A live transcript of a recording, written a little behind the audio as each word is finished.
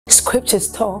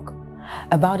scriptures talk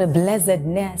about a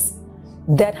blessedness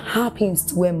that happens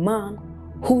to a man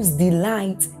whose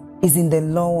delight is in the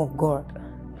law of God.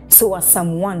 So as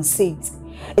Psalm 1 says,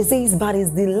 it says, but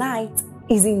his delight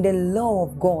is in the law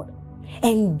of God,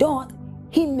 and doth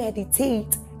he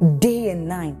meditate day and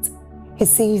night. He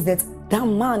says that that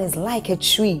man is like a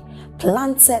tree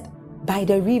planted by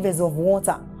the rivers of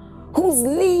water, whose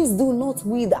leaves do not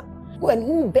wither, and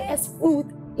who bears fruit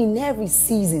in every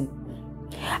season.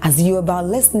 As you're about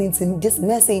listening to this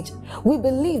message, we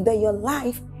believe that your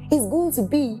life is going to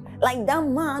be like that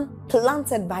man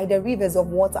planted by the rivers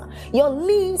of water. Your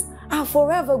leaves are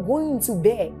forever going to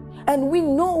bear. And we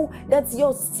know that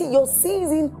your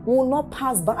season will not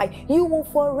pass by. You will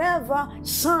forever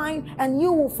shine and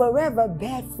you will forever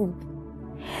bear fruit.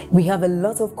 We have a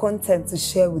lot of content to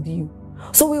share with you.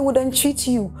 So we would entreat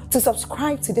you to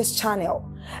subscribe to this channel,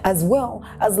 as well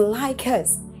as like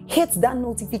us. Hit that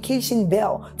notification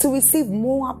bell to receive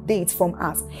more updates from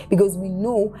us, because we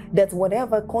know that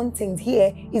whatever content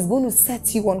here is going to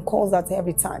set you on course at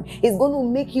every time. It's going to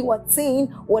make you attain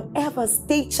whatever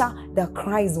stature that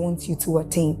Christ wants you to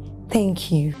attain. Thank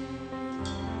you.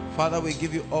 Father, we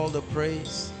give you all the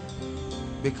praise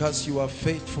because you are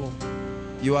faithful.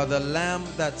 You are the Lamb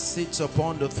that sits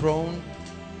upon the throne,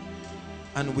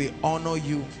 and we honor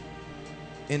you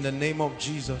in the name of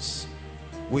Jesus.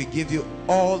 We give you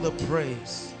all the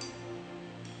praise.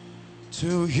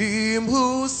 To him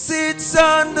who sits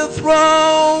on the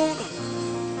throne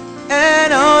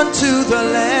and unto the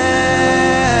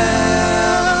Lamb.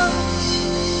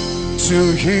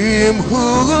 To him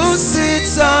who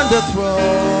sits on the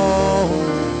throne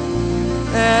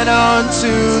and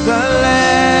unto the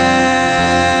Lamb.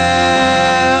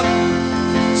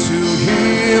 To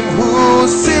him who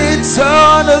sits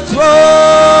on the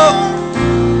throne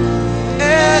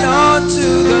and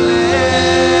unto the Lamb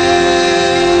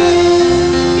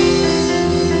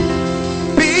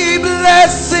be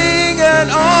blessing and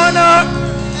honor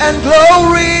and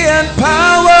glory and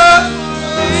power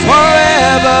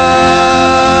forever.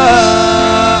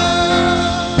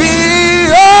 Be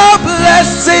a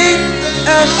blessing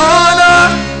and honor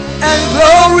and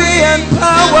glory and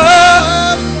power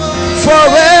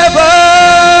forever.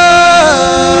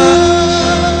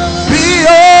 Be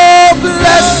a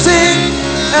blessing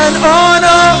and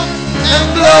honor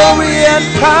and glory and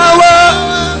power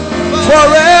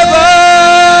forever.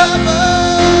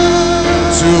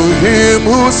 To him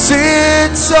who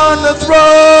sits on the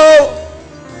throne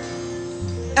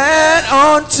and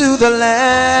unto the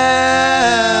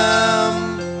Lamb.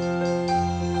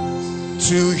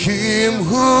 To him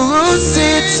who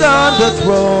sits on the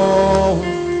throne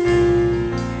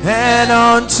and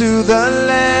unto the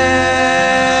Lamb.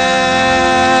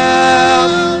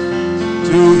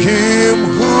 To him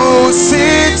who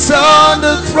sits on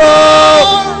the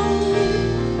throne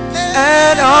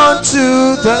and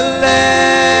unto the Lamb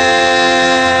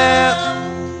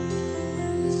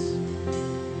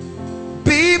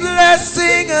be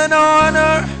blessing and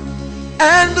honor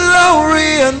and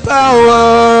glory and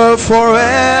power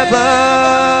forever.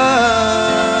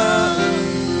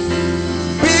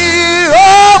 Be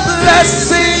all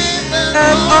blessing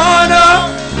and honor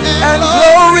and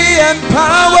glory and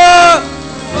power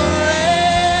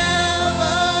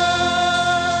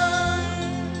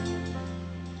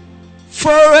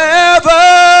forever.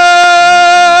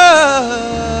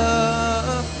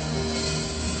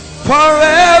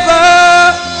 Forever.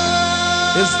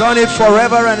 He's done it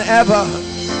forever and ever.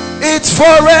 It's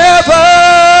forever.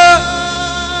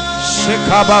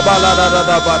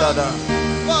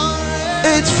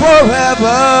 It's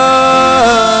forever.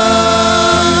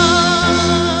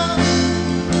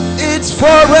 It's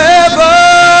forever.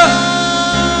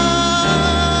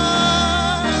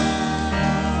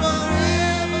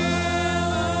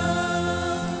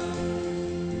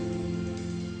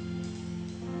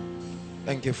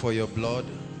 Thank you for your blood.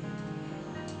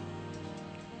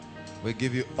 We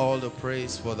give you all the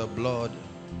praise for the blood.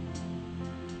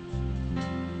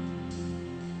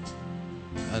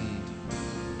 And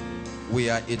we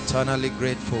are eternally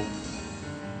grateful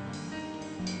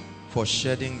for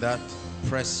shedding that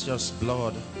precious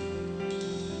blood.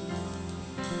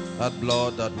 That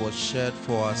blood that was shed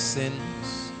for our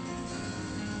sins.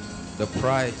 The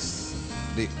price,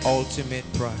 the ultimate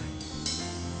price.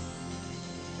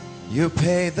 You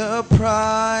pay the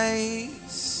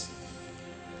price,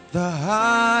 the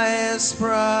highest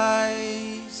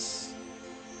price,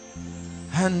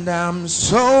 and I'm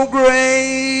so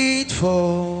grateful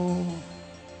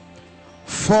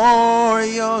for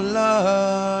your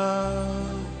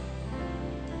love.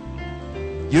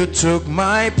 You took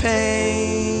my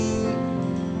pain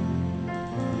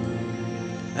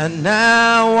And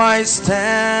now I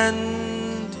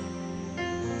stand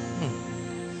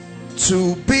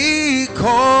to be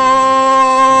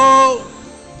called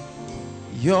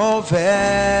your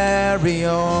very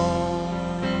own.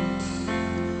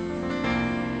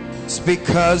 It's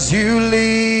because you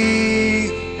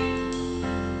live,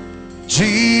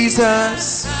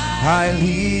 Jesus, I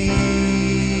live.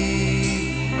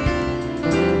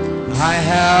 I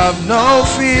have no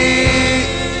fear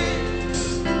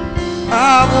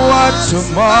of what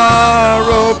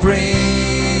tomorrow brings.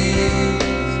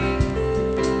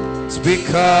 It's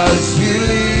because you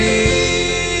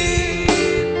live,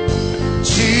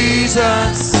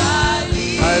 Jesus,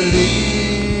 I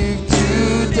live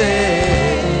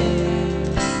today.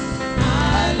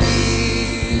 I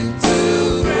live to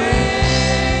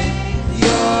praise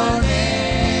your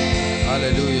name.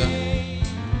 Hallelujah.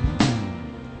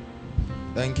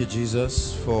 Thank you,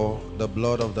 Jesus, for the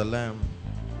blood of the Lamb.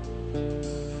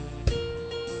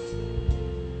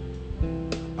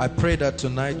 I pray that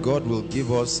tonight God will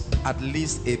give us at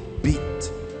least a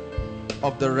bit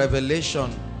of the revelation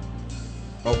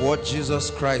of what Jesus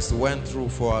Christ went through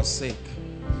for our sake.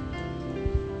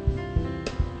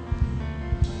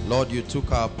 Lord, you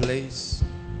took our place.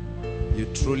 You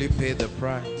truly paid the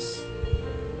price.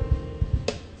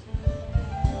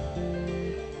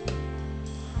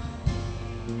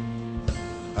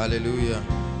 Hallelujah.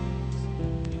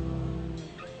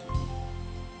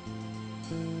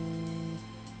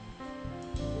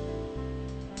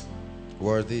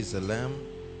 Worthy is the Lamb,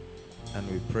 and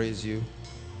we praise you.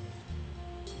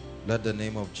 Let the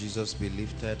name of Jesus be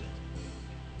lifted.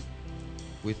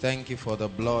 We thank you for the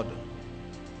blood.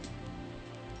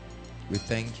 We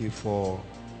thank you for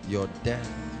your death,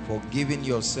 for giving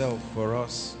yourself for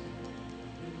us.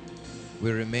 We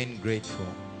remain grateful.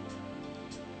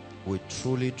 We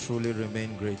truly, truly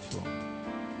remain grateful.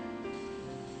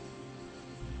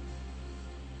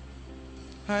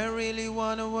 I really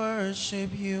want to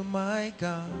worship you, my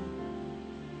God.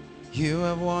 You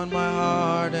have won my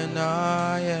heart and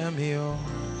I am yours.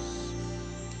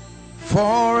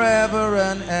 Forever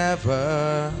and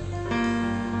ever,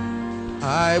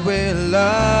 I will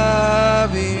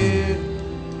love you.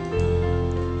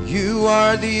 You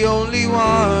are the only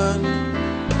one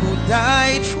who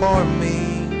died for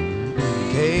me,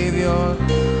 gave your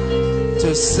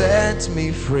to set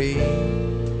me free.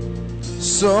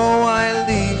 So I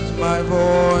lift my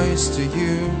voice to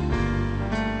you.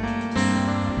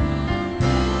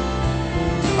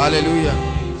 Hallelujah.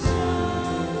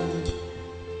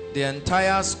 The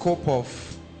entire scope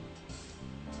of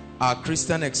our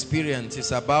Christian experience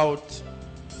is about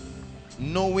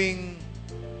knowing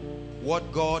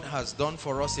what God has done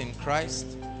for us in Christ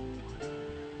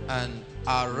and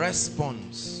our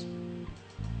response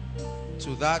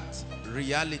to that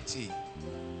reality.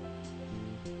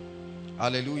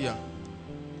 Hallelujah.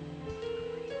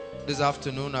 This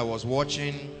afternoon I was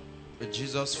watching a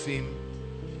Jesus film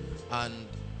and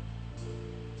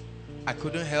I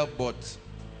couldn't help but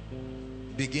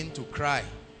begin to cry.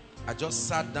 I just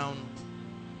sat down.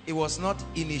 It was not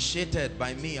initiated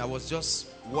by me. I was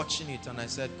just watching it and I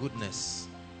said, goodness.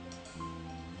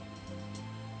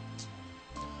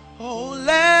 Oh,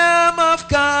 Lamb of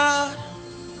God,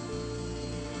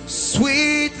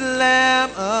 sweet Lamb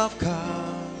of God,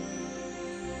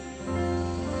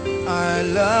 I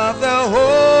love the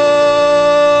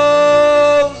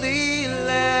holy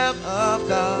Lamb of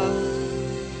God.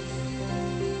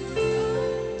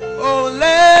 Oh,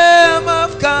 Lamb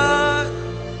of God,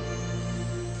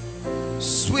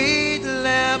 sweet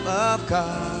Lamb of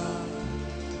God,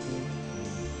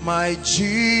 my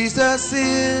Jesus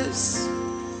is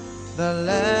the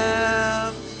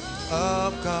Lamb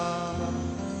of God.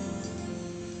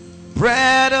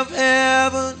 Bread of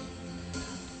heaven,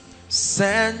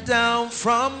 sent down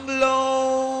from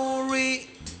glory.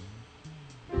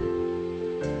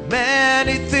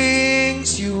 Many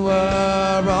things you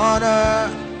are on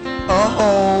earth, a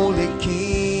holy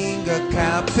king, a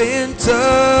carpenter.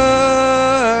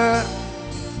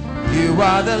 You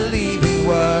are the living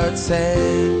word, say,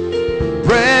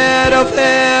 bread of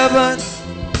heaven,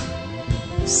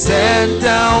 sent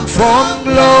down from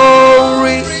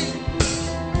glory.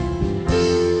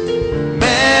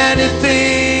 Many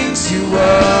things you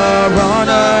were on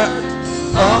earth,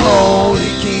 a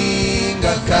holy king,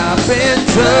 a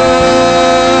carpenter.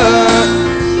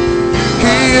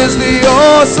 He is the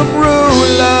awesome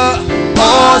ruler,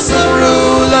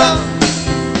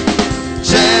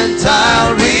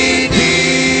 Gentile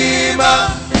Redeemer,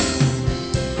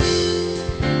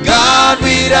 God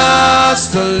with us,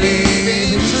 the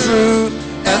living truth,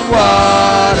 and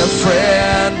what a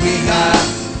friend we have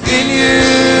in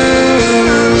you.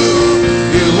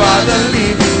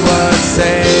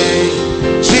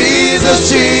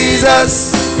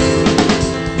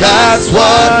 That's what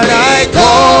I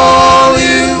call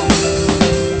you.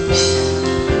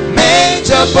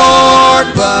 Manger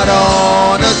born, but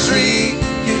on a tree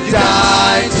you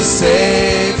died to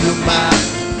save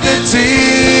humanity.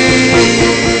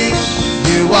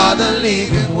 You are the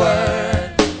living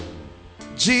word.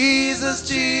 Jesus,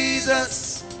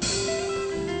 Jesus,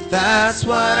 that's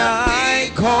what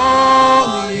I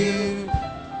call you.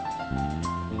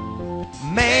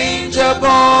 Manger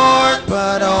born,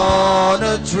 but on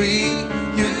a tree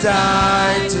you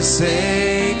died to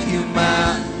save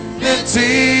humanity.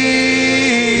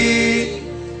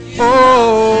 Oh, oh,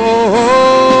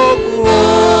 oh, oh, oh,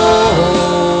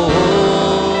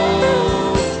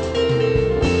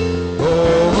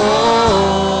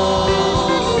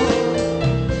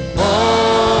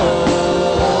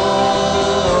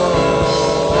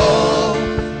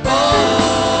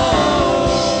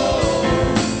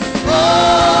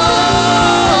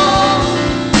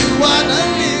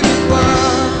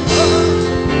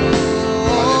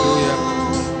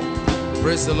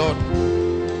 praise the Lord.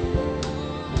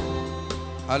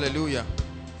 Hallelujah.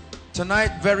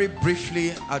 Tonight, very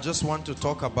briefly, I just want to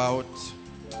talk about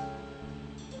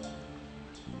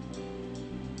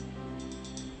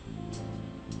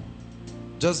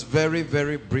just very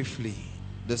briefly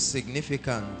the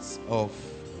significance of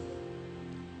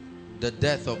the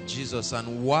death of Jesus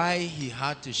and why he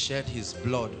had to shed his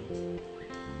blood.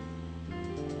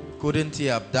 Couldn't he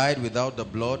have died without the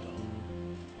blood?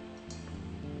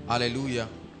 Hallelujah.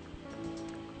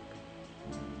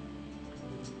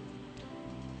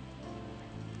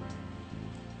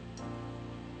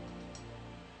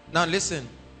 Now listen,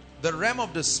 the realm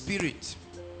of the spirit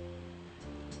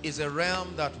is a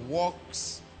realm that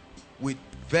works with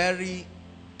very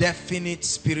definite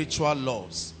spiritual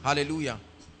laws. Hallelujah.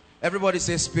 Everybody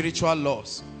say spiritual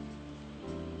laws.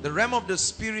 The realm of the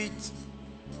spirit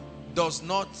does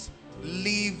not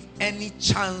leave any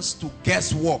chance to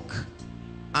guesswork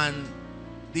and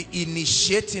the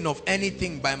initiating of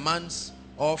anything by man's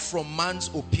or from man's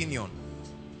opinion.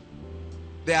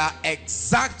 There are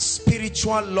exact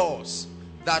spiritual laws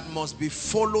that must be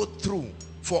followed through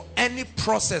for any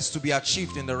process to be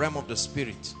achieved in the realm of the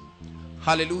spirit.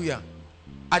 Hallelujah.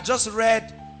 I just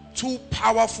read two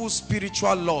powerful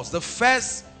spiritual laws. The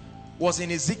first was in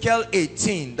Ezekiel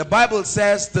 18. The Bible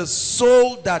says the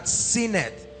soul that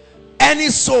sinneth, any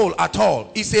soul at all,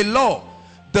 is a law.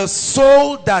 The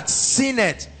soul that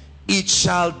sinneth, it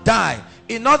shall die.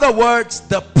 In other words,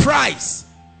 the price,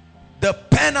 the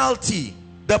penalty,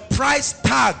 the price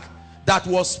tag that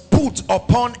was put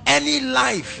upon any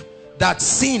life that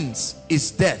sins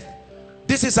is death.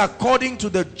 This is according to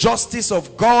the justice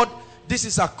of God. This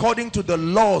is according to the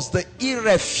laws, the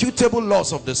irrefutable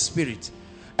laws of the spirit.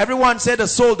 Everyone say the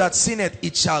soul that sinneth,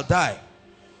 it shall die.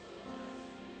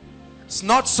 It's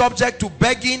not subject to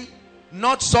begging,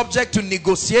 not subject to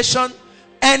negotiation.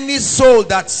 Any soul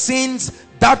that sins,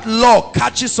 that law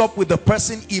catches up with the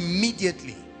person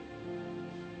immediately.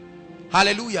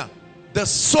 Hallelujah. The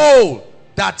soul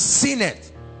that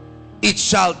sinneth, it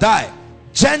shall die.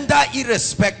 Gender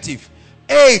irrespective,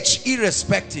 age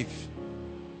irrespective.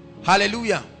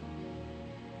 Hallelujah.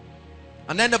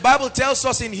 And then the Bible tells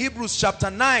us in Hebrews chapter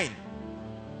 9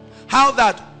 how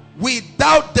that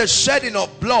without the shedding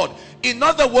of blood, in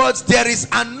other words, there is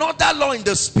another law in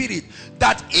the spirit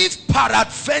that if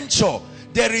peradventure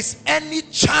there is any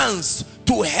chance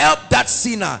to help that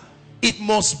sinner, it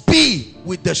must be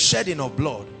with the shedding of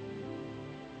blood.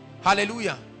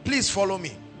 Hallelujah. Please follow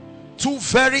me. Two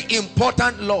very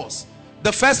important laws.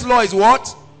 The first law is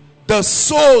what? The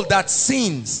soul that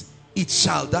sins, it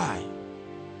shall die.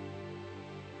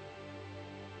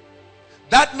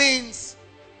 That means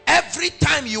every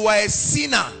time you are a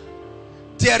sinner,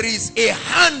 there is a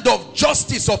hand of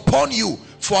justice upon you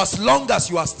for as long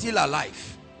as you are still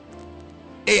alive.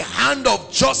 A hand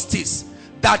of justice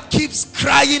that keeps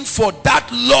crying for that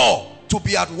law to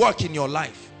be at work in your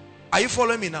life. Are you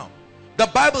following me now? The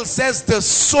Bible says the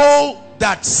soul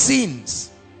that sins,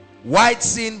 white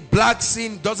sin, black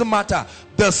sin, doesn't matter.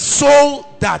 The soul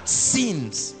that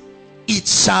sins, it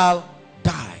shall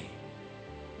die.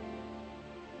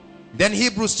 Then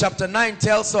Hebrews chapter 9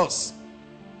 tells us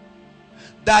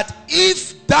that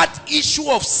if that issue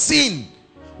of sin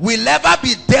will ever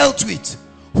be dealt with,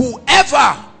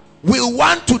 whoever will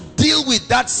want to deal with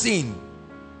that sin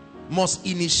must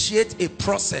initiate a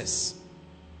process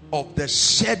of the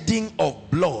shedding of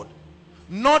blood.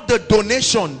 Not the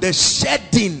donation, the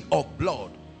shedding of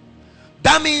blood.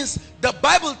 That means the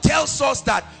Bible tells us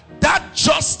that that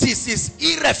justice is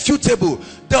irrefutable.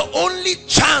 The only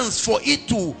chance for it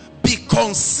to be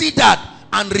considered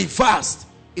and reversed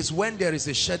is when there is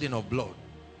a shedding of blood.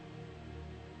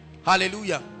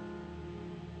 Hallelujah.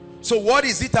 So what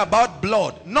is it about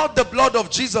blood? Not the blood of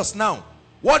Jesus now.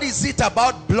 What is it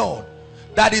about blood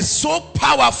that is so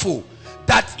powerful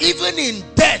that even in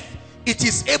death it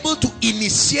is able to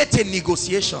initiate a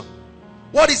negotiation?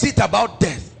 What is it about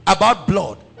death? About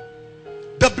blood?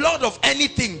 The blood of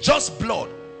anything, just blood.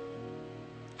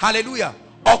 Hallelujah.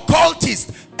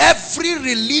 Occultists, every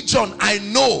religion I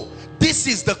know, this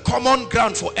is the common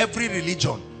ground for every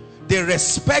religion. They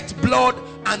respect blood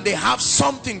and they have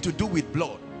something to do with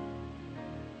blood.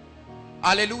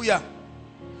 Hallelujah.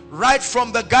 Right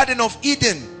from the Garden of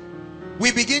Eden,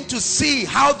 we begin to see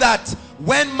how that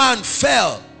when man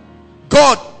fell,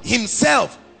 God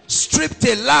himself stripped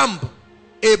a lamb,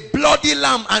 a bloody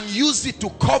lamb, and used it to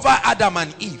cover Adam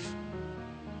and Eve.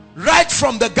 Right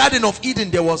from the Garden of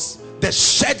Eden, there was the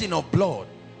shedding of blood.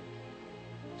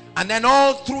 And then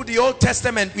all through the Old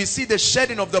Testament, we see the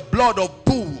shedding of the blood of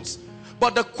bulls.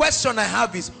 But the question I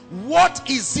have is, what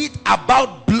is it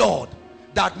about blood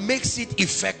that makes it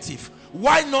effective?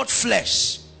 Why not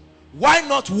flesh? Why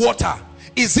not water?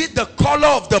 Is it the color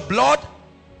of the blood?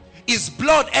 Is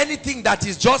blood anything that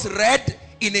is just red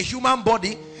in a human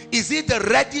body? Is it the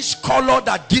reddish color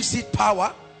that gives it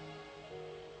power?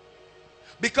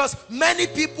 Because many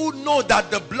people know that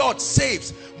the blood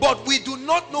saves, but we do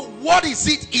not know what is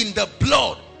it in the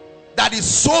blood that is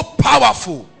so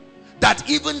powerful that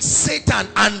even Satan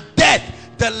and death,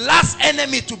 the last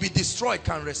enemy to be destroyed,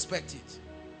 can respect it.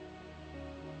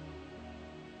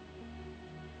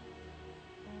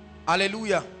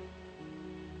 Hallelujah.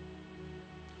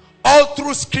 All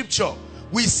through scripture,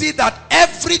 we see that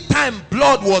every time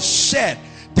blood was shed,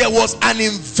 there was an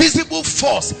invisible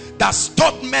force that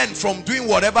stopped men from doing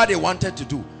whatever they wanted to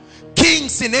do.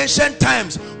 Kings in ancient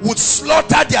times would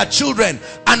slaughter their children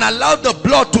and allow the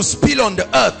blood to spill on the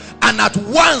earth, and at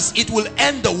once it will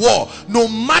end the war, no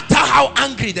matter how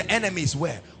angry the enemies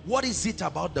were. What is it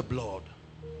about the blood?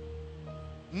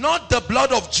 Not the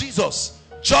blood of Jesus,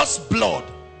 just blood.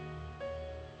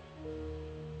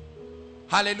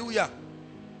 Hallelujah.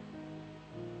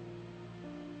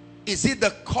 Is it the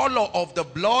color of the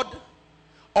blood,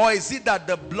 or is it that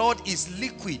the blood is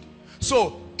liquid?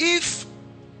 So if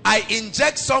I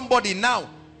inject somebody now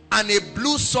and a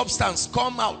blue substance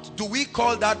come out, do we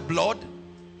call that blood?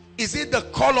 Is it the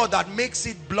color that makes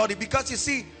it bloody? Because you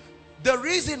see, the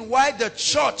reason why the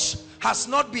church has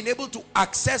not been able to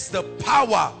access the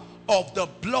power of the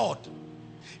blood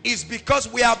is because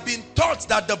we have been taught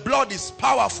that the blood is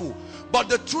powerful. But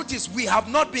the truth is, we have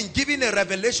not been given a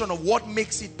revelation of what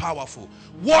makes it powerful.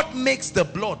 What makes the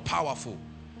blood powerful?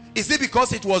 Is it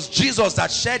because it was Jesus that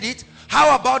shed it?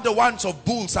 How about the ones of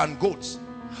bulls and goats?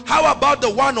 How about the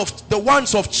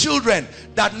ones of children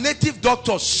that native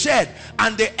doctors shed,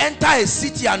 and they enter a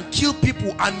city and kill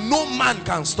people and no man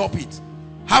can stop it?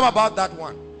 How about that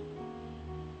one?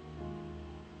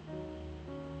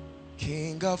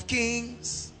 King of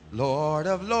kings, Lord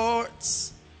of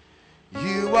lords,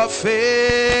 you are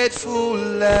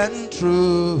faithful and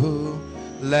true,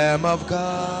 Lamb of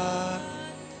God,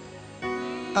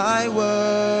 I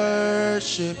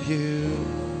worship you.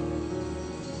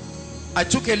 I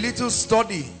took a little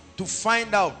study to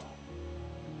find out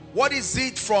what is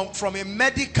it from a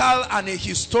medical and a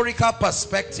historical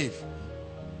perspective.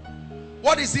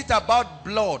 What is it about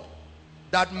blood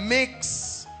that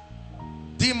makes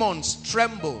demons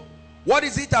tremble? What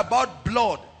is it about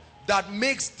blood that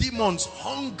makes demons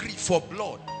hungry for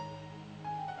blood?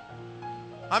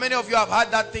 How many of you have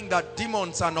heard that thing that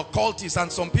demons and occultists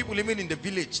and some people even in the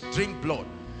village drink blood?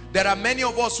 There are many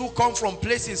of us who come from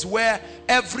places where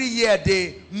every year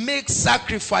they make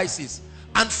sacrifices,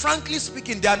 and frankly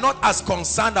speaking, they are not as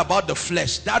concerned about the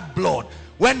flesh. That blood,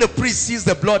 when the priest sees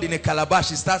the blood in a calabash,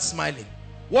 he starts smiling.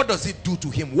 What does it do to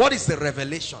him? What is the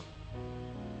revelation?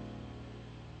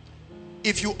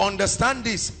 If you understand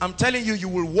this, I'm telling you, you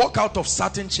will walk out of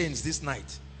certain chains this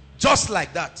night. Just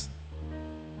like that.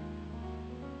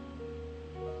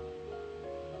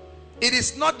 It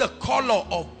is not the color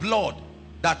of blood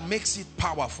that makes it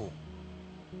powerful.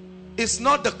 It's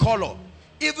not the color.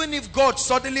 Even if God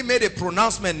suddenly made a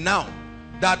pronouncement now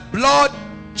that blood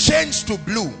changed to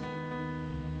blue,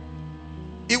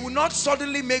 it will not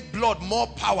suddenly make blood more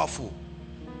powerful.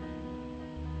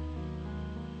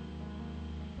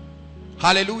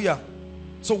 Hallelujah.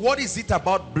 So what is it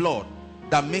about blood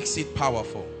that makes it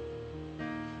powerful?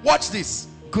 Watch this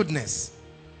goodness.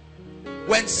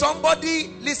 When somebody,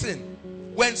 listen,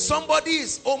 when somebody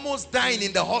is almost dying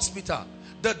in the hospital,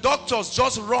 the doctors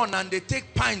just run and they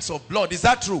take pints of blood. Is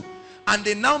that true? And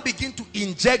they now begin to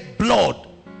inject blood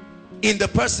in the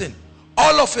person.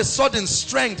 All of a sudden,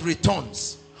 strength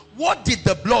returns. What did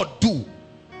the blood do?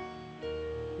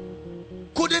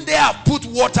 Couldn't they have put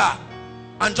water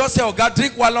and just say, oh God,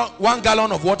 drink 1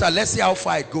 gallon of water, let's see how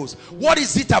far it goes? What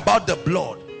is it about the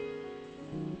blood?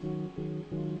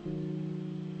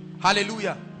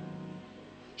 Hallelujah.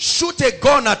 Shoot a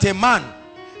gun at a man.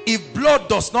 If blood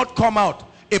does not come out,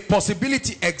 a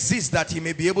possibility exists that he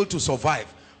may be able to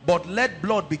survive. But let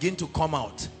blood begin to come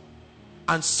out,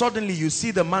 and suddenly you see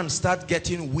the man start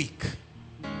getting weak,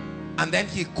 and then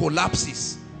he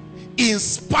collapses. In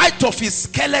spite of his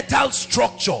skeletal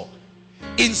structure,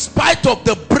 in spite of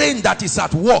the brain that is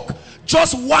at work,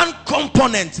 just one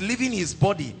component leaving his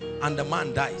body and the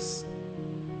man dies.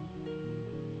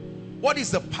 What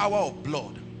is the power of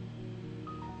blood?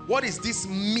 What is this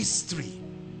mystery?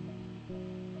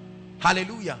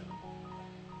 Hallelujah.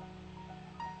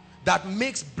 That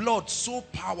makes blood so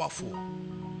powerful,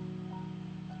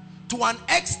 to an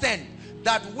extent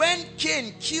that when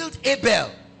Cain killed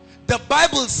Abel, the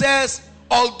Bible says,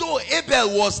 although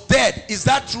Abel was dead, is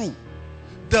that true?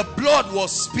 The blood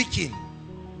was speaking.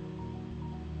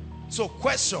 So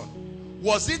question,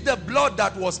 was it the blood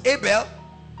that was Abel?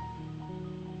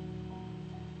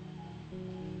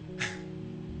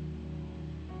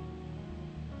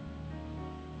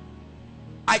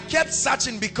 I kept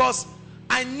searching because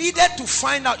I needed to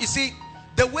find out. You see,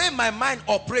 the way my mind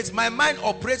operates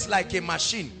like a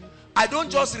machine. I don't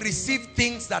just receive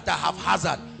things that are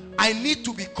haphazard. I need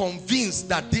to be convinced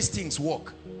that these things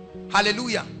work.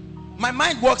 Hallelujah. My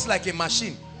mind works like a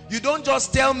machine. You don't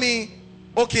just tell me,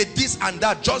 okay, this and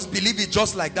that, just believe it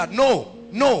just like that. No,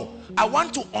 no. I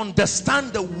want to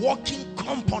understand the working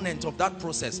component of that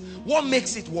process. What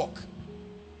makes it work?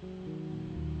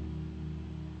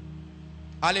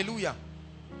 Hallelujah.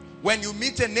 When you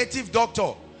meet a native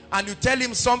doctor and you tell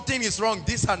him something is wrong,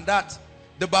 this and that,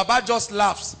 the Baba just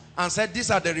laughs and said,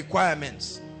 these are the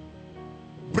requirements.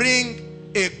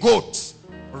 Bring a goat,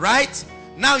 right?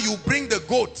 Now you bring the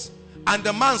goat and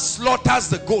the man slaughters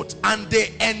the goat, and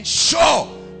they ensure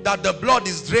that the blood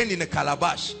is drained in a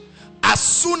calabash. As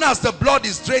soon as the blood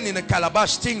is drained in a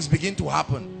calabash, things begin to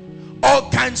happen.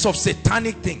 All kinds of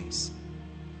satanic things.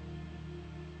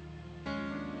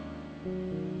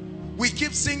 We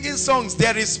keep singing songs,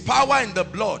 there is power in the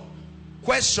blood.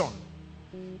 Question,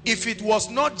 if it was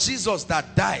not Jesus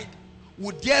that died,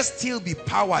 would there still be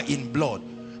power in blood?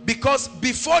 Because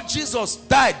before Jesus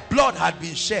died, blood had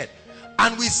been shed,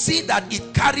 and we see that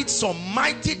it carried some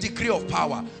mighty degree of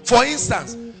power. For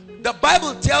instance, the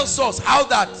Bible tells us how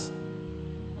that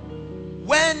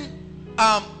when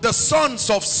the sons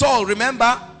of Saul,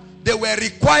 remember, they were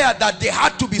required that they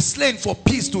had to be slain for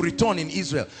peace to return in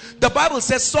Israel. The Bible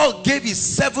says Saul gave his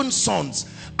 7 sons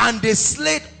and they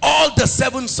slayed all the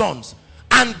 7 sons,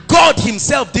 and God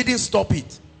himself didn't stop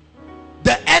it.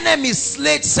 The enemy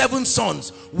slayed 7 sons.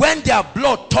 When their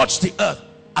blood touched the earth,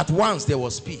 at once there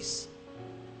was peace.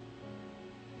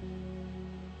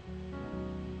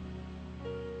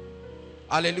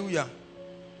 Hallelujah.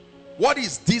 What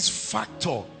is this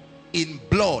factor in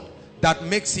blood that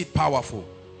makes it powerful?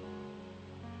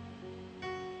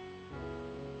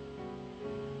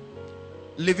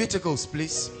 Leviticus,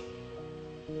 please.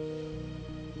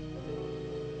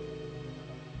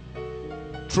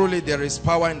 Truly there is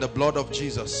power in the blood of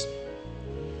Jesus.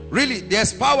 Really,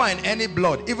 there's power in any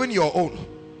blood, even your own.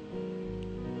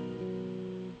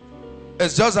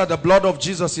 It's just that the blood of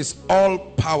Jesus is all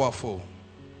powerful.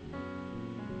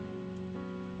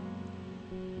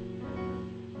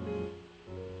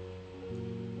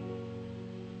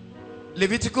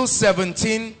 Leviticus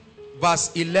 17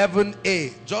 verse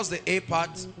 11a, just the A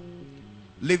part.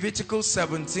 Leviticus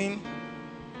 17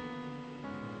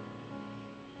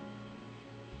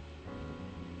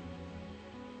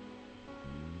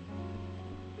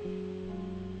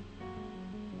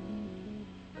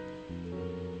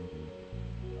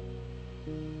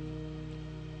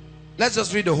 let's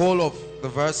just read the whole of the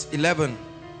verse.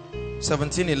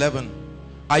 17:11.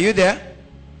 Are you there?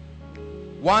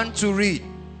 1 to read.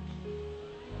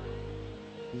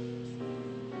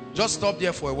 Just stop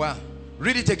there for a while.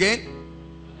 Read it again.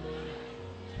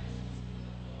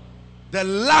 The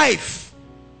life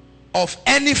of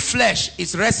any flesh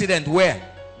is resident where?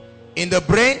 In the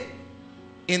brain,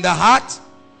 in the heart,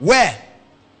 where?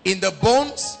 In the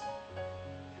bones.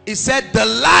 It said the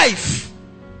life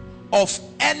of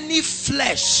any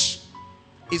flesh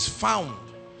is found.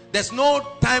 There's no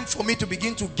time for me to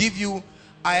begin to give you.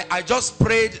 I just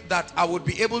prayed that I would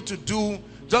be able to do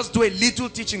a little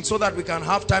teaching so that we can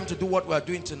have time to do what we are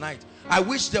doing tonight. I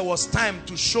wish there was time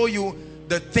to show you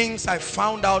the things I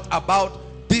found out about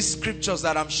these scriptures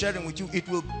that I'm sharing with you. It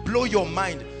will blow your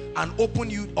mind and open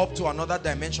you up to another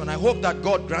dimension. I hope that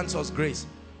God grants us grace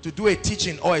to do a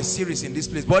teaching or a series in this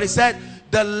place, but he said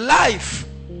the life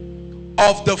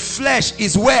of the flesh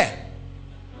is where?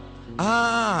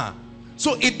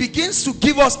 So it begins to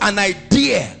give us an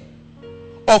idea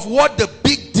of what the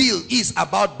big deal is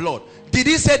about blood. Did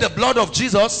he say the blood of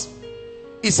Jesus?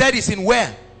 He said it's in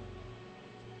where?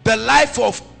 The life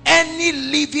of any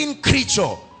living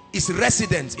creature is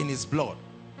resident in his blood.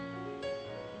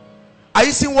 Are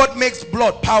you seeing what makes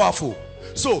blood powerful?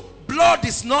 So blood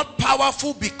is not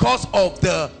powerful because of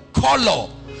the color.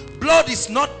 Blood is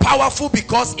not powerful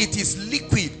because it is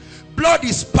liquid. Blood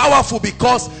is powerful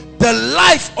because the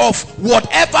life of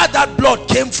whatever that blood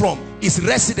came from is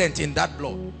resident in that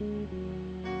blood.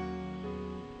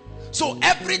 So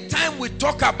every time we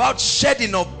talk about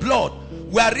shedding of blood,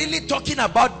 we are really talking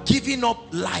about giving up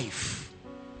life.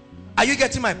 Are you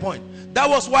getting my point? That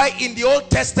was why in the Old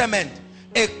Testament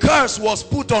a curse was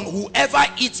put on whoever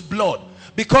eats blood,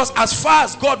 because as far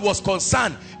as God was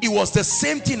concerned, it was the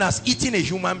same thing as eating a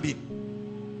human being.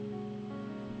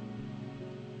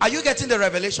 Are you getting the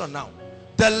revelation now?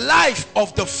 The life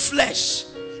of the flesh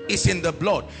is in the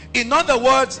blood. In other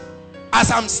words, as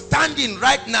I'm standing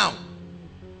right now,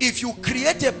 if you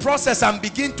create a process and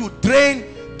begin to drain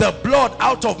the blood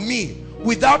out of me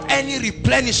without any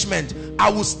replenishment,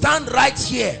 I will stand right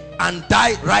here and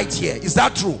die right here. Is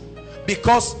that true?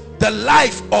 Because the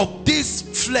life of this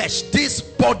flesh, this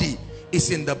body,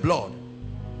 is in the blood.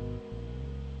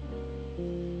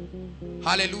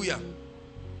 Hallelujah.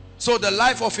 So the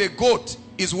life of a goat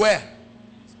is where?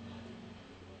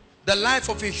 The life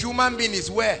of a human being is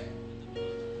where?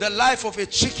 The life of a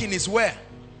chicken is where?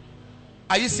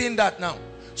 Are you seeing that now?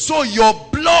 So your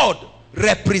blood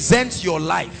represents your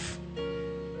life.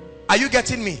 Are you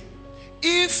getting me?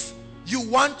 If you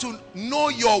want to know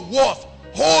your worth,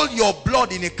 hold your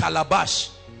blood in a calabash,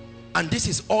 and this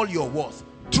is all your worth.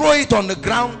 Throw it on the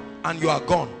ground and you are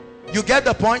gone. You get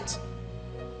the point?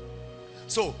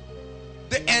 So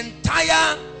the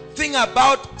entire thing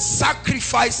about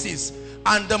sacrifices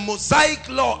and the Mosaic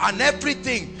law and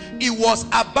everything, it was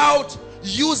about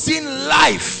using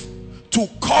life to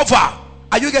cover.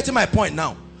 Are you getting my point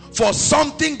now? For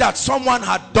something that someone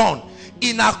had done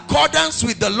in accordance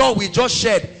with the law we just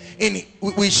shared in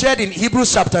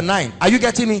Hebrews chapter 9. Are you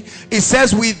getting me? It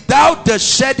says without the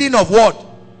shedding of what?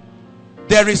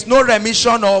 There is no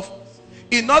remission of.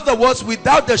 In other words,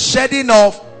 without the shedding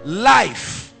of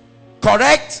life.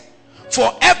 Correct?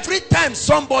 For every time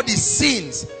somebody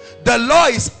sins, the law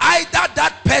is either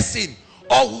that person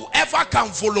or whoever can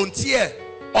volunteer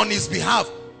on his behalf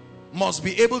must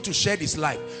be able to shed his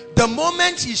life. The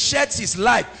moment he sheds his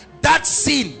life, that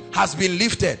sin has been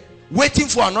lifted, waiting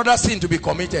for another sin to be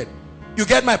committed. You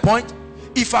get my point?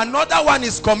 If another one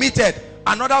is committed,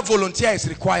 another volunteer is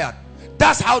required.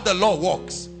 That's how the law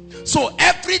works. So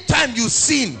every time you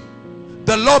sin,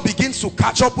 the law begins to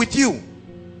catch up with you.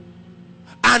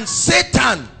 And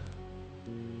Satan,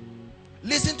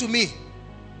 listen to me,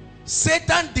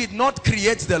 Satan did not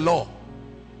create the law.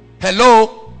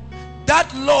 Hello?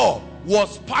 That law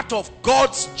was part of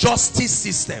God's justice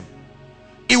system.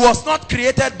 It was not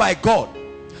created by God.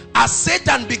 As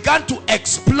Satan began to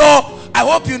explore, I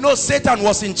hope you know Satan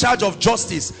was in charge of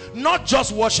justice, not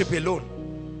just worship alone.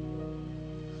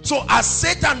 So as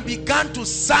Satan began to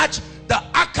search the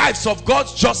archives of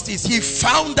God's justice, he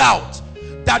found out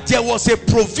that there was a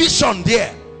provision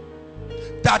there,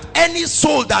 that any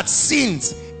soul that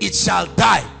sins, it shall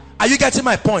die. Are you getting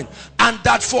my point? And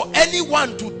that for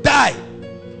anyone to die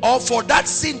or for that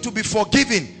sin to be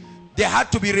forgiven, there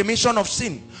had to be remission of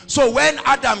sin. So when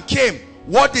Adam came,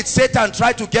 what did Satan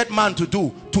try to get man to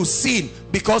do? To sin,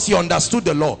 because he understood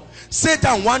the law.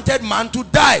 Satan wanted man to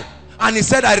die, and he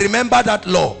said, I remember that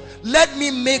law. Let me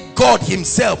make God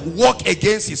himself work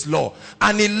against his law.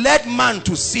 And he led man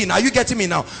to sin. Are you getting me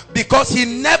now? Because he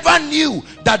never knew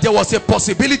that there was a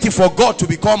possibility for God to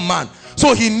become man.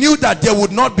 So he knew that there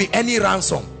would not be any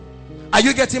ransom. Are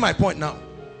you getting my point now?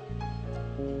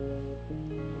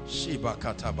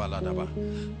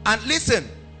 And listen,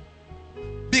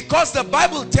 because the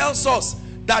Bible tells us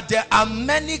that there are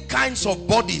many kinds of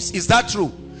bodies. Is that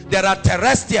true? There are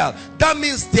terrestrial. That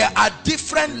means there are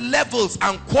different levels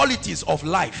and qualities of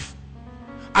life.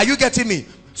 Are you getting me?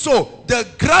 So the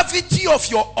gravity of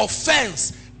your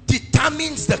offense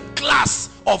determines the class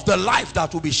of the life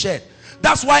that will be shed.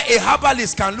 That's why a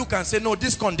herbalist can look and say, no,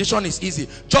 this condition is easy.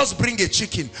 Just bring a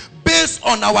chicken. Based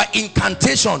on our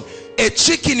incantation, a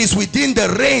chicken is within the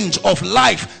range of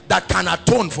life that can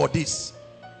atone for this.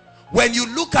 When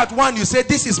you look at one, you say,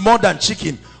 this is more than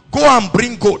chicken. Go and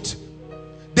bring goat.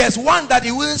 There's one that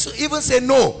he will even say,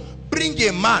 no, bring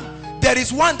a man. There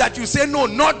is one that you say, no,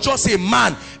 not just a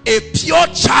man, a pure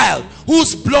child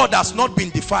whose blood has not been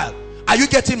defiled. Are you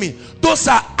getting me? Those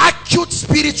are acute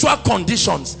spiritual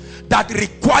conditions that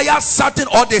require certain,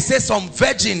 or they say some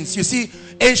virgins. You see,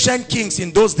 ancient kings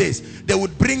in those days, they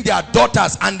would bring their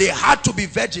daughters and they had to be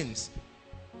virgins.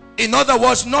 In other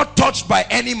words, not touched by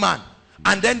any man.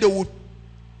 And then they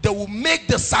would make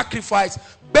the sacrifice,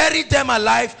 bury them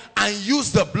alive, and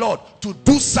use the blood to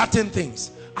do certain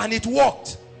things. And it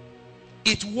worked.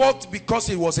 It worked because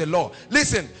it was a law.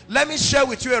 Listen, let me share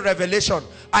with you a revelation.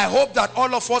 I hope that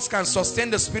all of us can sustain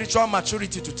the spiritual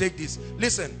maturity to take this.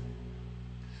 Listen,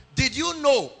 did you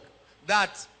know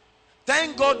that,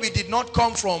 thank God we did not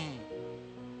come from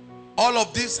all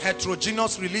of these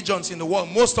heterogeneous religions in the world.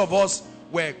 Most of us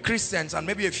were Christians, and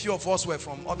maybe a few of us were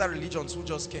from other religions who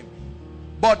just came.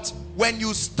 But when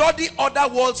you study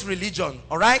other world's religion,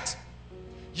 all right,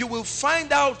 you will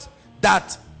find out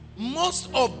that most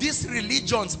of these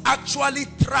religions actually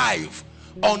thrive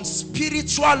on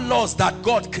spiritual laws that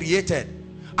God created.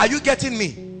 Are you getting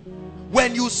me?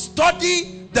 When you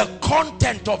study the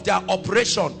content of their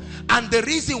operation and the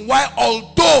reason why,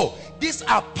 although these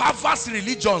are perverse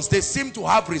religions, they seem to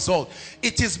have result,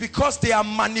 it is because they are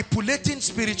manipulating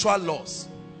spiritual laws.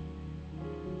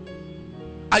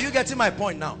 Are you getting my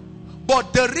point now?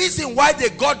 But the reason why they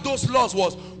got those laws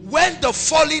was when the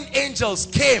fallen angels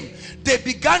came, they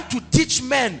began to teach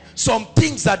men some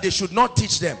things that they should not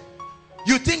teach them.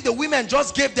 You think the women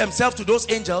just gave themselves to those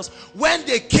angels? When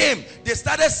they came, they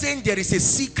started saying, there is a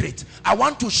secret. I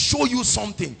want to show you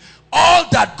something. All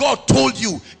that God told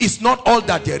you is not all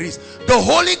that there is. The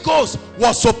Holy Ghost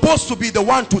was supposed to be the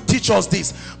one to teach us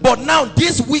this. But now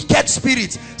these wicked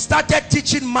spirits started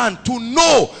teaching man to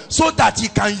know so that he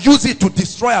can use it to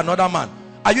destroy another man.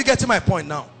 Are you getting my point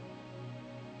now?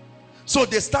 So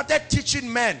they started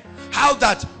teaching men how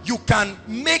that you can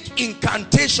make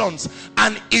incantations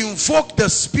and invoke the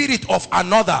spirit of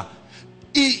another.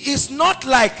 It is not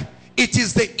like it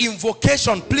is the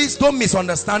invocation. Please don't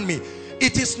misunderstand me.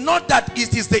 It is not that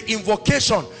it is the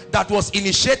invocation that was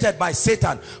initiated by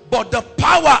Satan, but the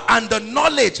power and the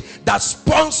knowledge that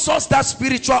sponsors that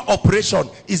spiritual operation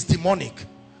is demonic.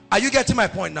 Are you getting my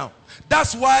point now?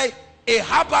 That's why a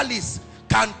herbalist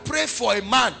can pray for a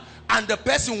man and the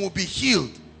person will be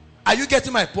healed. Are you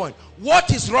getting my point?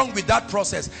 What is wrong with that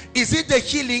process? Is it the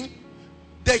healing?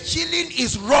 The healing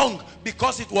is wrong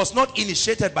because it was not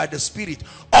initiated by the spirit.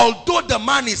 Although the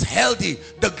man is healthy,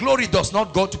 the glory does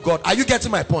not go to God. Are you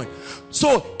getting my point?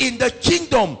 So in the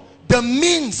kingdom, the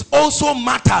means also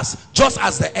matters just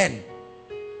as the end.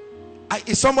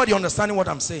 Is somebody understanding what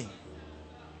I'm saying?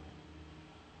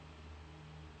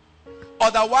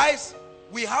 Otherwise,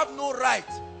 we have no right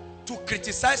to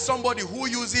criticize somebody who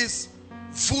uses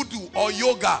voodoo or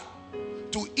yoga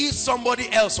to ease somebody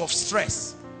else of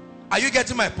stress. Are you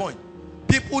getting my point?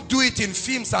 People do it in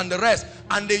films and the rest,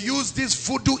 and they use these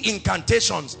voodoo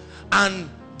incantations and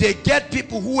they get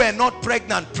people who were not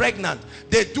pregnant.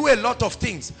 They do a lot of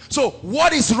things. So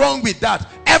what is wrong with that?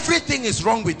 Everything is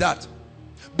wrong with that.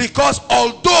 Because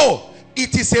although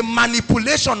it is a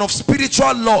manipulation of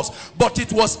spiritual laws, but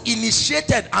it was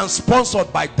initiated and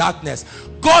sponsored by darkness.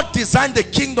 God designed the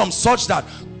kingdom such that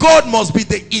God must be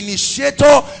the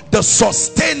initiator, the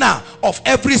sustainer of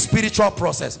every spiritual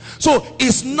process. So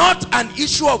it's not an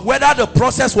issue of whether the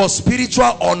process was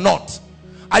spiritual or not.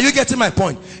 Are you getting my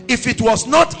point? If it was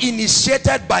not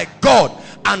initiated by God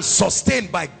and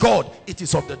sustained by God, it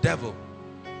is of the devil.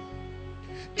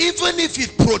 Even if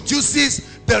it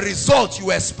produces the result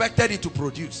you expected it to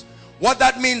produce. What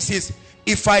that means is,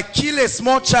 if I kill a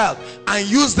small child and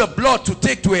use the blood to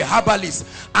take to a herbalist,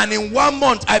 and in 1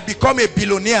 month I become a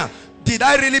billionaire, did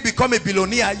I really become a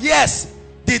billionaire? Yes.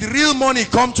 Did real money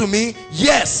come to me?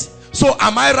 Yes. So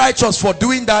am I righteous for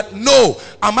doing that? No.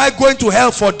 Am I going to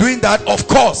hell for doing that? Of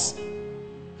course.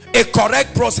 A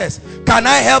correct process. Can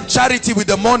I help charity with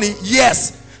the money?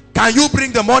 Yes. Can you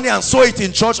bring the money and sow it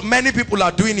in church? Many people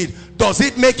are doing it. Does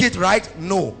it make it right?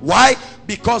 No. Why?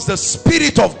 Because the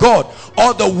Spirit of God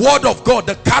or the Word of God,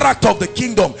 the character of the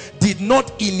kingdom, did not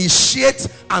initiate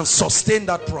and sustain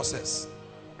that process.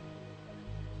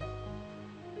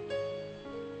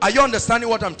 Are you understanding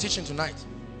what I'm teaching tonight?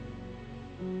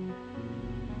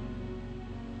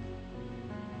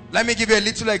 Let me give you a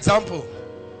little example.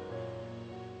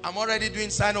 I'm already doing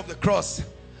sign of the cross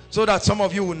so that some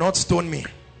of you will not stone me.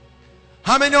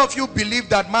 How many of you believe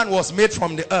that man was made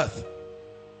from the earth?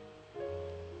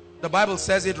 The Bible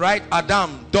says it, right?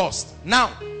 Adam, dust. Now,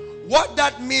 what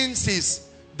that means is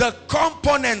the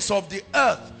components of the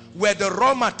earth were the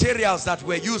raw materials that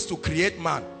were used to create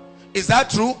man. Is that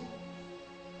true?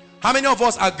 How many of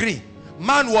us agree?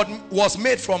 Man was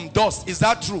made from dust. Is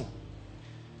that true?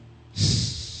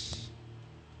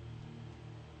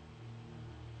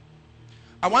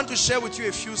 I want to share with you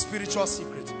a few spiritual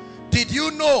secrets. Did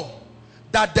you know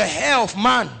that the hair of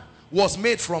man was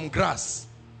made from grass?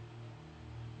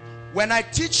 When I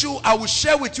teach you, I will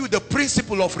share with you the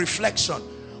principle of reflection.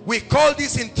 We call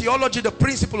this in theology the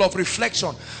principle of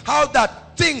reflection. How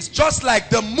that things, just like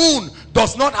the moon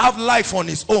does not have life on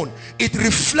its own, it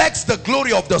reflects the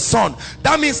glory of the sun.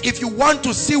 That means if you want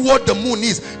to see what the moon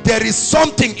is, there is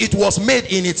something it was made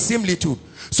in its similitude.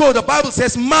 So the Bible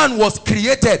says man was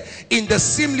created in the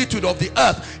similitude of the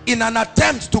earth in an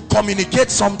attempt to communicate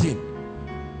something.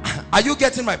 Are you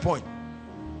getting my point?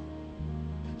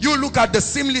 You look at the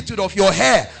similitude of your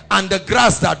hair and the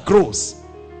grass that grows.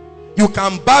 You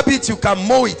can barb it, you can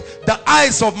mow it. The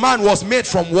eyes of man was made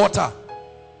from water.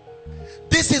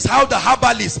 This is how the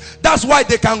herbalists, that's why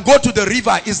they can go to the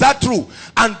river, is that true?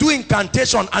 And do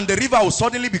incantation, and the river will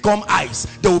suddenly become ice.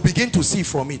 They will begin to see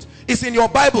from it. It's in your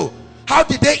Bible. How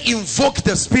did they invoke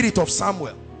the spirit of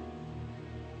Samuel?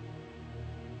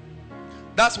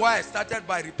 That's why I started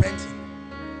by repenting.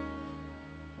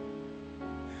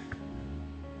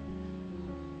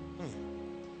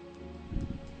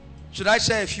 Should I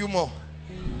share a few more?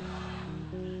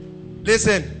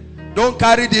 Listen, don't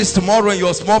carry this tomorrow in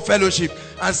your small fellowship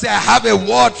and say, I have a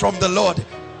word from the Lord.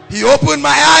 He opened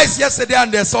my eyes yesterday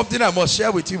and there's something I must share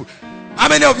with you. How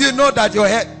many of you know that your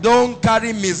head, don't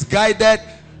carry misguided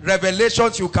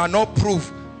revelations you cannot prove?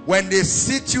 When they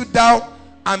sit you down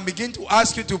and begin to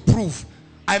ask you to prove,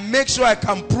 I make sure I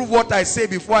can prove what I say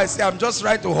before I say. I'm just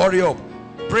trying to hurry up.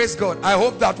 Praise God. I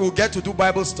hope that we'll get to do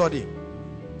Bible study.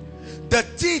 The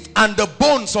teeth and the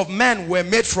bones of men were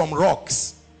made from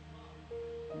rocks.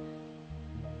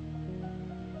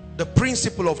 The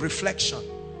principle of reflection.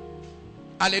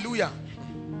 Hallelujah.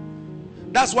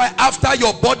 That's why after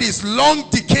your body is long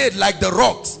decayed like the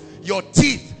rocks, your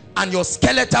teeth and your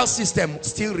skeletal system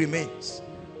still remains.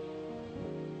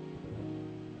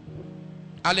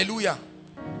 Hallelujah.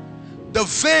 The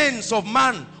veins of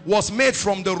man was made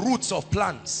from the roots of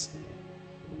plants.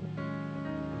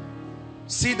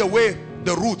 See the way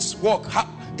the roots work.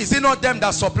 Is it not them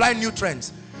that supply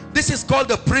nutrients? This is called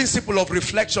the principle of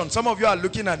reflection. Some of you are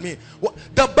looking at me.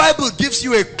 The Bible gives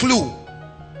you a clue.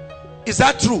 Is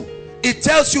that true? It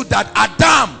tells you that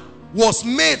Adam was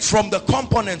made from the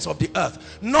components of the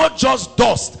earth, not just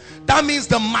dust. That means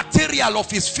the material of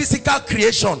his physical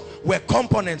creation were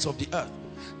components of the earth.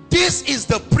 This is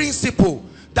the principle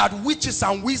that witches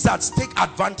and wizards take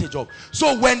advantage of.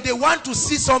 So when they want to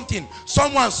see something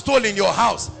someone stole in your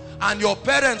house, and your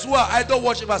parents who are idol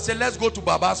worshippers say, let's go to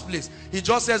Baba's place, he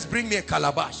just says, bring me a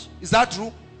calabash. Is that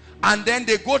true? And then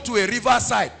they go to a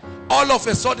riverside. All of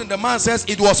a sudden the man says,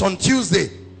 it was on Tuesday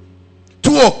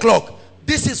 2 o'clock.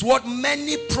 This is what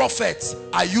many prophets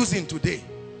are using today.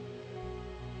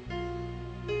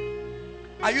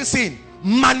 Are you seeing?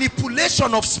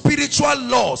 Manipulation of spiritual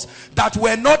laws that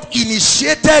were not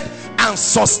initiated and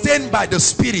sustained by the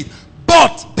spirit,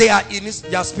 but they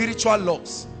are spiritual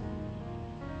laws.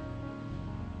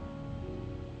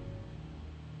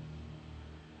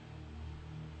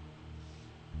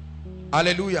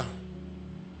 Hallelujah.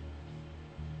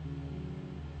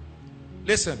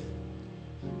 Listen,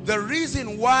 the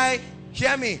reason why,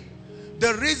 hear me,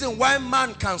 the reason why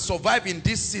man can survive in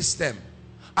this system,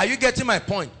 are you getting my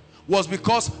point? Was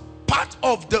because part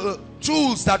of the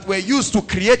tools that were used to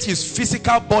create his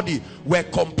physical body were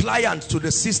compliant to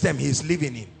the system he's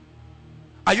living in.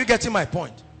 Are you getting my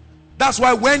point? That's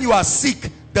why when you are sick,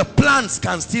 the plants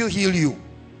can still heal you.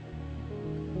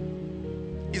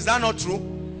 Is that not true?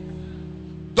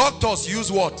 Doctors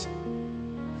use what?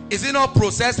 Is it not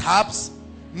processed herbs?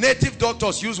 Native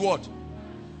doctors use what?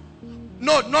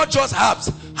 No, not just herbs.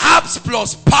 Herbs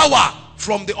plus power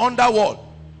from the underworld.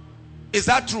 Is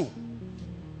that true?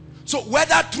 So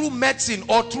whether through medicine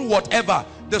or through whatever,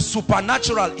 the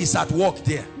supernatural is at work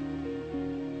there.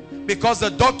 Because the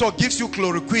doctor gives you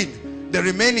chloroquine, the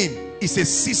remaining is a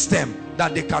system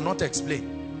that they cannot explain.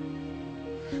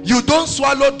 You don't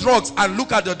swallow drugs and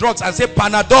look at the drugs and say,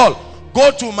 Panadol,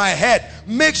 go to my head.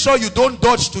 Make sure you don't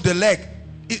dodge to the leg.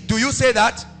 Do you say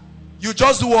that? You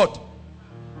just do what?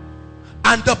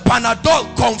 And the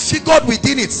Panadol, configured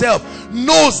within itself,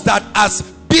 knows that as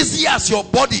busy as your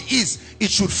body is, it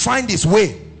should find its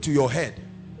way to your head.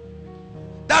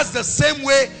 That's the same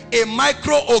way a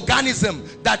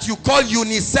microorganism that you call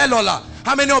unicellular.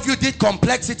 How many of you did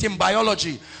complexity in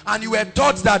biology and you were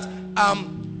taught that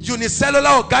unicellular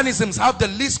organisms have the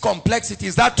least complexity?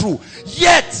 Is that true?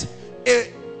 Yet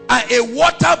a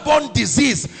waterborne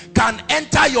disease can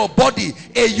enter your body,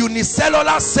 a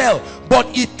unicellular cell, but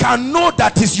it can know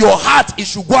that is your heart it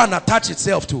should go and attach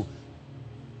itself to.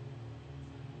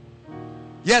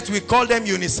 Yet we call them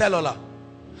unicellular.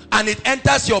 and it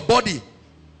enters your body,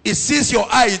 it sees your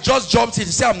eye, it just jumps in,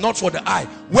 it says, I'm not for the eye.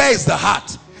 Where is the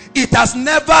heart? It has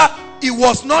never, it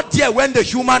was not there when the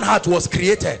human heart was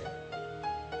created.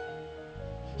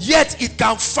 Yet it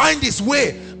can find its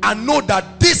way and know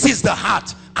that this is the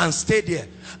heart and stay there.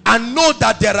 And know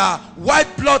that there are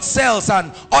white blood cells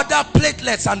and other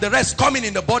platelets and the rest coming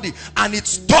in the body, and it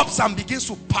stops and begins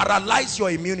to paralyze your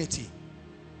immunity.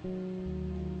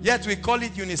 Yet we call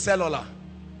it unicellular.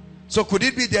 So could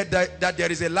it be that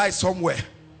there is a lie somewhere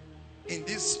in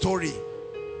this story?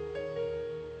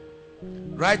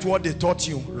 Write what they taught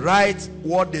you. Write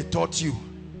what they taught you.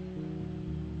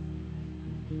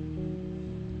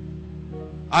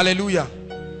 Hallelujah.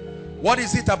 What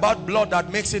is it about blood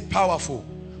that makes it powerful?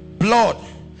 Blood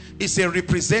is a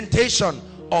representation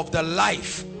of the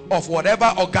life of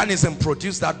whatever organism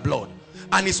produced that blood.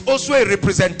 And it's also a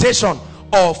representation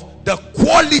of the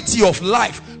quality of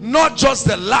life. Not just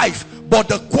the life, but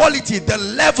the quality, the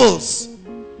levels.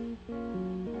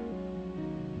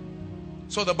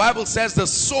 So the Bible says, the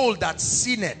soul that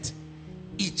sinneth,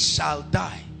 it shall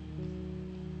die.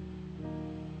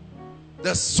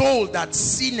 The soul that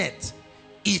sinneth,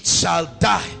 it shall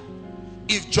die.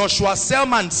 If Joshua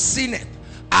Selman sinneth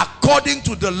according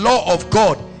to the law of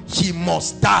God, he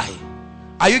must die.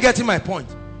 Are you getting my point?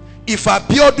 If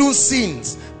Abiodun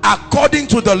sins according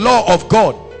to the law of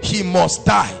God, he must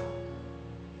die.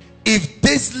 If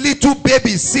this little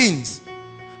baby sins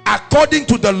according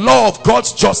to the law of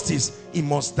God's justice, he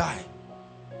must die.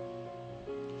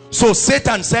 So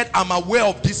Satan said, I'm aware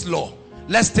of this law.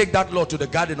 Let's take that law to the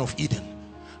Garden of Eden.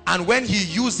 And when he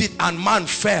used it and man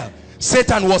fell,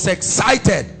 Satan was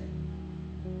excited.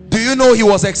 Do you know he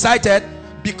was excited?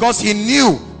 Because he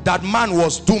knew that man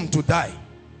was doomed to die.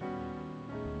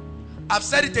 I've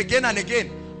said it again and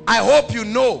again. I hope you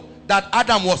know that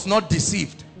Adam was not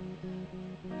deceived.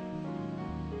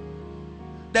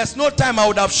 There's no time I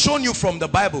would have shown you from the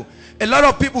Bible. A lot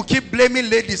of people keep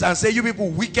blaming ladies and say, you people,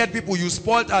 wicked people, you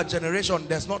spoiled our generation.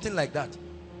 There's nothing like that.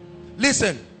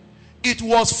 Listen, it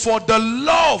was for the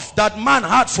love that man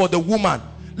had for the woman.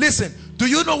 Listen, do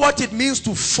you know what it means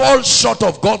to fall short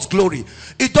of God's glory?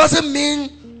 It doesn't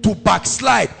mean to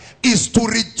backslide. It's to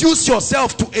reduce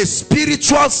yourself to a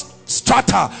spiritual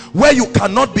strata where you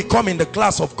cannot become in the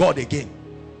class of God again.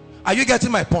 Are you getting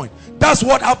my point? That's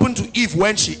what happened to Eve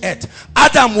when she ate.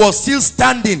 Adam was still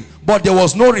standing, but there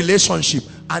was no relationship,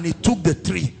 and he took the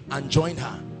tree and joined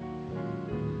her.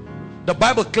 The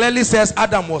Bible clearly says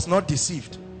Adam was not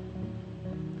deceived.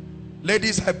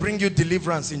 Ladies, I bring you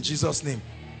deliverance in Jesus' name.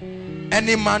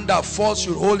 Any man that falls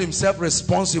should hold himself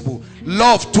responsible.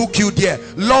 Love took you there.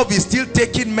 Love is still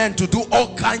taking men to do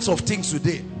all kinds of things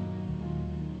today.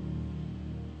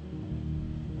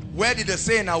 Where did the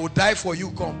saying, I will die for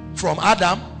you, come? From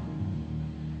Adam?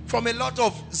 From a lot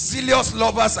of zealous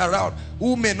lovers around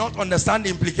who may not understand the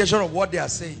implication of what they are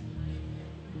saying.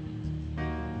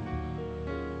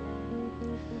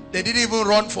 They didn't even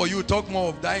run for you, talk more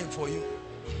of dying for you.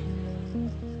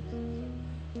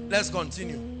 Let's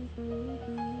continue.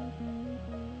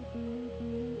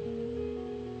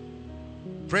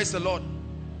 Praise the Lord.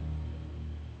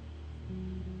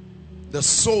 The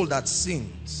soul that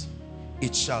sins,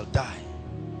 it shall die.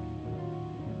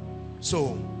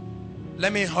 So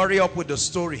let me hurry up with the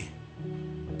story.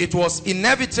 It was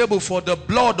inevitable for the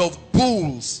blood of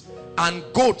bulls and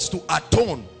goats to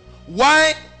atone.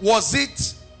 Why was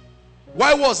it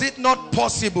not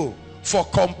possible for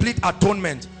complete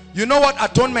atonement? You know what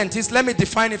atonement is? Let me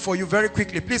define it for you very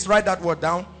quickly. Please write that word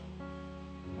down.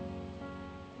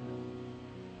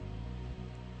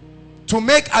 To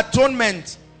make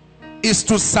atonement is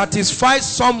to satisfy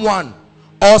someone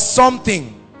or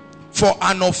something for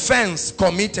an offense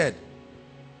committed.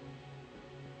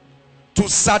 To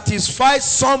satisfy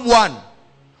someone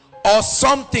or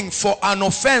something for an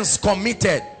offense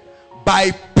committed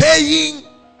by paying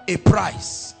a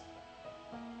price.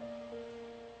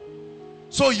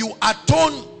 So you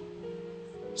atone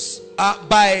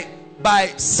by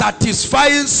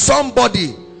satisfying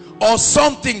somebody or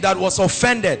something that was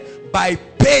offended by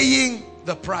paying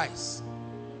the price.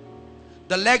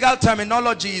 The legal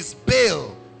terminology is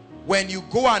bail, when you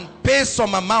go and pay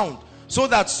some amount so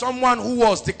that someone who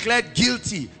was declared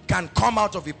guilty can come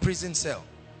out of a prison cell.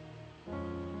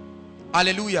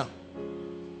 Hallelujah.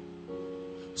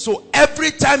 So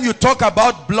every time you talk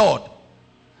about blood,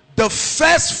 the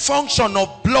first function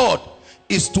of blood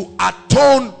is to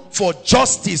atone for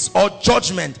justice or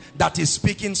judgment that is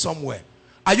speaking somewhere.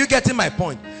 Are you getting my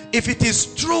point? If it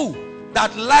is true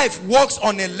that life works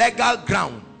on a legal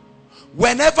ground,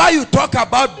 whenever you talk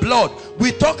about blood,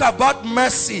 we talk about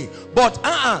mercy. But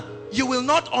you will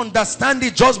not understand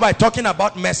it just by talking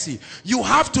about mercy. You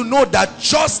have to know that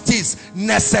justice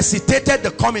necessitated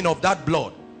the coming of that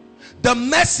blood. The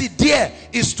mercy there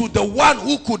is to the one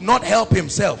who could not help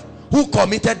himself, who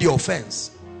committed the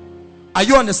offense. Are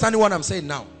you understanding what I'm saying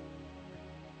now?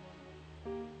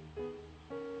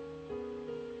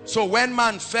 So when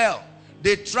man fell,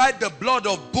 they tried the blood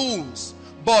of bulls,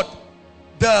 but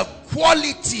the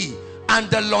quality and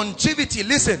the longevity,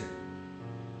 listen,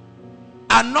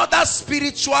 another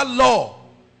spiritual law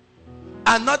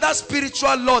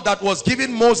that was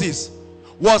given Moses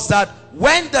was that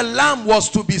when the lamb was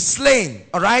to be slain,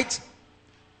 all right,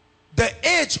 the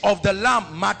age of the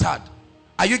lamb mattered.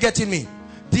 Are you getting me?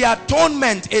 The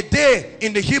atonement, a day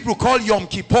in the Hebrew called Yom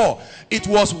Kippur, it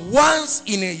was once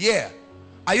in a year.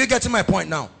 Are you getting my point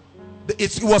now?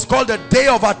 It was called the Day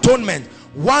of Atonement,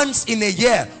 once in a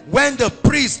year, when the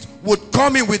priest would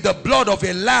come in with the blood of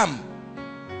a lamb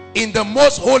in the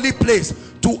most holy place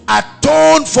to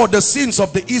atone for the sins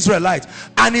of the Israelites.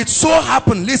 And it so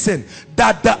happened, listen,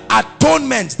 that the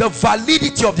atonement, the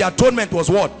validity of the atonement was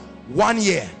what? 1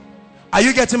 year. Are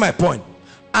you getting my point?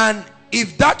 And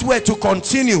if that were to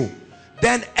continue,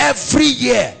 then every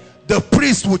year the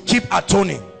priest would keep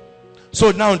atoning.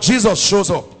 So now Jesus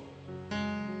shows up.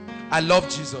 I love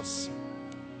Jesus.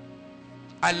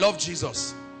 I love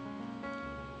Jesus.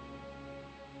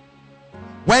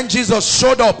 When Jesus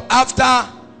showed up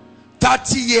after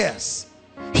 30 years,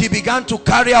 he began to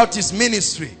carry out his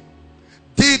ministry,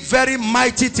 did very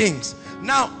mighty things.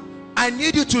 Now, I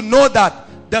need you to know that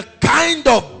the kind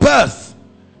of birth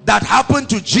that happened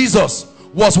to Jesus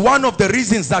was one of the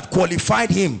reasons that qualified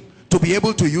him to be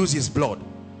able to use his blood.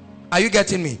 Are you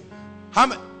getting me?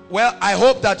 Well, I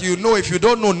hope that you know. If you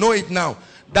don't know it now,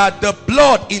 that the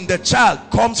blood in the child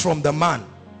comes from the man.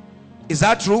 Is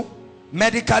that true?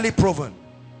 Medically proven.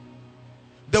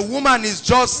 The woman is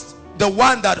just the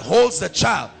one that holds the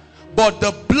child, but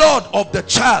the blood of the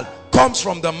child comes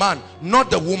from the man, not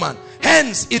the woman.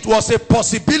 Hence, it was a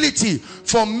possibility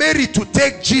for Mary to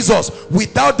take Jesus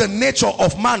without the nature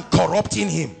of man corrupting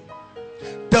him.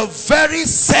 The very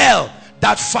cell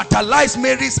that fertilized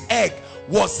Mary's egg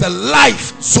was the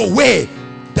life, Zoe,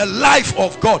 the life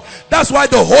of God. That's why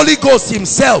the Holy Ghost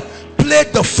himself played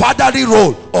the fatherly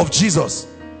role of Jesus.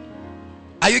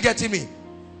 Are you getting me?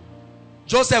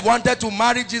 Joseph wanted to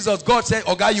marry Jesus. God said,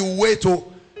 "Okay, you wait. Oh,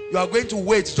 you are going to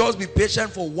wait. Just be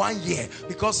patient for 1 year,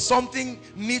 because something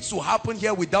needs to happen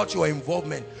here without your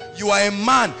involvement. You are a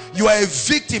man. You are a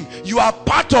victim. You are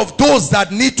part of those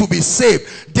that need to be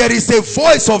saved. There is a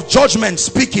voice of judgment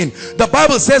speaking. The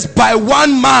Bible says, by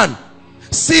one man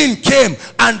sin came,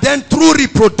 and then through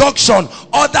reproduction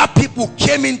other people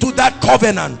came into that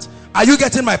covenant." Are you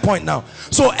getting my point now?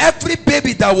 So every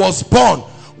baby that was born,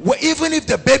 even if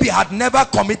the baby had never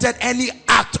committed any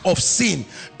act of sin,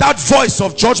 that voice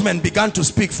of judgment began to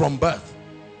speak from birth,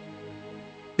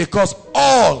 because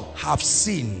all have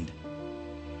sinned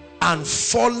and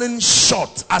fallen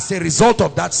short as a result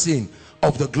of that sin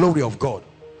of the glory of God.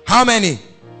 How many?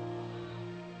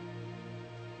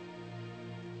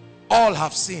 All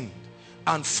have sinned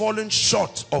and fallen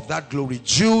short of that glory.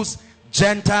 Jews,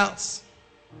 Gentiles.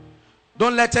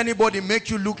 Don't let anybody make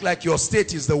you look like your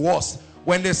state is the worst.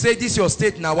 When they say this is your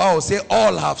state now, I will say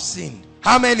all have sinned.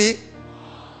 How many?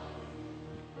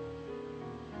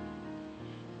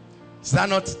 Is that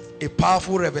not a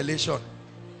powerful revelation?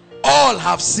 All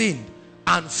have sinned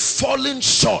and fallen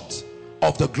short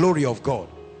of the glory of God.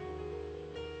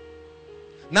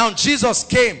 Now Jesus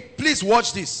came. Please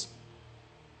watch this.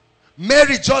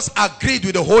 Mary just agreed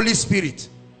with the Holy Spirit,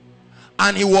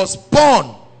 and he was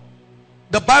born.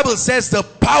 The Bible says the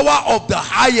power of the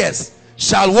highest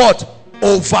shall what?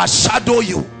 Overshadow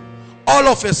you. All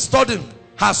of a sudden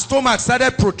her stomach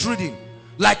started protruding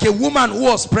like a woman who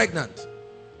was pregnant.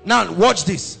 Now watch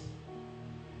this.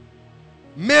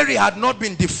 Mary had not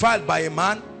been defiled by a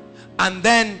man, and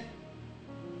then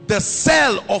the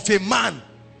cell of a man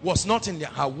was not in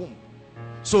her womb.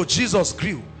 So Jesus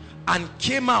grew and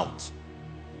came out.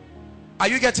 Are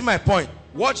you getting my point?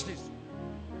 Watch this.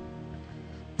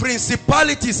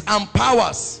 Principalities and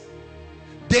powers,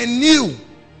 they knew.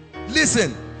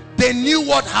 Listen, they knew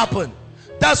what happened.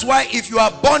 That's why if you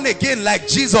are born again like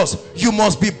Jesus, you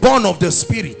must be born of the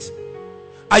Spirit.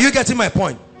 Are you getting my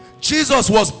point? Jesus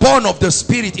was born of the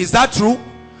Spirit. Is that true?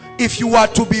 If you are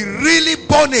to be really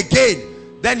born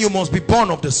again, then you must be born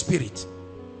of the Spirit.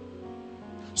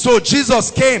 So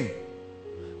Jesus came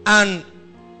and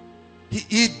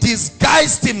he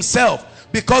disguised himself,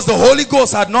 because the Holy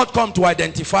Ghost had not come to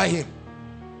identify him.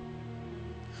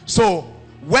 So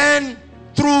when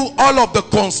through all of the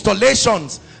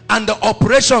constellations and the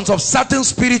operations of certain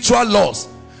spiritual laws,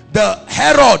 the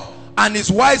Herod and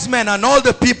his wise men and all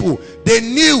the people, they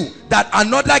knew that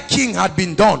another king had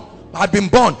been born.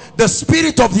 The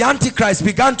spirit of the Antichrist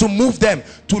began to move them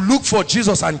to look for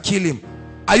Jesus and kill him.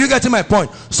 Are you getting my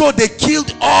point? So they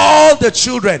killed all the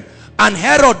children, and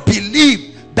Herod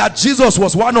believed that Jesus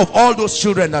was one of all those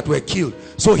children that were killed.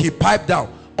 So he piped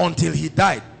down until he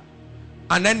died.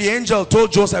 And then the angel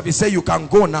told Joseph, he said, you can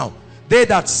go now. They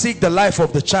that seek the life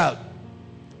of the child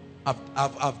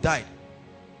have died.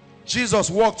 Jesus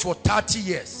walked for 30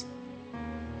 years.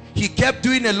 He kept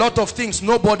doing a lot of things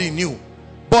nobody knew.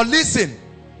 But listen,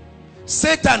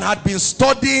 Satan had been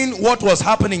studying what was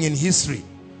happening in history.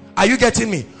 Are you getting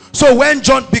me? So when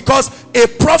John, because a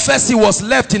prophecy was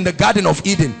left in the Garden of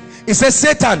Eden, it says,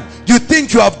 Satan, you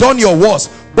think you have done your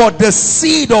worst, but the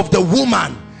seed of the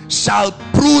woman shall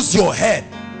bruise your head.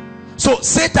 So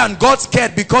Satan got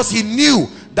scared because he knew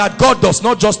that God does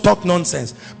not just talk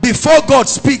nonsense. Before God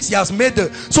speaks, he has made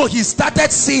the, so he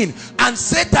started seeing, and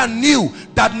Satan knew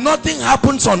that nothing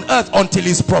happens on earth until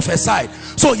it's prophesied.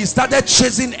 So he started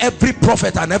chasing every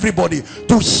prophet and everybody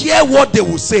to hear what they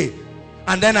will say.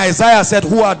 And then Isaiah said,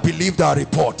 who had believed our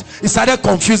report? He started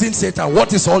confusing Satan.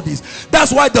 What is all this?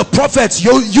 That's why the prophets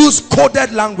use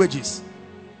coded languages.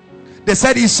 They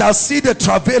said, he shall see the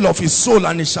travail of his soul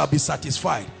and he shall be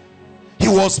satisfied. He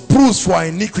was bruised for our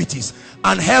iniquities.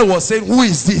 And hell was saying, who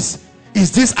is this?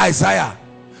 Is this Isaiah?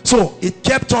 So it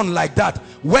kept on like that.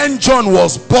 When John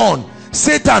was born,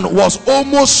 Satan was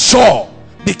almost sure,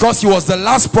 because he was the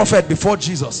last prophet before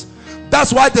Jesus.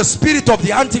 That's why the spirit of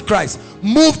the Antichrist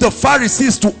moved the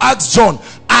Pharisees to ask John,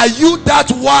 are you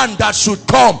that one that should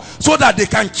come, so that they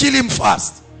can kill him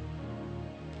fast?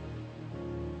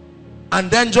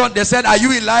 And then John, they said, are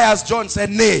you Elias? John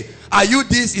said, nay. Are you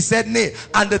this? He said, nay.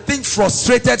 And the thing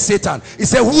frustrated Satan. He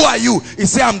said, who are you? He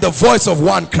said, I'm the voice of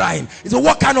one crying. He said,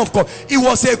 what kind of God? It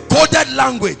was a coded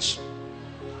language.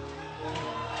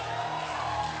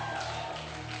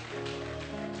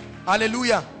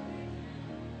 Hallelujah.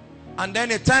 And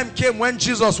then a time came when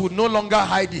Jesus would no longer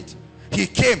hide it. He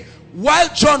came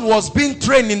while John was being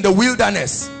trained in the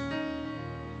wilderness.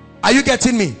 Are you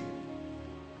getting me?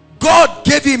 God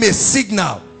gave him a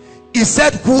signal. He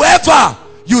said, whoever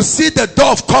you see the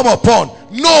dove come upon,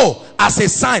 know as a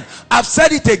sign. I've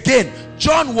said it again.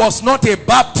 John was not a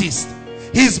Baptist.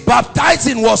 His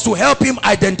baptizing was to help him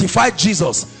identify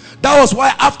Jesus. That was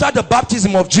why after the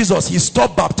baptism of Jesus, he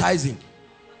stopped baptizing.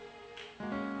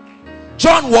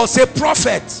 John was a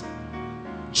prophet.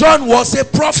 John was a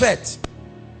prophet.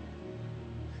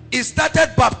 He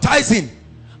started baptizing,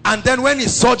 and then when he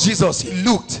saw Jesus, he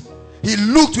looked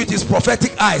with his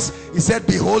prophetic eyes. He said,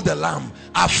 behold the Lamb,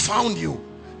 I found you.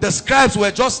 The scribes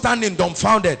were just standing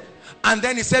dumbfounded. And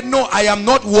then he said, no, I am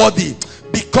not worthy,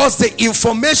 because the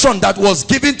information that was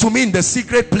given to me in the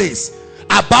secret place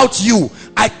about you,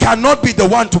 I cannot be the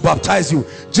one to baptize you.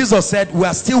 Jesus said, we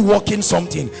are still working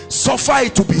something. Suffer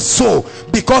it to be so,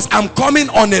 because I'm coming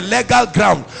on a legal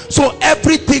ground. So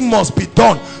everything must be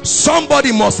done.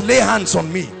 Somebody must lay hands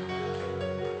on me.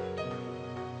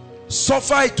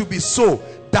 Suffer it to be so,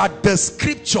 that the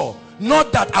scripture,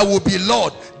 not that I will be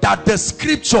Lord, that the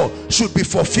scripture should be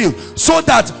fulfilled, so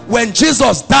that when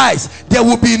Jesus dies, there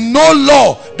will be no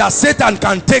law that Satan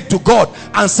can take to God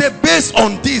and say, based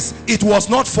on this, it was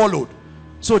not followed.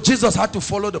 So Jesus had to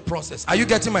follow the process. Are you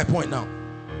getting my point now?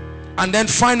 And then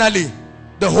finally,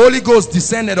 the Holy Ghost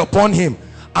descended upon him,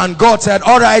 and God said,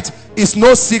 all right, it's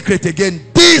no secret again.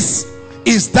 This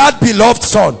is that beloved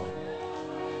son.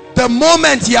 The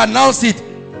moment he announced it,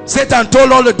 Satan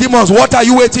told all the demons, what are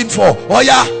you waiting for? Oh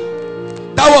yeah.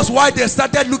 That was why they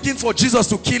started looking for Jesus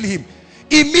to kill him.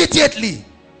 Immediately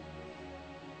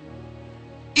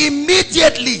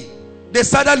they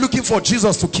started looking for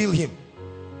Jesus to kill him.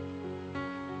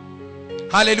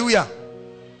 Hallelujah.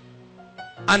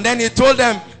 And then he told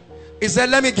them, he said,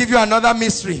 let me give you another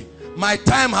mystery. My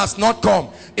time has not come.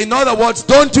 In other words,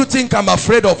 don't you think I'm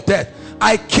afraid of death?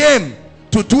 I came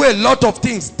to do a lot of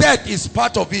things. Death is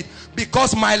part of it,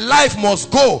 because my life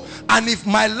must go. And if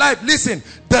my life, listen,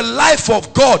 the life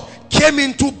of God came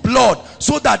into blood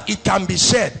so that it can be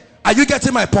shed. Are you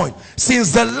getting my point?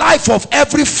 Since the life of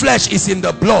every flesh is in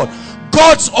the blood,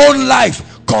 God's own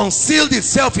life concealed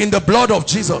itself in the blood of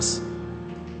Jesus.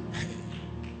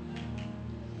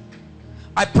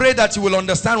 I pray that you will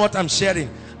understand what I'm sharing.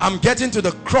 I'm getting to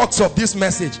the crux of this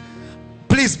message.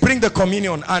 Please bring the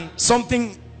communion, and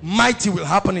something mighty will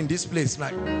happen in this place.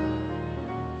 Like,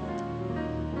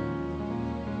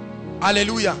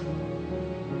 hallelujah.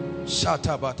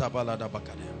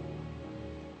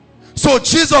 So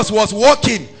Jesus was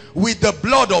walking with the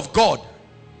blood of God.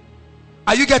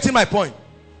 Are you getting my point?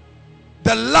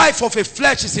 The life of a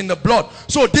flesh is in the blood.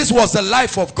 So this was the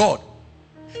life of God.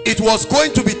 It was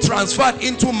going to be transferred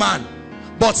into man,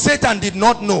 but Satan did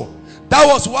not know. That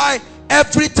was why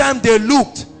every time they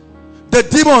looked, the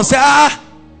demon said,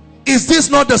 is this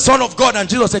not the Son of God? And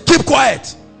Jesus said, keep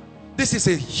quiet. This is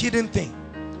a hidden thing.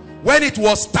 When it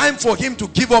was time for him to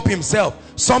give up himself,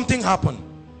 something happened.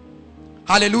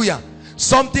 Hallelujah.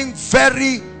 Something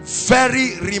very,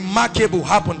 very remarkable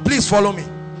happened. Please follow me.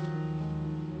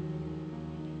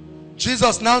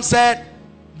 Jesus now said,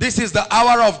 this is the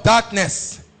hour of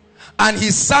darkness. And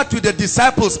he sat with the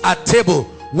disciples at table.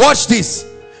 Watch this.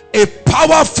 A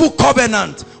powerful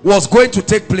covenant was going to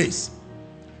take place.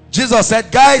 Jesus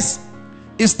said, guys,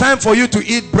 it's time for you to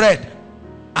eat bread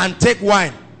and take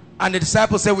wine. And the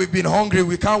disciples said, we've been hungry,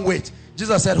 we can't wait.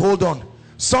 Jesus said, hold on.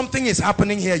 Something is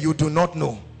happening here you do not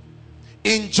know.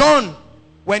 In John,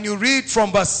 when you read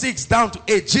from verse 6 down to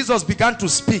 8, Jesus began to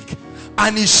speak.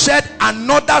 And he shared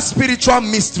another spiritual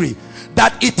mystery,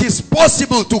 that it is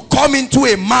possible to come into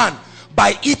a man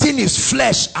by eating his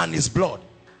flesh and his blood.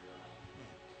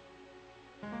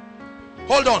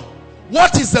 Hold on.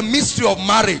 What is the mystery of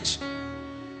marriage?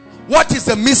 What is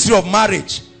the mystery of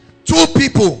marriage? Two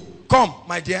people. Come,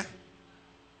 my dear.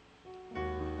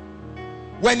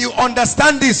 When you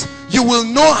understand this, you will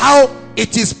know how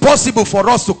it is possible for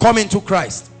us to come into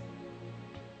Christ.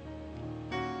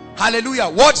 Hallelujah.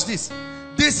 Watch this.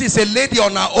 This is a lady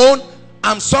on her own.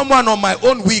 I'm someone on my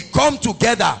own. We come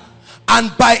together,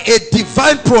 and by a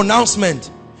divine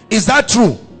pronouncement. Is that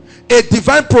true? A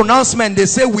divine pronouncement, they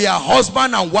say we are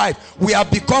husband and wife. We have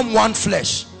become one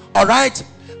flesh. All right.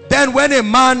 Then when a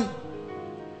man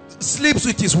sleeps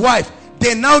with his wife,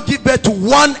 they now give birth to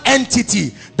one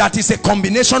entity that is a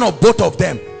combination of both of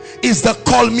them. Is the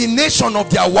culmination of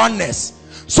their oneness.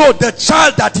 So the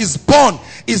child that is born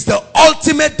is the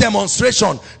ultimate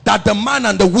demonstration that the man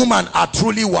and the woman are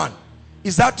truly one.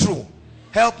 Is that true?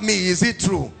 Help me. Is it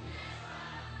true?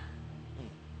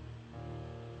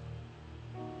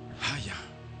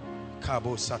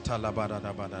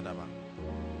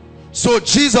 So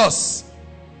Jesus,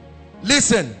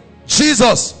 listen,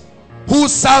 Jesus, who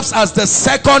serves as the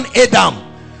second Adam,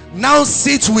 now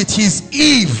sits with his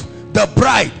Eve, the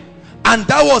bride. And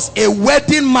that was a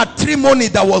wedding matrimony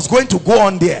that was going to go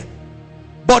on there.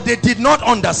 But they did not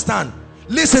understand.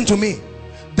 Listen to me.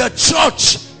 The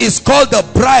church is called the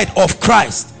bride of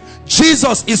Christ.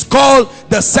 Jesus is called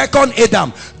the second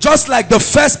Adam. Just like the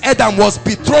first Adam was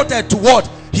betrothed to what?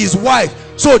 His wife.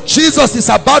 So Jesus is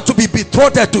about to be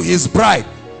betrothed to his bride.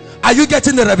 Are you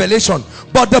getting the revelation?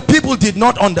 But the people did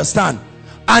not understand.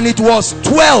 And it was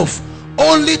 12.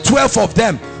 Only 12 of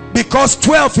them. Because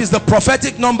 12 is the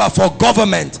prophetic number for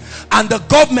government. And the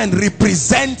government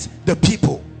represents the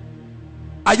people.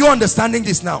 Are you understanding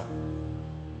this now?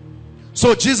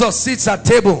 So Jesus sits at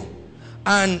table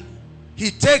and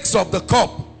he takes of the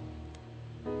cup.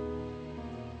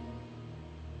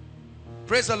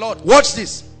 Praise the Lord. Watch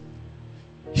this.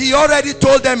 He already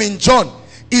told them in John.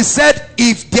 He said,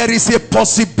 if there is a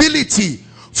possibility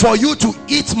for you to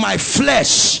eat my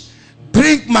flesh,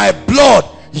 drink my blood,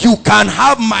 you can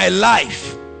have my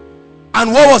life.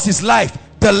 And what was his life?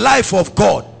 The life of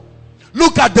God.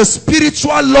 Look at the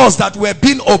spiritual laws that were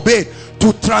being obeyed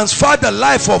to transfer the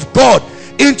life of God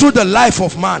into the life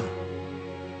of man.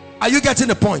 Are you getting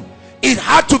the point? It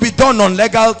had to be done on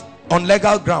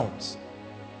legal grounds.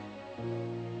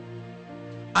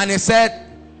 And he said,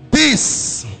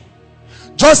 this,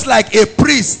 just like a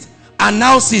priest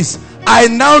announces, I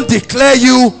now declare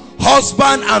you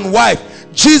husband and wife.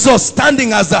 Jesus,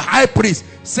 standing as the high priest,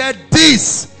 said,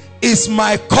 this is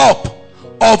my cup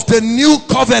of the new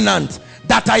covenant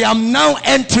that I am now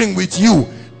entering with you.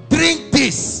 Drink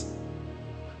this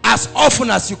as often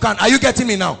as you can. Are you getting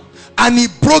me now? And he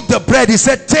broke the bread. He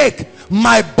said, take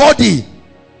my body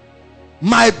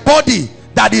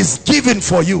that is given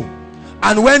for you.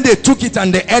 And when they took it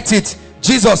and they ate it,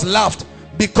 Jesus laughed,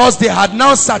 because they had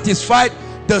now satisfied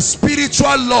the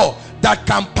spiritual law that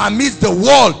can permit the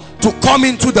world to come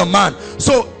into the man.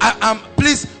 So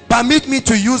please permit me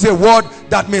to use a word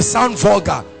that may sound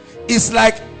vulgar. It's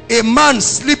like a man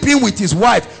sleeping with his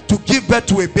wife to give birth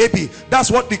to a baby.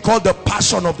 That's what we call the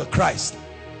passion of the Christ.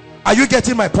 Are you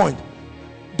getting my point?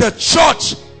 The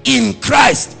church in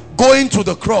Christ going to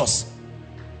the cross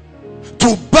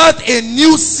to birth a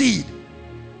new seed.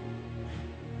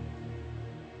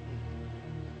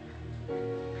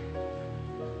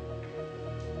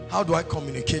 How do I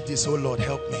communicate this? Oh Lord,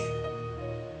 help me.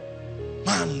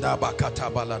 All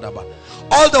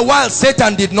the while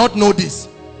Satan did not know this,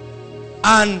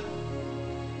 and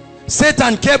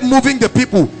Satan kept moving the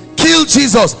people. kill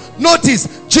Jesus.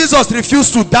 Notice, Jesus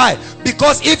refused to die,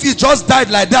 because if he just died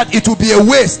like that, it would be a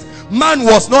waste. Man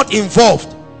was not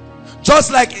involved.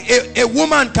 Just like a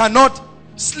woman cannot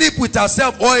sleep with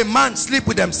herself, or a man sleep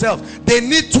with himself. They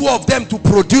need two of them to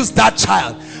produce that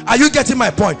child. Are you getting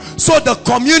my point? So the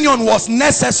communion was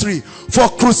necessary for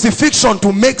crucifixion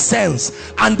to make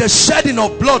sense, and the shedding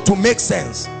of blood to make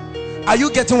sense. Are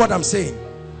you getting what I'm saying?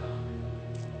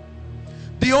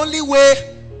 The only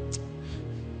way,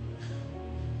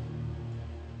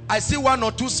 I see one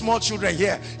or two small children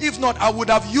here. If not, I would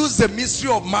have used the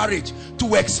mystery of marriage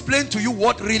to explain to you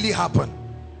what really happened.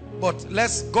 But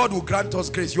God will grant us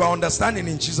grace. You are understanding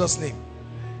in Jesus' name.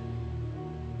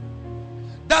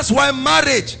 That's why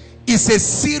marriage is a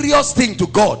serious thing to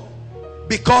God,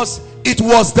 because it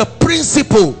was the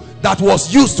principle that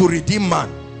was used to redeem man.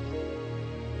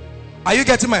 Are you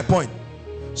getting my point?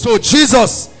 So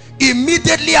Jesus,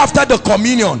 immediately after the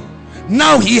communion,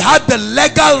 now he had the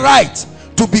legal right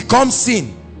to become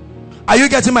sin. Are you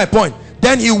getting my point?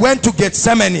 Then he went to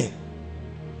Gethsemane.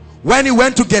 When he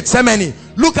went to Gethsemane,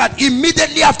 look at,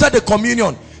 immediately after the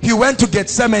communion, he went to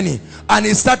Gethsemane and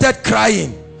he started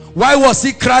crying. Why was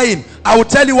he crying? I will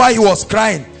tell you why he was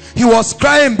crying. He was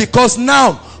crying because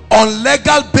now, on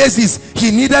legal basis,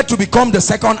 he needed to become the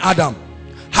second Adam.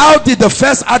 How did the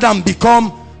first Adam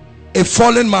become a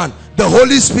fallen man? The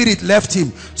Holy Spirit left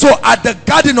him. So at the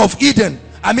Garden of Eden,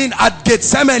 at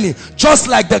Gethsemane, just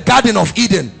like the Garden of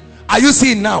Eden, are you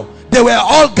seeing now? They were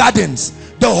all gardens.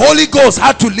 The Holy Ghost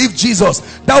had to leave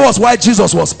Jesus. That was why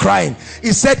Jesus was crying.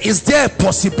 He said, is there a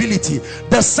possibility?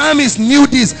 The psalmist knew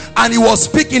this, and he was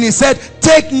speaking. He said,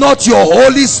 take not your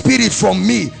Holy Spirit from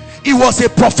me. It was a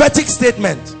prophetic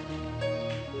statement.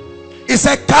 He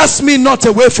said, cast me not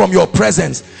away from your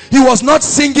presence. He was not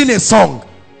singing a song.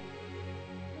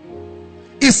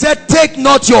 He said, take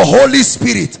not your Holy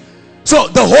Spirit. So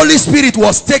the Holy Spirit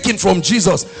was taken from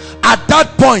Jesus. At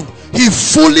that point, he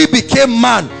fully became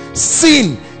man,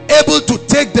 sin, able to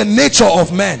take the nature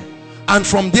of man. And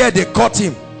from there they caught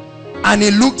him, and he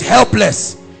looked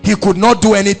helpless. He could not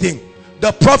do anything.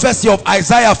 The prophecy of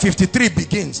Isaiah 53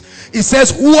 begins. It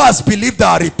says, who has believed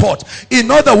our report? In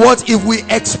other words, if we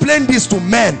explain this to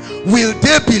men, will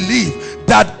they believe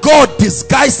that God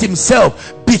disguised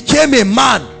himself, became a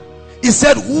man? He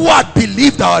said, who had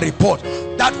believed our report?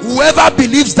 That whoever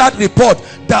believes that report,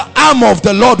 the arm of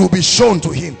the Lord will be shown to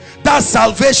him. That's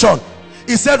salvation.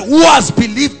 He said, who has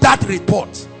believed that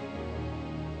report?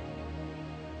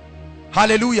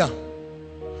 Hallelujah.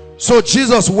 So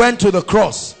Jesus went to the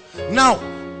cross. Now,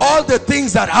 all the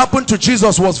things that happened to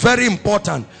Jesus was very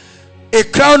important. A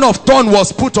crown of thorn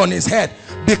was put on his head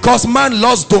because man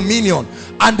lost dominion,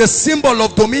 and the symbol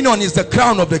of dominion is the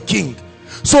crown of the king.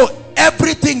 So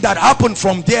everything that happened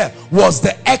from there was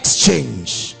the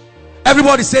exchange.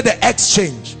 Everybody say the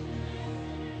exchange.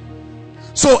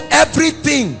 So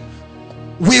everything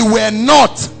we were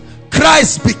not,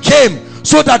 Christ became,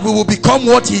 so that we will become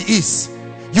what he is.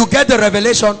 You get the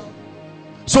revelation?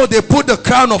 So they put the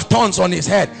crown of thorns on his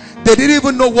head. They didn't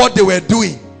even know what they were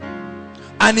doing,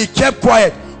 and he kept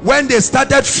quiet. When they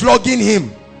started flogging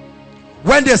him,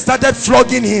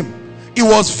 it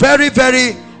was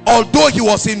very, although he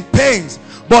was in pains,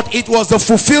 but it was the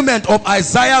fulfillment of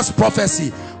Isaiah's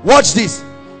prophecy. Watch this.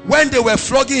 When they were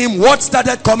flogging him, what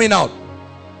started coming out?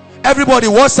 Everybody,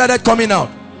 what started coming out?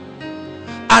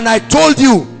 And I told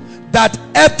you that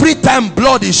every time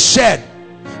blood is shed,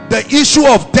 the issue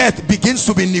of death begins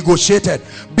to be negotiated,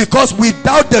 because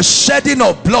without the shedding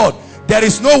of blood, there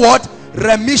is no what?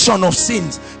 Remission of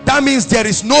sins. That means there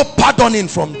is no pardoning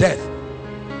from death.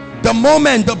 The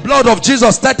moment the blood of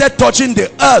Jesus started touching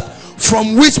the earth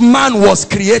from which man was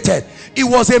created, it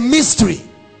was a mystery.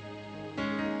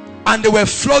 And they were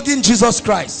flogging Jesus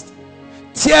Christ,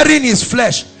 tearing his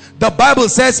flesh. The Bible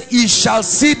says he shall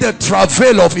see the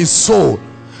travail of his soul,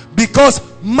 because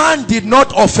man did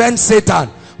not offend Satan,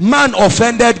 man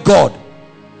offended God.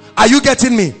 Are you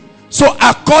getting me? So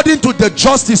according to the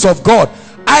justice of God,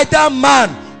 either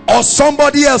man or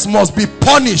somebody else must be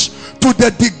punished to the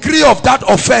degree of that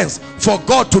offense for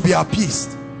God to be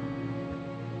appeased.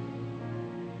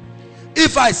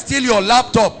 If I steal your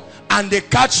laptop and they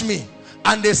catch me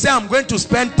and they say I'm going to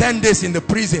spend 10 days in the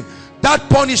prison, that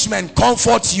punishment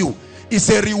comforts you. It's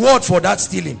a reward for that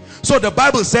stealing. So the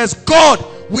Bible says God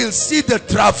will see the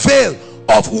travail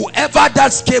of whoever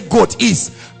that scapegoat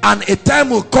is, and a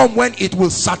time will come when it will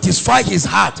satisfy his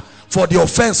heart for the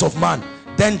offense of man.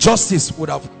 Then justice would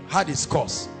have had its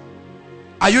course.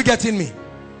 Are you getting me?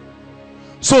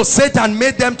 So Satan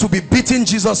made them to be beating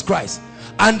Jesus Christ,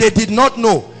 and they did not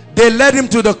know. They led him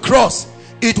to the cross.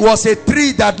 It was a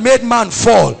tree that made man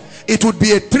fall. it would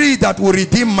be a tree that will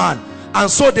redeem man. And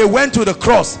so they went to the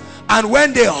cross, and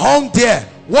when they hung there,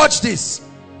 watch this,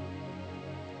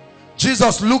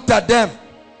 Jesus looked at them,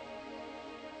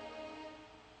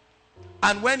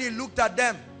 and when he looked at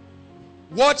them,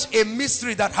 watch a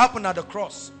mystery that happened at the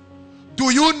cross.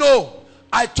 Do you know,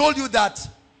 I told you that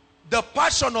the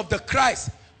passion of the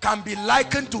Christ can be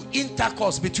likened to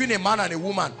intercourse between a man and a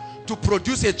woman to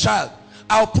produce a child.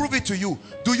 I'll prove it to you.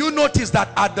 Do you notice that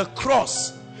at the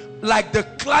cross, like the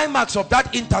climax of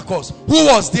that intercourse, who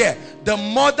was there? The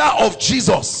mother of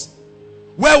Jesus.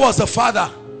 Where was the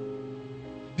father?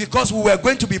 Because we were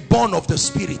going to be born of the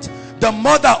Spirit. The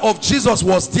mother of Jesus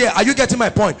was there. Are you getting my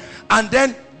point? And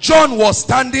then John was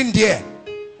standing there.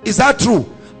 Is that true?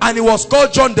 And he was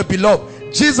called John the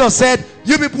Beloved. Jesus said,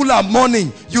 you people are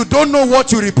mourning. You don't know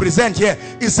what you represent here.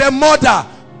 He said, mother,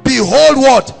 behold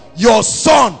what? Your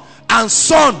son. And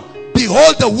son,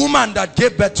 behold the woman that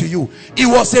gave birth to you. It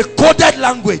was a coded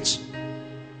language.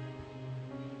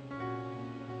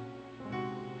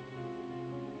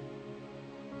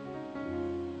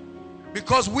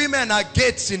 Because women are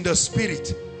gates in the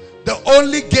spirit. The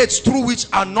only gates through which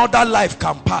another life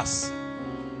can pass.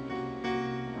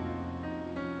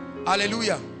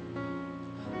 Hallelujah.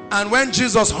 And when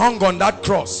Jesus hung on that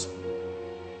cross,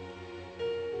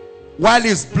 while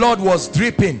his blood was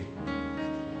dripping,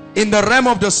 in the realm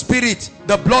of the spirit,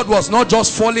 the blood was not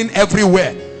just falling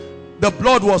everywhere. The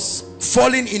blood was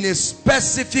falling in a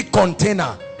specific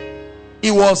container.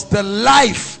 It was the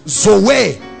life,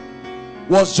 Zoe,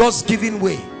 was just giving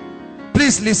way.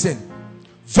 Please listen.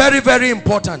 Very, very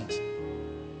important.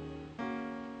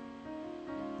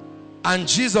 And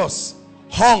Jesus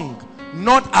hung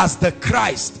not as the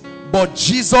Christ, but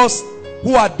Jesus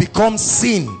who had become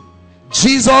sin.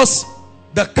 Jesus,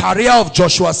 the carrier of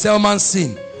Joshua Selman's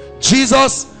sin.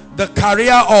 Jesus, the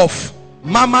carrier of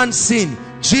Mammon sin.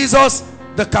 Jesus,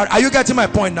 the carrier. Are you getting my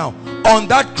point now? On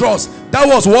that cross, that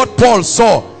was what Paul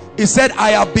saw. He said,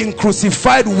 I have been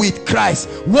crucified with Christ.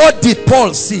 What did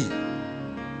Paul see?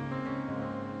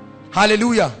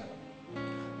 Hallelujah.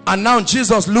 And now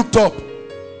Jesus looked up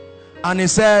and he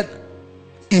said,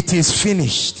 it is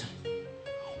finished.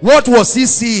 What was he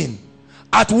seeing?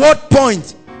 At what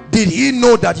point did he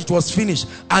know that it was finished?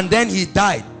 And then he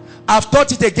died. I've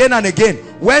taught it again and again.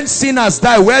 When sinners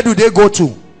die, where do they go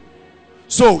to?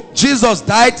 So Jesus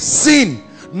died, sin,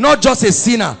 not just a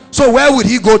sinner. So where would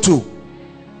he go to?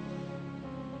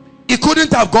 He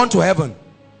couldn't have gone to heaven,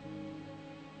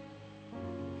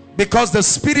 because the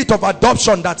spirit of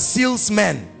adoption that seals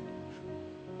men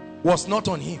was not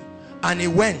on him. And he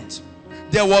went.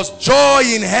 There was joy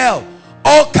in hell,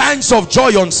 all kinds of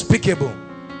joy unspeakable.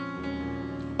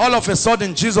 All of a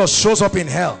sudden Jesus shows up in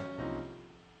hell.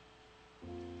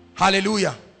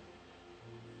 Hallelujah.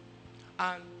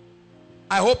 And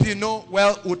I hope you know,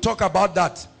 well, we'll talk about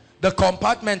that. The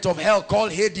compartment of hell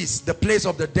called Hades, the place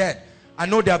of the dead. I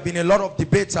know there have been a lot of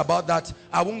debates about that.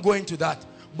 I won't go into that.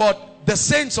 But the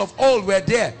saints of old were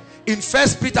there. In 1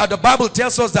 Peter, the Bible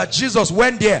tells us that Jesus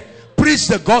went there, preached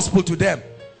the gospel to them.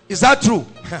 Is that true?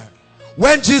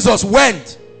 When Jesus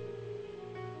went,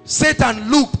 Satan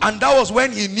looked, and that was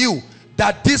when he knew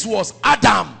that this was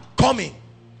Adam coming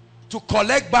to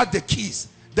collect back the keys.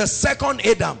 The second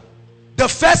Adam. The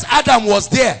first Adam was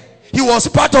there. He was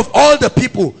part of all the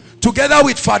people, together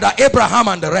with Father Abraham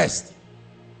and the rest.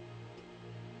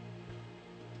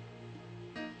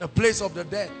 The place of the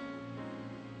dead.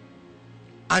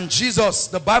 And Jesus,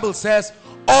 the Bible says,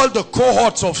 all the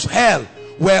cohorts of hell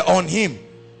were on him.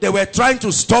 They were trying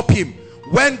to stop him.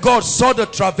 When God saw the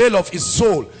travail of his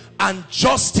soul and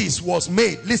justice was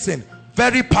made, listen,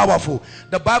 very powerful.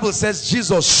 The Bible says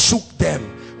Jesus shook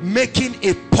them, making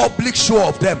a public show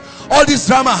of them. All this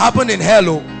drama happened in hell.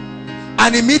 Oh.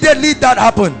 And immediately that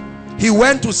happened, he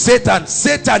went to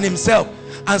Satan himself,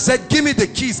 and said, give me the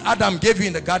keys Adam gave you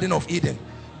in the Garden of Eden.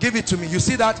 Give it to me. You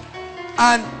see that?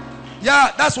 And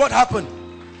yeah, that's what happened.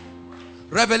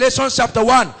 Revelation chapter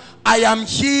 1. I am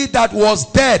he that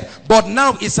was dead, but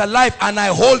now is alive, and I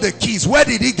hold the keys. Where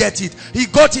did he get it? He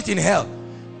got it in hell.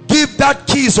 Give that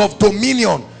keys of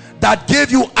dominion that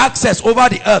gave you access over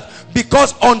the earth.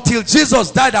 Because until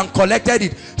Jesus died and collected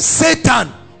it,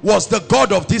 Satan was the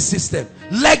god of this system.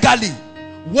 Legally,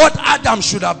 what Adam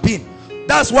should have been.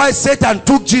 That's why Satan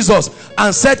took Jesus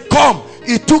and said, come.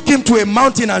 He took him to a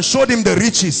mountain and showed him the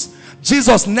riches.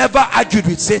 Jesus never argued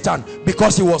with Satan,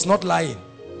 because he was not lying.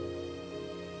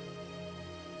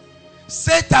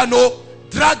 Satan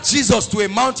dragged Jesus to a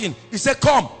mountain. He said,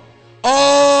 come,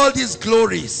 all these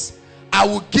glories, I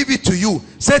will give it to you.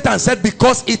 Satan said,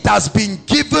 because it has been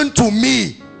given to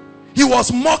me. He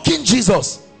was mocking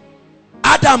Jesus.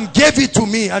 Adam gave it to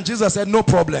me. And Jesus said, no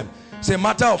problem. It's a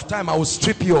matter of time. I will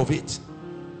strip you of it.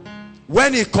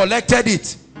 When he collected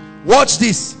it, watch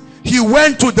this. He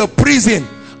went to the prison,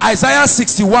 Isaiah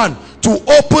 61, to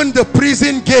open the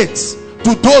prison gates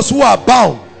to those who are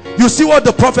bound. You see what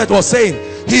the prophet was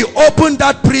saying? He opened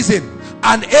that prison,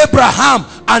 and Abraham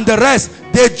and the rest,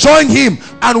 they joined him.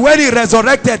 And when he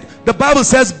resurrected, the Bible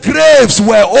says graves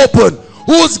were open.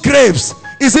 Whose graves?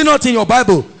 Is it not in your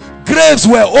Bible? Graves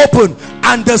were open,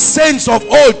 and the saints of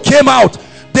old came out.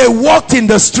 They walked in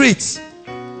the streets.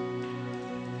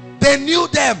 They knew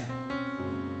them.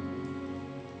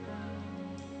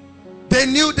 They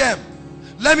knew them.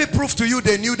 Let me prove to you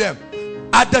they knew them.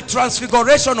 At the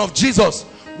transfiguration of Jesus,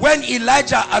 when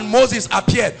Elijah and Moses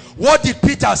appeared, what did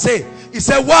Peter say? He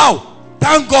said, wow,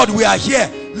 thank God we are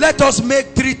here. Let us make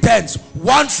 3 tents.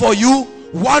 One for you,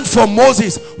 one for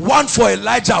Moses, one for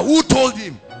Elijah. Who told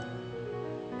him?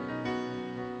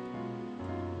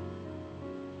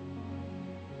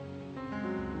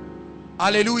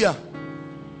 Hallelujah.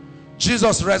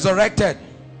 Jesus resurrected,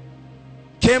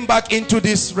 came back into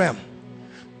this realm,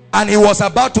 and he was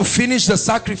about to finish the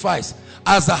sacrifice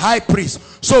as the high priest.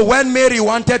 So when Mary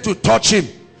wanted to touch him,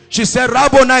 she said,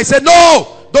 Rabboni. He said,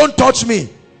 no, don't touch me.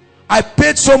 I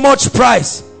paid so much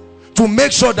price to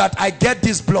make sure that I get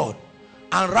this blood.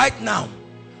 And right now,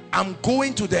 I'm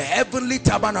going to the heavenly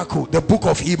tabernacle, the book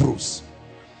of Hebrews.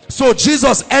 So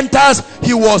Jesus enters.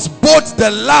 He was both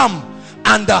the lamb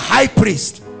and the high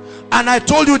priest. And I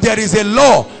told you there is a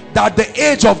law that the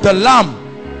age of the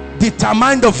lamb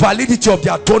determines the validity of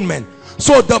the atonement.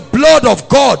 So the blood of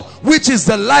God, which is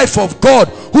the life of God,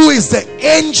 who is the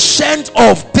ancient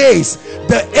of days,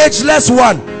 the ageless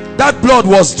one, that blood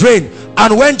was drained.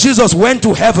 And when Jesus went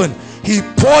to heaven, he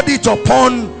poured it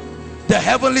upon the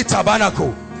heavenly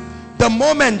tabernacle. The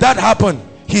moment that happened,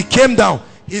 he came down.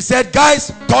 He said,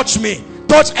 guys, touch me.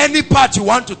 Touch any part you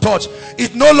want to touch.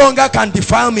 It no longer can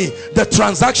defile me. The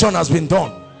transaction has been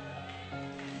done.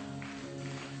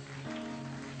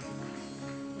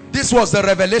 This was the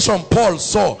revelation Paul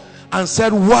saw and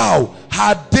said, wow,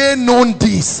 had they known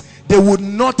this, they would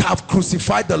not have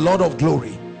crucified the Lord of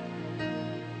glory.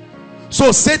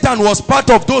 So Satan was part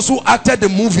of those who acted the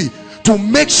movie to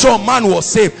make sure man was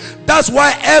saved. That's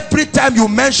why every time you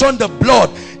mention the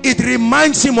blood, it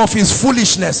reminds him of his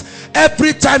foolishness.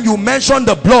 Every time you mention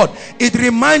the blood, it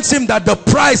reminds him that the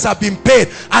price had been paid,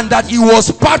 and that he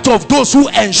was part of those who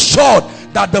ensured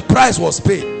that the price was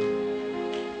paid.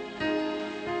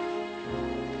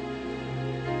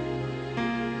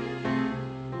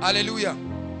 Hallelujah.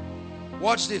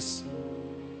 Watch this.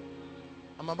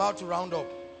 I'm about to round up.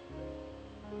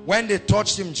 When they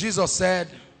touched him, Jesus said,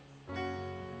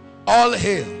 all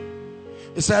hail.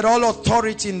 He said, all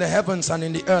authority in the heavens and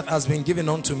in the earth has been given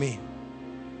unto me.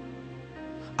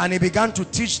 And he began to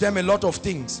teach them a lot of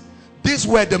things. These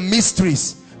were the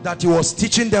mysteries that he was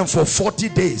teaching them for 40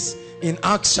 days in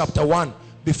Acts chapter 1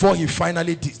 before he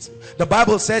finally did. The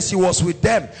Bible says he was with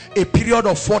them a period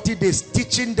of 40 days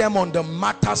teaching them on the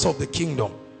matters of the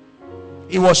kingdom.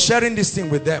 He was sharing this thing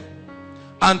with them.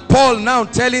 And Paul now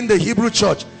telling the Hebrew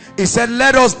church, he said,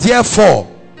 let us therefore,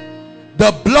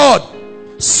 the blood,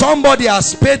 somebody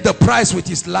has paid the price with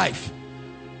his life.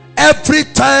 Every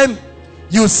time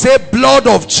you say blood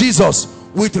of Jesus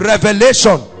with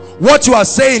revelation, what you are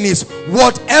saying is,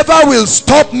 whatever will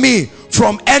stop me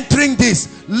from entering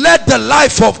this, let the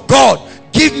life of God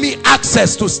give me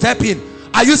access to step in.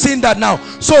 Are you seeing that now?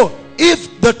 So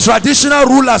if the traditional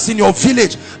rulers in your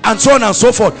village and so on and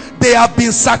so forth, they have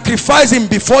been sacrificing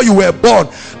before you were born,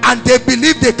 and they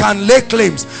believe they can lay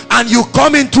claims, and you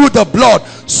come in through the blood,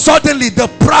 suddenly the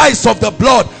price of the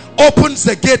blood opens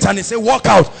the gate and he says, walk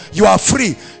out, you are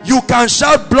free. You can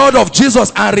shout blood of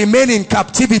Jesus and remain in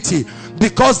captivity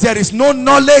because there is no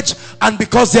knowledge and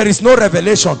because there is no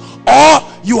revelation, or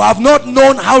you have not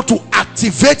known how to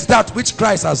activate that which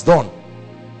Christ has done.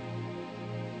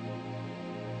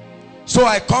 So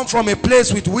I come from a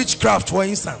place with witchcraft, for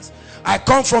instance. I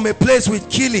come from a place with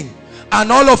killing,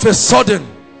 and all of a sudden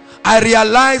I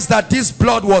realize that this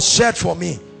blood was shed for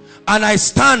me, and I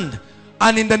stand,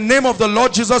 and in the name of the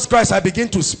Lord Jesus Christ I begin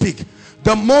to speak.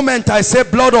 The moment I say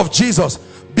blood of Jesus,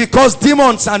 because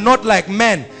demons are not like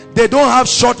men, they don't have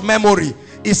short memory.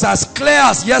 It's as clear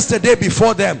as yesterday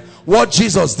before them what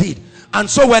Jesus did. And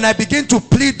so when I begin to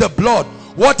plead the blood,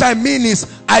 what I mean is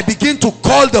I begin to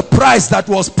call the price that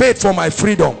was paid for my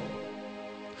freedom.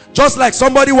 Just like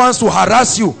somebody wants to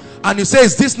harass you and you say,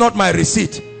 is this not my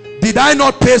receipt? Did I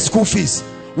not pay school fees?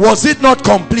 Was it not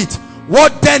complete?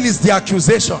 What then is the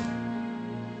accusation?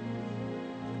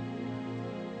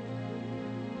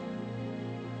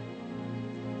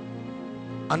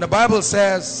 And the Bible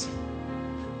says,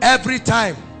 every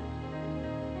time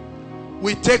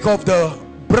we take of the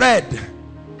bread,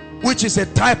 which is a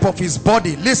type of his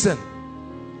body, listen,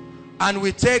 and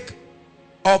we take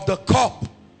of the cup,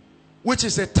 which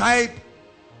is a type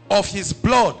of his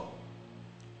blood,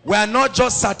 we are not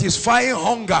just satisfying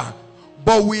hunger,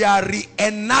 but we are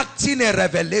reenacting a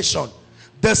revelation.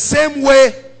 The same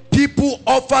way people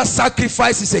offer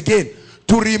sacrifices again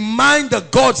to remind the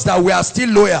gods that we are still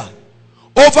loyal.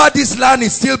 Over this land, it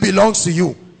still belongs to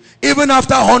you. Even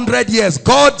after 100 years,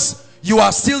 gods, you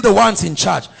are still the ones in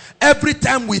charge. Every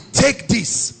time we take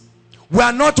this, we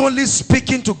are not only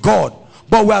speaking to God,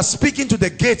 but we are speaking to the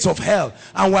gates of hell,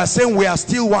 and we are saying we are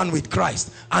still one with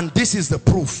Christ. And this is the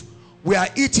proof. We are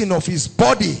eating of his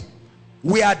body,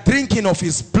 we are drinking of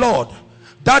his blood.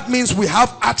 That means we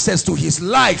have access to his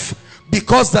life,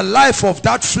 because the life of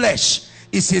that flesh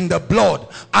is in the blood.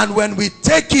 And when we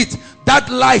take it, that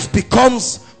life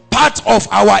becomes part of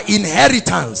our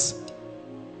inheritance.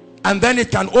 And then it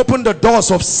can open the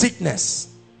doors of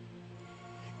sickness.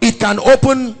 It can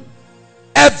open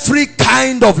every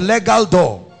kind of legal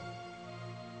door.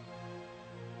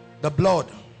 The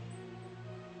blood,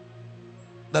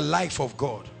 the life of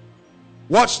God.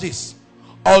 Watch this.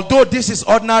 Although this is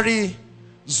ordinary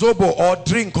zobo or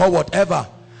drink or whatever,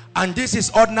 and this is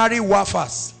ordinary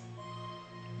wafers,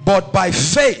 but by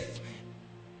faith,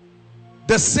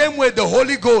 the same way the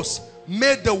Holy Ghost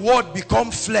made the word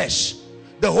become flesh,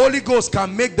 the Holy Ghost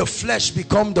can make the flesh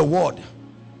become the word.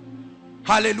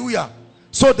 Hallelujah.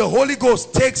 So the Holy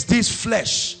Ghost takes this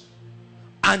flesh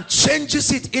and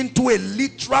changes it into a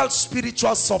literal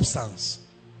spiritual substance,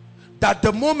 that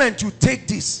the moment you take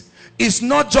this, it's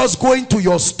not just going to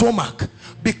your stomach,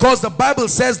 because the Bible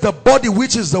says the body,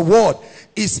 which is the word,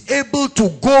 is able to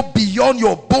go beyond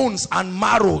your bones and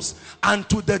marrows and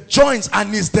to the joints,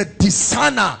 and is the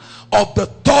discerner of the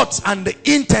thoughts and the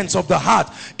intents of the heart.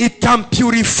 It can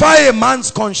purify a man's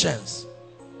conscience.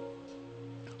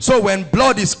 So when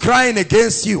blood is crying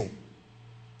against you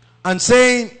and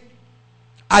saying,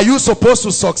 are you supposed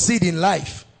to succeed in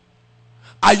life?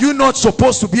 Are you not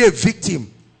supposed to be a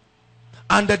victim?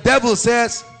 And the devil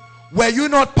says, were you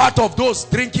not part of those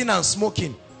drinking and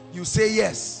smoking? You say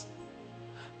yes.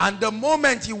 And the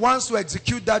moment he wants to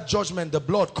execute that judgment, the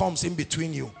blood comes in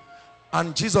between you.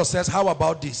 And Jesus says, how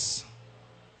about this?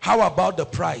 How about the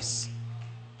price?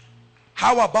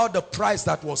 How about the price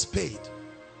that was paid?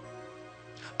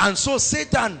 And so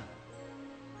Satan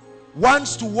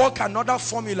wants to work another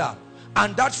formula,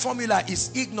 and that formula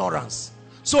is ignorance.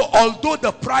 So although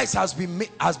the price has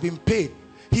been paid,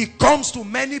 he comes to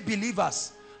many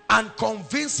believers and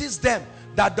convinces them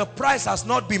that the price has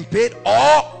not been paid,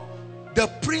 or the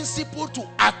principle to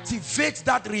activate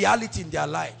that reality in their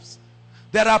lives.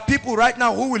 There are people right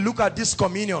now who will look at this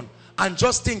communion and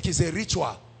just think it's a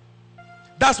ritual.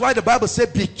 That's why the Bible says,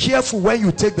 be careful when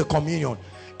you take the communion.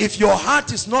 If your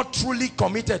heart is not truly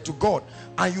committed to God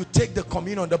and you take the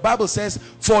communion, the Bible says,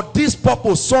 for this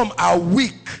purpose some are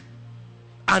weak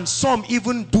and some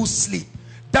even do sleep.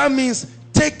 That means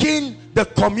taking the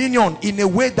communion in a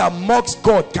way that mocks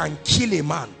God can kill a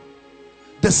man,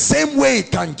 the same way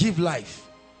it can give life.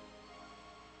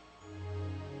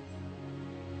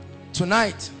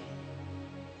 Tonight,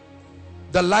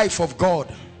 the life of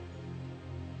God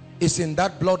is in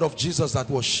that blood of Jesus that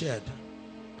was shed.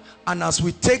 And as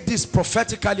we take this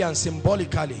prophetically and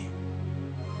symbolically,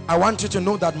 I want you to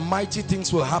know that mighty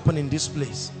things will happen in this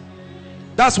place.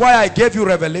 That's why I gave you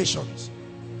revelations.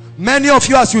 Many of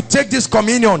you, as you take this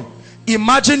communion,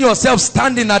 imagine yourself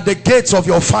standing at the gates of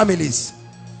your families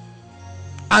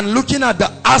and looking at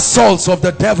the assaults of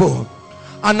the devil.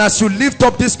 And as you lift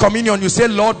up this communion, you say,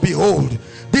 Lord, behold,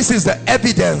 this is the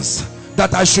evidence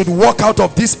that I should walk out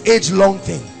of this age-long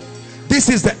thing. This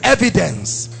is the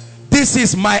evidence. This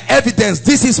is my evidence.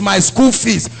 This is my school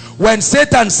fees. When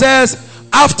Satan says,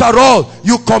 after all,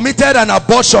 you committed an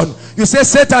abortion, you say,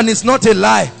 Satan is not a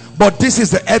lie, but this is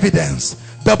the evidence.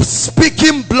 The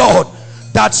speaking blood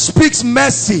that speaks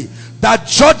mercy, that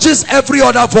judges every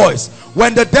other voice.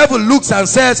 When the devil looks and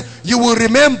says, you will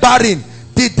remain barren,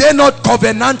 did they not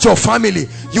covenant your family?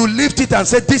 You lift it and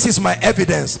say, this is my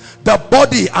evidence. The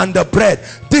body and the bread.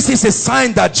 This is a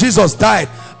sign that Jesus died.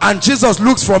 And Jesus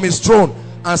looks from his throne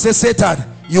and says, Satan,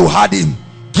 you had him.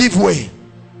 Give way.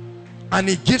 And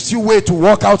he gives you way to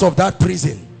walk out of that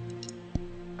prison.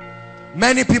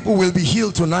 Many people will be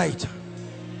healed tonight.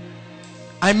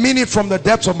 I mean it from the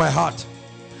depths of my heart.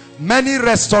 Many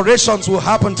restorations will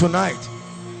happen tonight.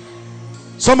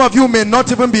 Some of you may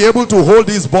not even be able to hold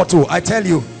this bottle, I tell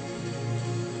you,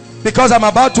 because I'm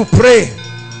about to pray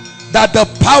that the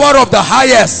power of the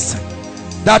highest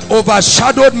that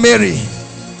overshadowed Mary,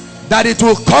 that it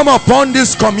will come upon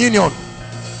this communion.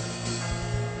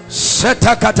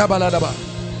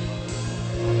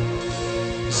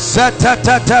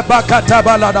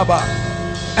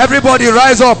 Everybody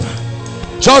rise up.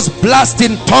 Just blast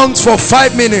in tongues for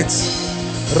 5 minutes.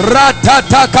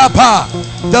 Ratatakapa.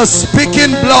 The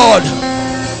speaking blood.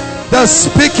 The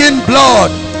speaking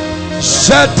blood.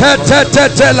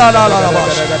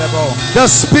 The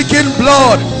speaking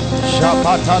blood.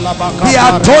 The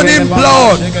atoning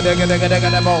blood.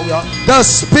 The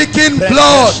speaking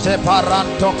blood.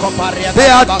 The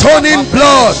atoning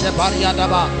blood.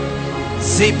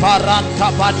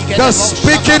 The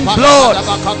speaking blood.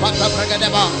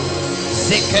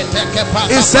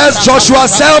 It says Joshua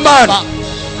Selman,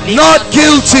 not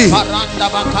guilty.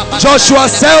 Joshua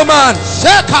Selman,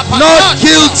 not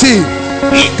guilty.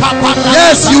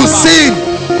 Yes, you sin,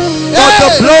 but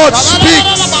the blood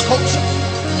speaks.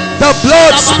 The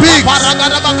blood speaks.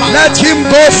 Let him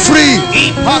go free.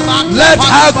 Let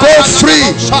her go free.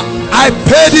 I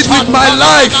paid it with my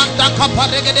life.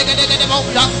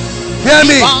 Hear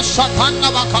me.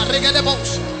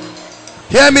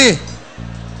 Hear me.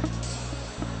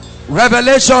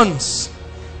 Revelations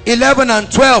 11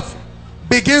 and 12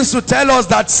 begins to tell us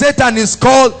that Satan is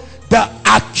called the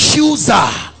accuser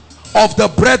of the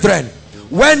brethren.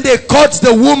 When they caught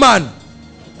the woman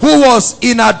who was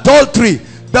in adultery,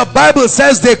 the Bible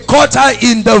says they caught her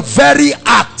in the very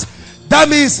act. That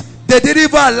means they didn't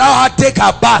even allow her to take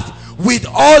her bath. With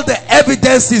all the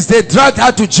evidences, they dragged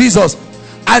her to Jesus,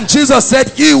 and Jesus said,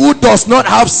 he who does not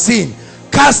have sin,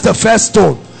 cast the first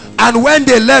stone. And when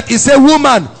they left, he said,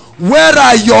 woman, where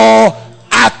are your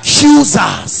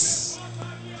accusers?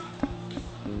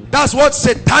 That's what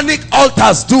satanic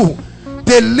altars do.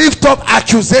 They lift up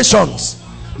accusations,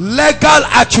 legal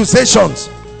accusations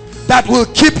that will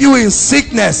keep you in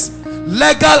sickness,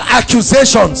 legal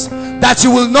accusations that you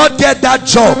will not get that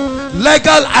job,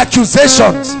 legal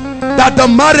accusations that the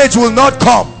marriage will not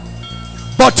come.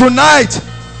 But tonight,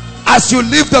 as you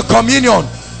leave the communion,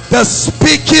 the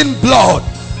speaking blood,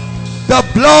 the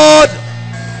blood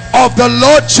of the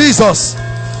Lord Jesus,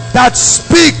 that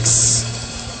speaks,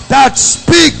 that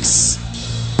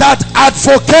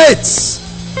advocates.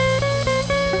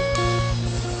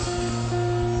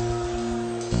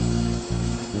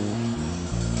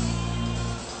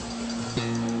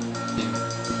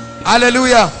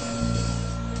 Hallelujah.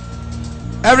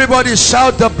 Everybody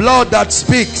shout, the blood that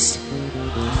speaks,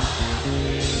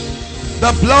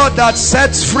 the blood that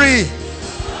sets free,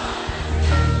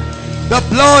 the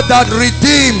blood that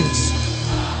redeems,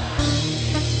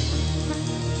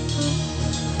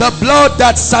 the blood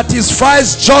that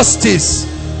satisfies justice.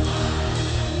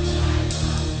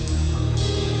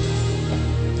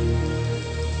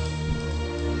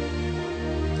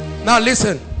 Now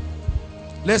listen,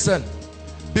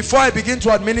 before I begin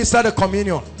to administer the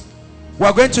communion, we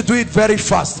are going to do it very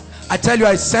fast. I tell you,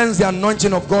 I sense the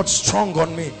anointing of God strong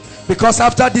on me, because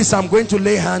after this I'm going to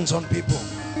lay hands on people.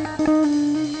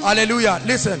 Hallelujah.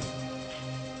 Listen,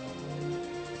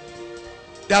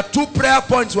 there are 2 prayer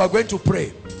points we are going to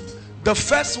pray. The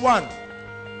first one,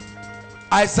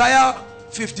 Isaiah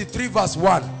 53 verse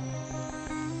 1.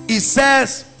 It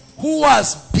says, who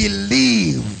has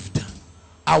believed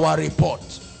our report?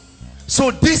 So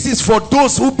this is for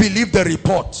those who believe the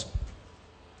report.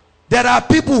 There are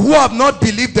people who have not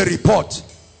believed the report,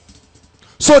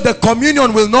 so the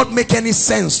communion will not make any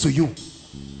sense to you.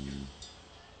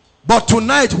 But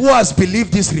tonight, who has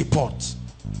believed this report?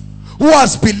 Who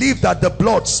has believed that the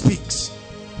blood speaks?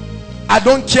 I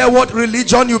don't care what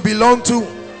religion you belong to.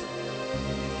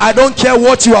 I don't care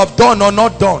what you have done or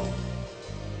not done.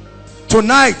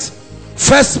 Tonight,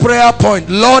 first prayer point,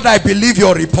 Lord, I believe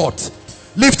your report.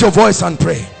 Lift your voice and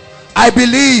pray. I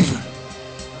believe.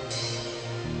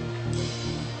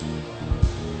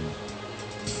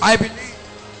 I believe.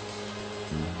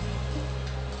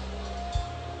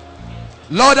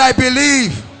 Lord, I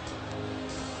believe.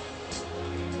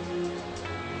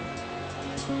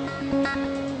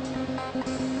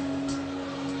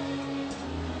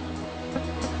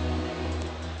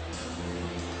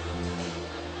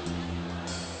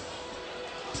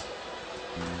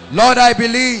 Lord, I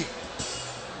believe.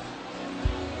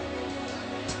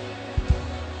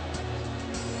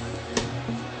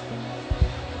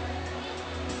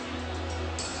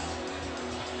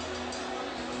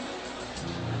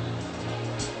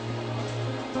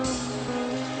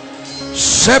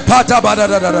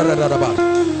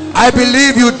 I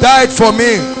believe you died for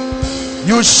me.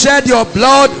 You shed your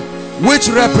blood, which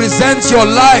represents your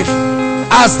life,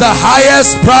 as the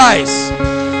highest price.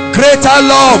 Greater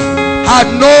love had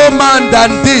no man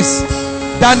than this,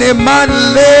 than a man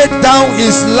lay down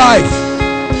his life,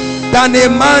 than a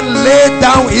man lay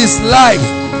down his life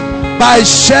by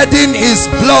shedding his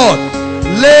blood,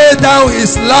 lay down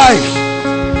his life.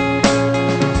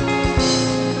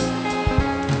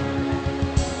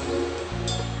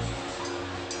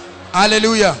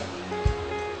 Hallelujah.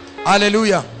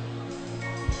 Hallelujah.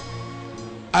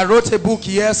 I wrote a book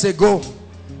years ago.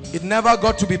 It never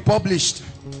got to be published.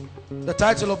 The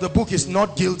title of the book is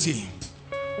Not Guilty.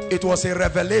 It was a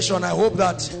revelation. I hope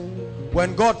that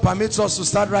when God permits us to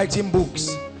start writing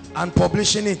books and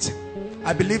publishing it,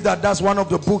 I believe that that's one of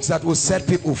the books that will set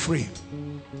people free.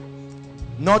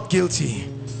 Not guilty.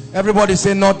 Everybody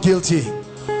say not guilty.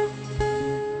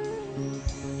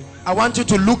 I want you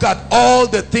to look at all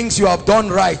the things you have done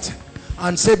right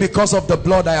and say, because of the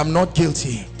blood I am not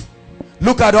guilty.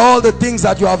 Look at all the things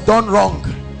that you have done wrong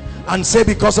and say,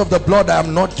 because of the blood I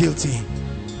am not guilty.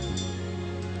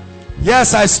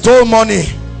 Yes, I stole money,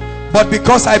 but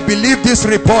because I believe this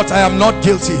report I am not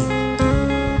guilty.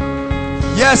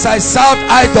 Yes, I served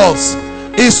idols.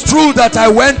 It's true that I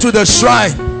went to the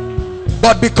shrine,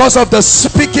 but because of the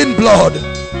speaking blood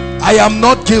I am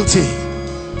not guilty.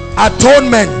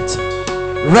 Atonement,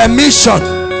 remission,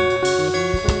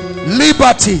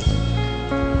 liberty.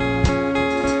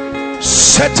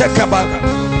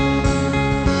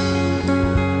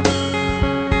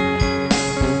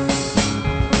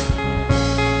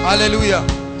 Hallelujah.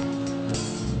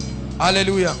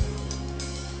 Hallelujah.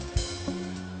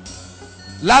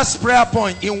 Last prayer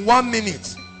point in 1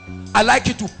 minute. I'd like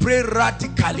you to pray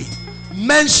radically.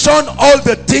 Mention all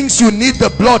the things you need the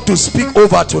blood to speak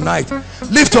over tonight.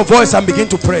 Lift your voice and begin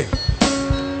to pray.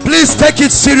 Please take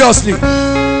it seriously.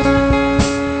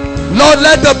 Lord,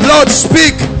 let the blood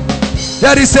speak.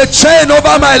 There is a chain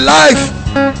over my life.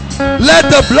 Let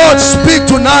the blood speak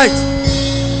tonight.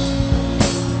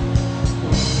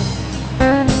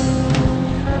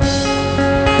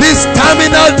 This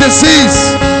terminal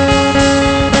disease,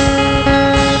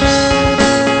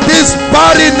 this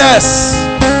barrenness,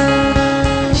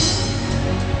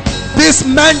 this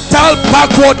mental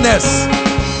backwardness,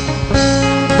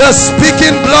 the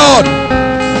speaking blood,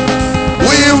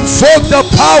 we invoke the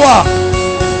power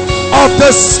of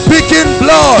the speaking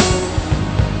blood.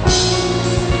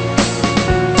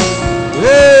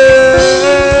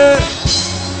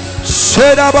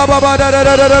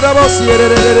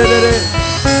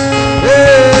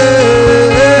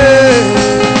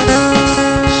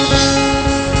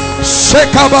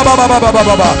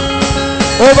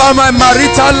 Over my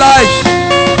marital life,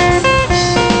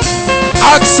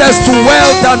 access to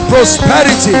wealth and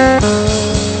prosperity.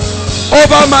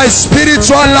 Over my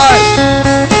spiritual life,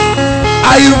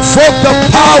 I invoke the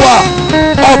power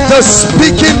of the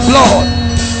speaking blood,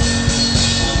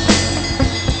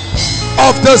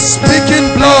 of the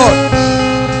speaking blood.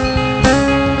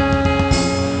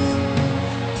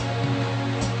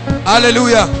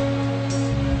 Hallelujah.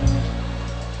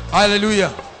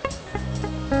 Hallelujah.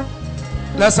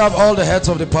 Let's have all the heads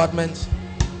of departments.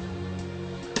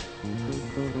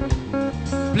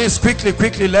 Please,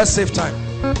 quickly, let's save time.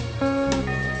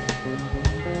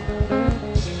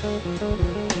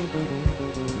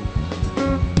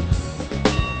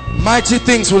 Mighty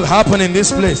things will happen in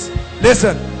this place.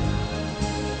 Listen,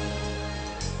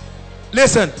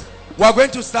 we're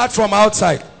going to start from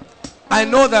outside. I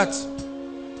know that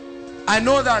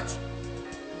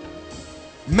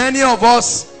many of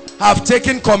us have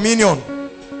taken communion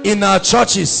in our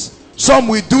churches. Some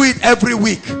will do it every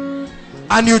week,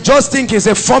 and you just think it's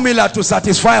a formula to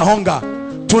satisfy hunger.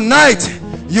 Tonight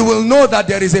you will know that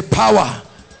there is a power.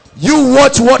 You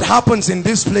watch what happens in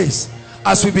this place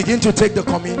as we begin to take the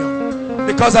communion,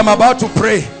 because I'm about to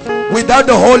pray. Without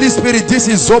the Holy Spirit, this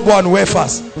is zobo and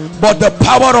wafers, but the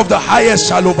power of the highest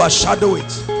shall overshadow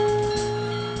it.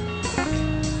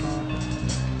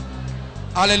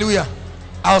 Hallelujah.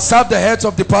 I'll serve the heads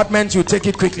of departments. You take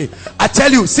it quickly. I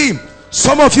tell you, see,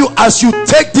 some of you, as you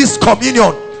take this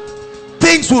communion,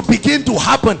 things will begin to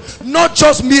happen. Not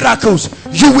just miracles.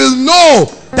 You will know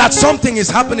that something is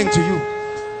happening to you.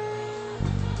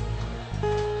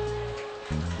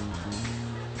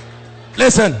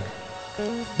 Listen,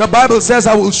 the Bible says,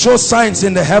 I will show signs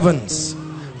in the heavens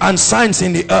and signs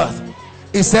in the earth.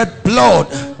 It said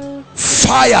blood,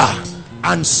 fire,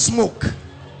 and smoke.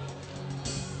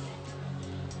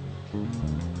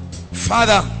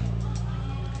 Father,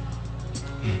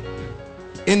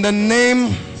 in the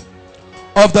name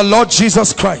of the Lord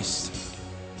Jesus Christ,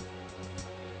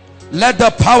 let the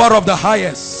power of the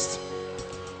highest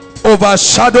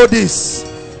overshadow this.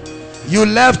 You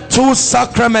left 2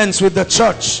 sacraments with the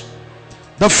church.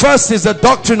 The first is the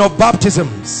doctrine of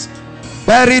baptisms.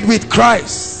 buried with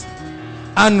Christ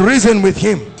and risen with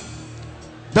him.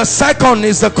 The second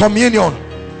is the communion,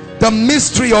 the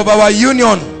mystery of our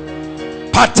union,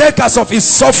 partakers of his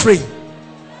suffering,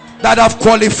 that have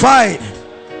qualified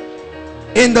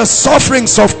in the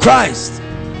sufferings of Christ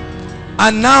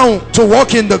and now to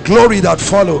walk in the glory that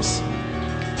follows.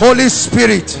 Holy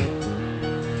Spirit,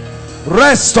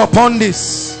 rest upon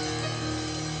this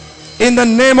in the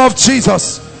name of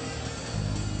Jesus.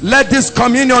 Let this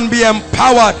communion be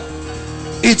empowered.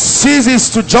 It ceases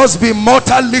to just be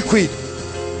mortal liquid.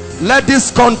 Let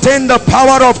this contain the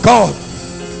power of God.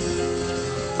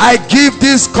 I give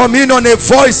this communion a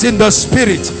voice in the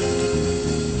spirit,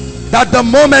 that the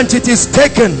moment it is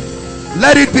taken,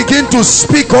 let it begin to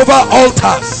speak over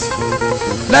altars.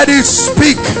 Let it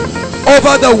speak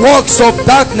over the works of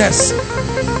darkness.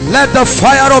 Let the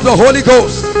fire of the Holy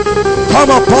Ghost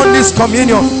come upon this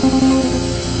communion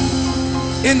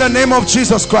in the name of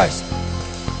Jesus Christ.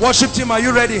 Worship team, are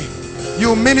you ready?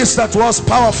 You minister to us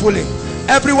powerfully.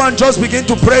 Everyone just begin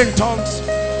to pray in tongues.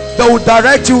 They will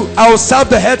direct you. I will serve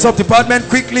the heads of department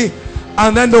quickly,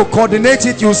 and then they'll coordinate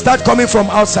it. You start coming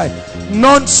from outside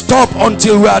non-stop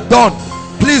until we are done.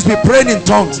 Please be praying in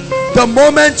tongues. The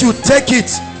moment you take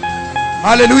it,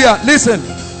 hallelujah, listen,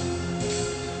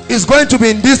 it's going to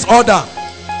be in this order.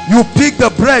 You pick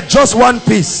the bread, just one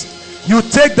piece. You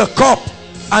take the cup,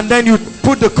 and then you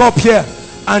put the cup here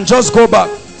and just go back.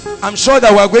 I'm sure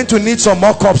that we're going to need some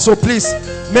more cups, so please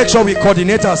make sure we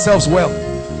coordinate ourselves well.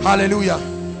 Hallelujah.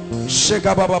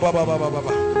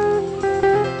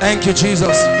 Thank you,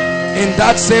 Jesus. In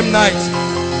that same night,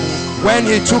 when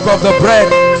he took of the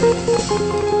bread,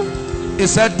 he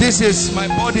said, this is my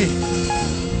body.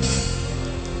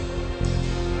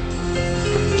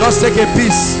 Just take a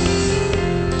piece.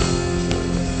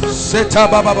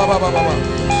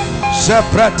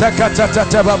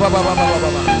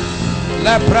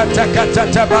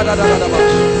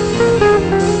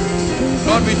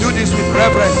 Lord, we do this with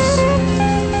reverence.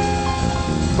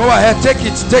 Go ahead, take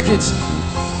it,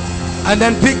 and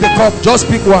then pick the cup. Just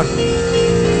pick one.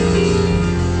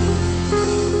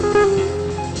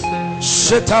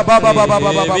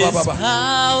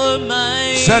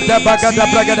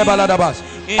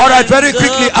 All right, very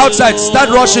quickly, outside, start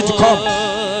rushing to come.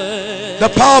 The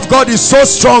power of God is so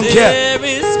strong here.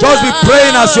 Just be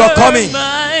praying as you're coming.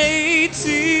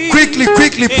 Quickly,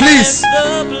 please.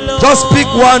 Just pick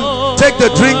one, take the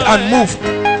drink and move.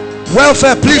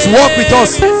 Welfare, please walk with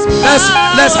us.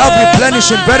 Let's have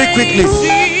replenishing very quickly.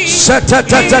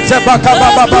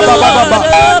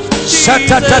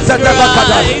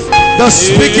 The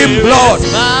speaking blood,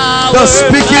 the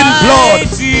speaking blood,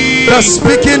 the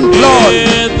speaking blood,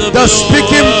 the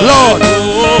speaking blood,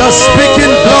 the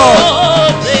speaking blood.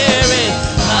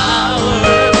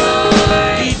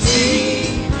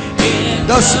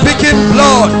 The speaking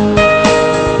blood.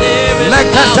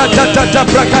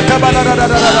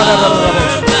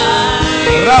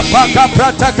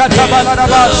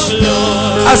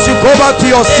 As you go back to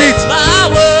your seat,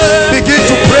 begin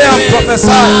to pray and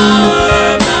prophesy.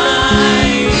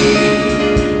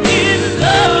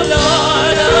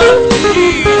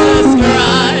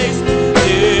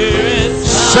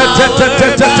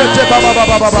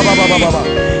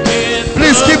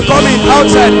 Please keep coming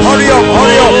outside. Hurry up,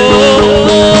 hurry up.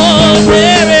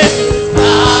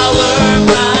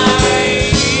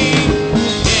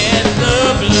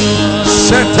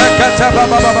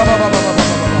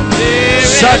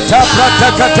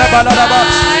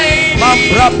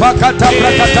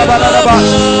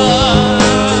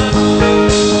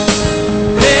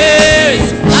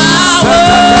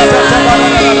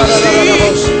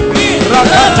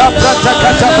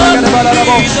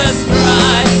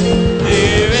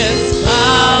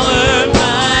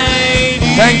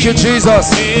 Thank you, Jesus.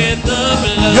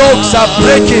 Yokes are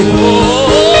breaking.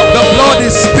 The blood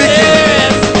is speaking.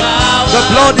 The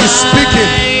blood is speaking.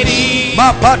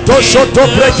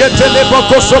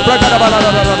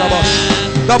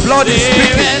 The blood is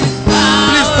speaking.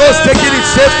 Please, those taking it,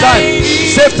 save time.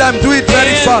 Save time, do it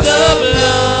very fast.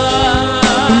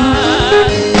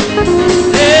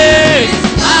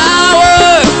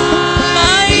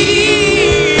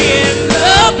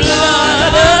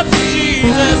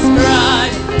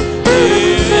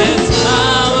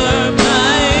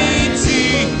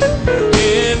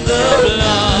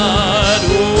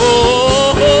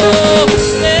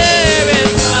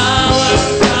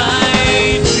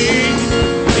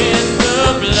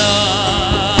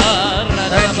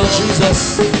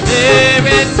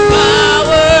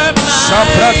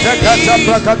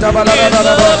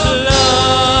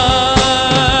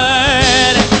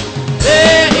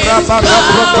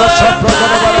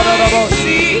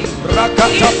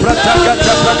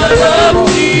 of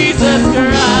Jesus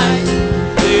Christ,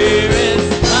 there is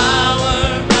power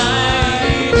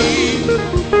mighty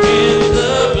in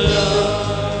the blood.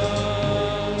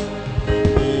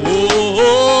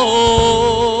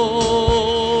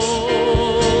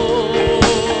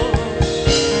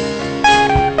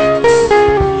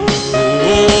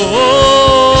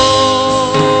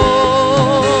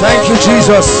 Thank you,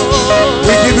 Jesus.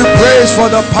 We give you praise for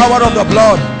the power of the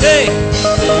blood. Hey.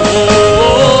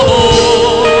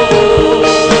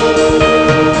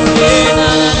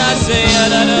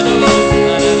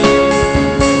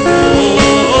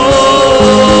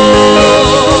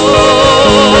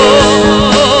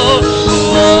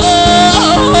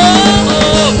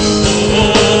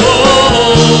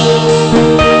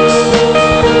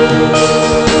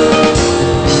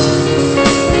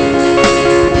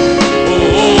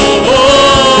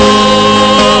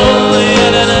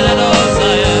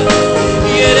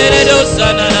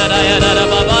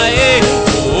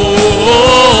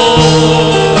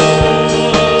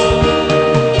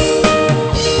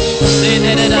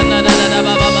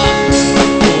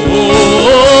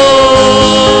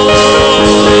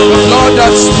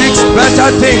 That speaks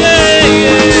better things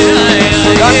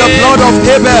than the blood of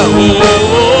Abel.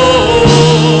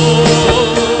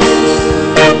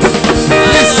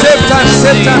 Please save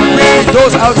time, bring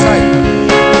those outside.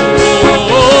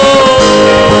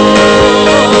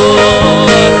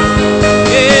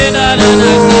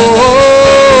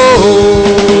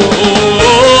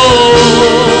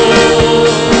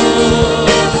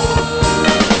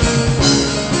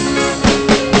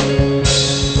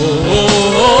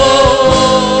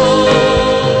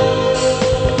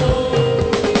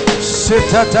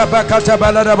 Tabakata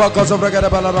baladaba kosobragada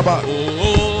baladaba.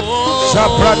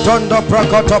 Shapratondo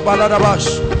prakoto baladabash.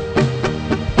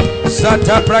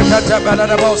 Zata prakata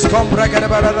baladabos kombragada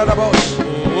baladabos.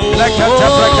 Lekata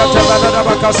prakata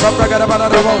baladaba kosobragada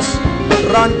baladabos.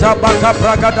 Ranta baka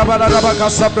prakata baladaba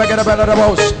kosobragada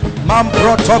baladabos. Mam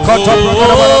protokoto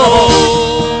bragada baladabos.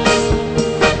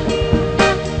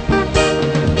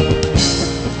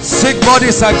 Sick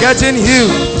bodies are getting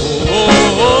healed.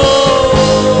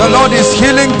 The Lord is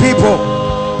healing people.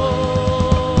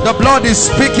 The blood is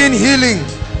speaking healing.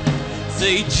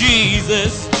 Say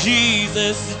Jesus,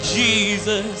 Jesus,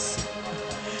 Jesus.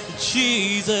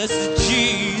 Jesus,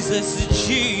 Jesus,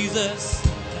 Jesus.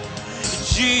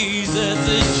 Jesus,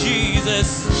 Jesus,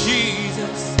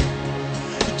 Jesus.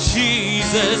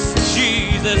 Jesus,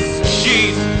 Jesus,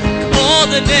 Jesus. Call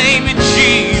the name of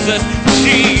Jesus,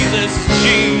 Jesus,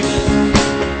 Jesus.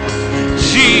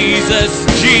 Jesus,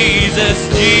 Jesus,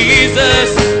 Jesus,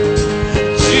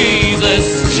 Jesus,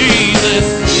 Jesus, Jesus,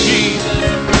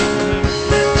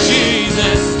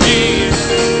 Jesus,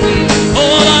 Jesus.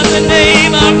 Call on the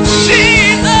name of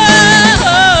Jesus.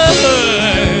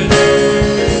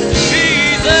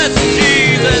 Jesus,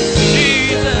 Jesus, Jesus,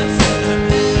 Jesus,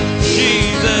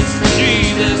 Jesus,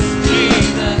 Jesus, Jesus,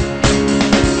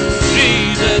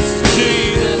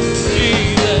 Jesus,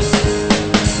 Jesus,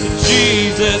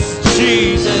 Jesus,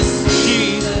 Jesus,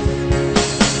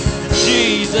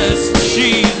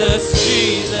 Jesus,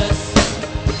 Jesus,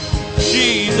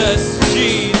 Jesus,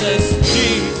 Jesus,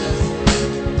 Jesus,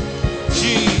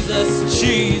 Jesus,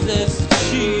 Jesus,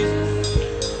 Jesus.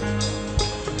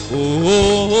 Oh.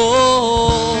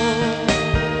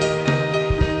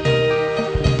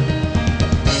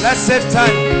 Let's save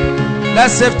time.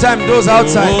 Let's save time. Those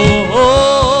outside.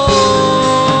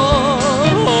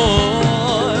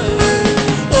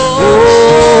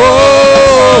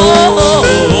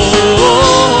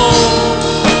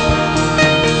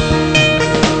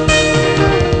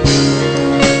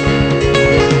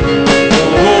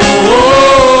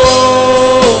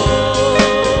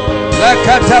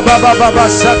 Kata baba baba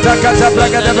sata kata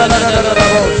braga de bala da da da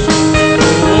bos.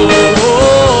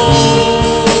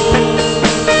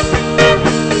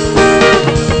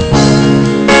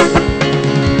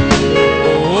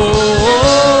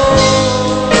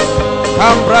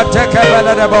 Kambra teka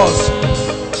bala da bos.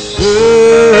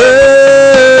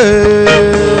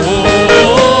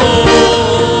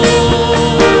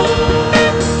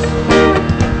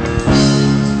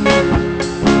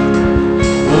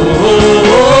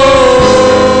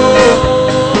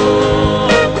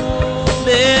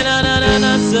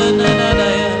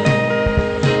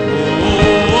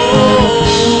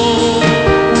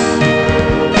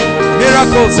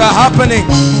 Miracles are happening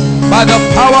by the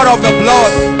power of the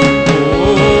blood.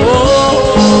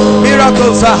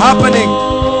 Miracles are happening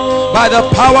by the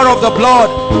power of the blood.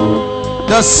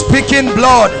 The speaking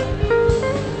blood.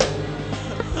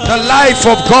 The life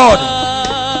of God.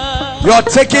 You are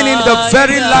taking in the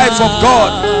very life of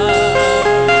God.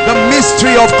 The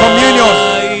mystery of communion.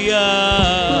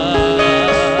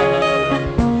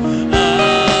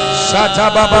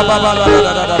 Shata baba baba la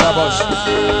da da da bosh.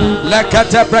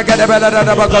 Lekata brakada bala da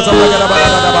bakosa brakada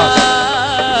bala da bash.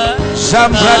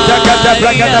 Shambrata kata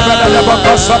brakada bala da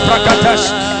bakosa prakatash.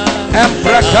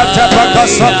 Emprakata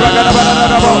bakosa brakada bala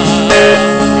da bosh.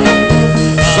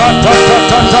 Shata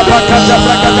tata bakata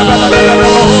brakada bala da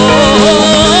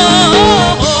bosh.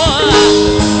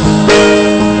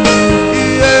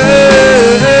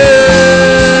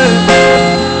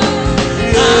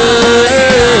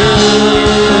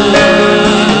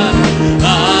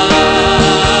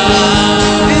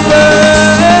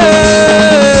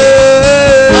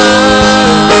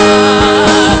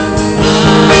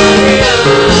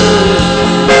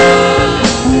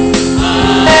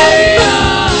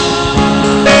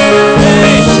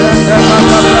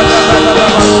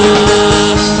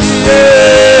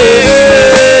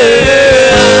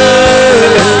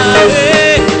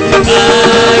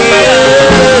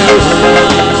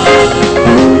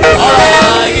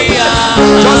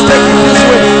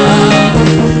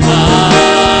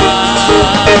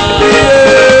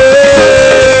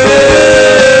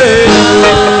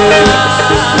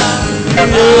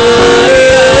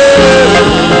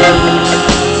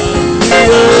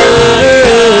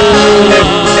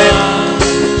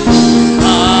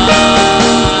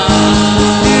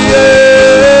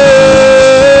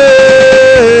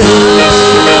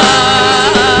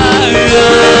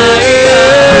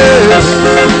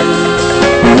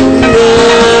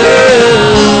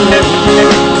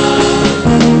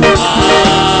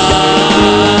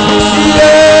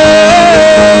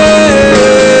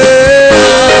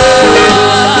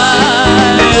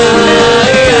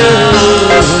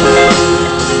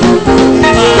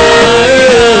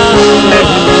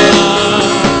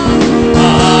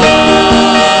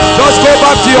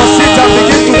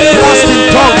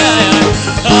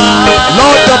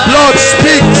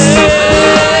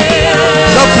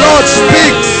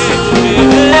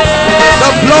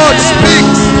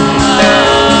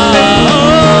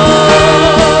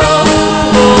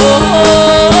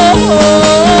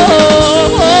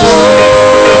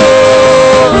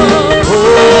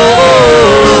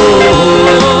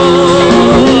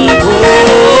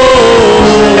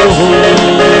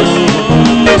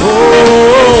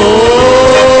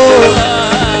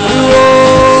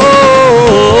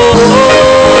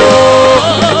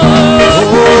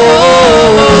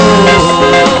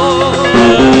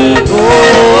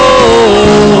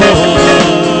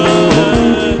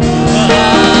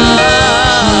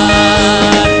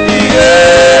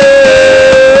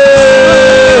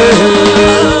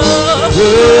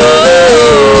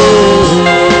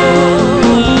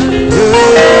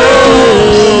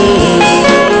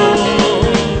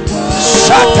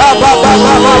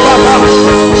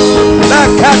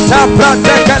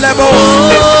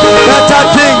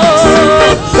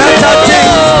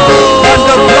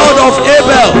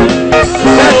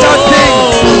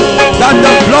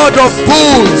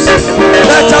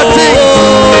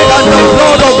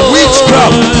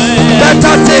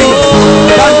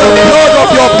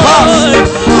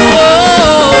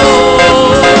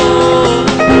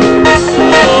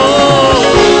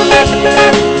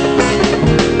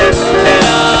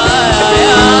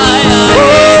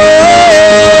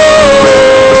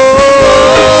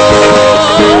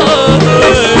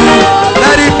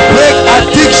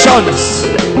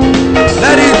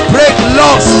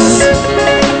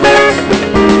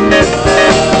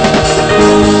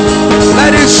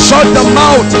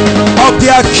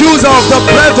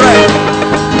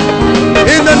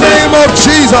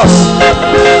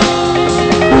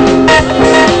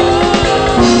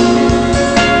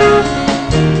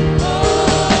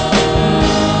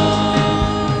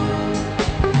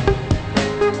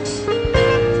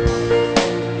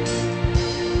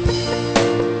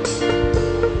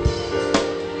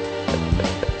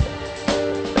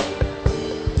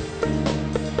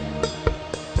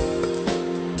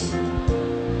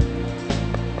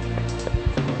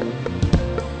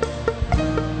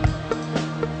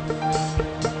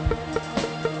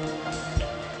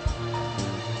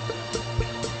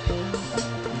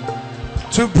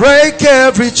 To break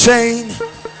every chain,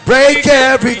 break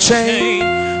every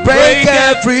chain, break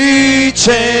every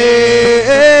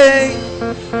chain,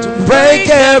 to break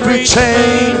every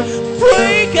chain,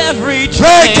 break every chain,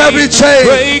 break every chain,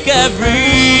 break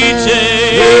every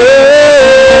chain,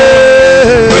 yeah.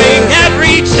 break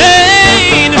every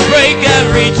chain, break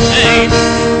every chain,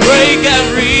 break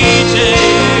every chain,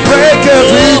 break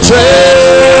every chain,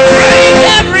 break every chain, break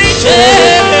every chain,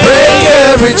 break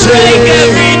every chain,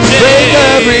 break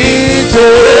every chain,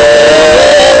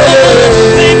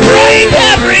 break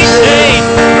every chain,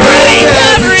 break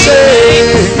every chain,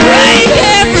 break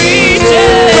every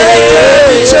chain, break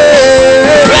every chain.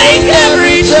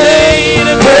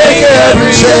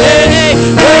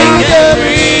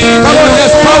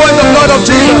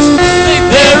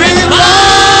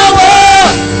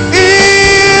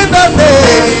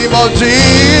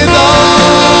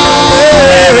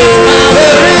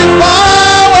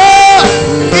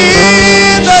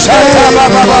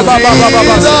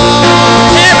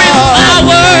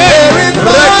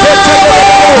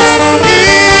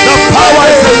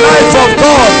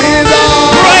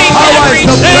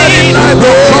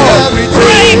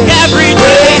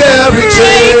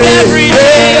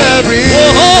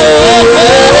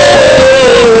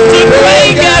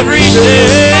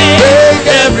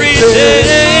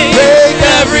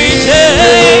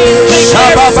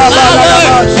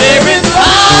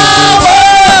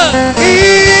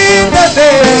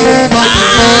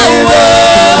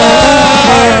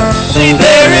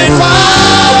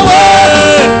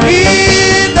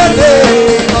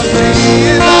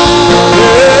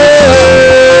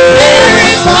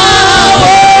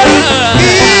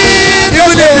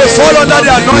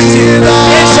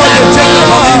 Make sure you take the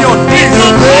communion. Make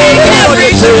sure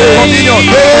you take the communion.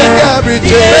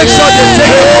 Make sure you take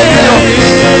the communion.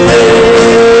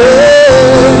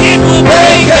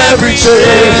 Break every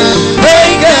chain.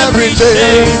 Break every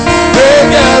chain.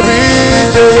 Break every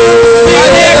chain. I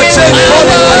hear the chain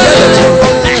falling.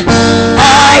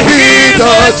 I hear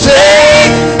the chain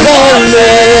falling.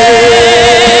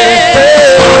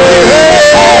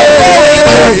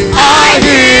 I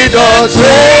hear the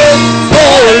chain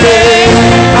falling.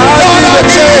 I hear the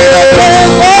chain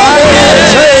falling.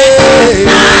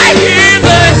 I hear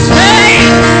the chain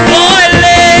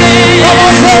falling. Come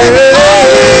on, say it.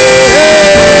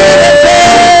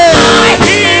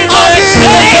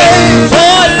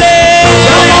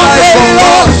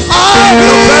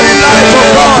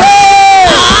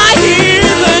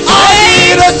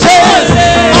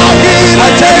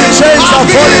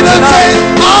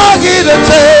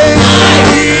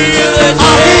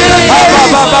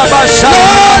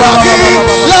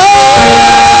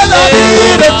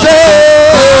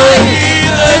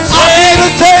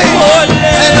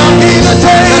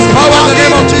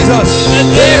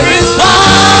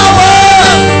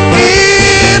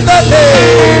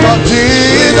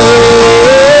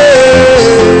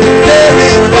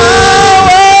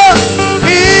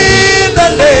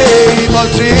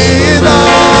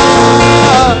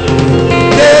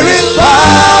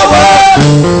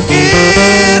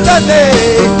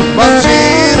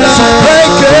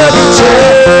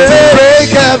 Chain,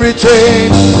 break every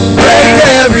chain, break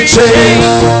every chain,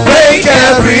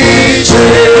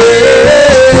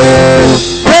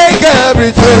 break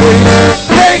every chain,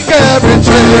 break every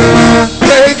chain,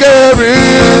 break every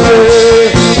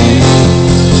chain.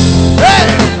 Hey!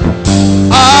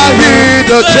 I hear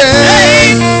the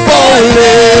chain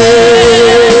falling,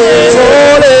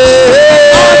 falling.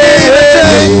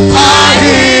 I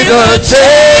hear the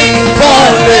chain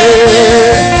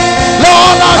falling.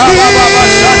 Lord, I hear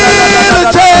the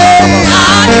chain.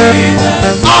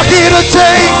 I hear the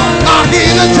chain, I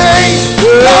hear the chain,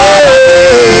 Lord, I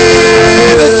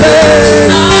hear the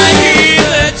chain. I hear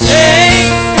the chain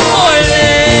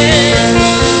falling.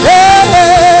 Yeah.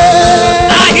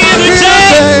 I hear the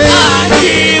chain.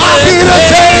 I hear the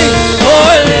chain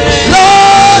falling.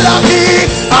 Lord, I hear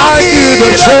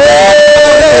the chain. I hear the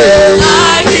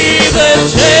chain.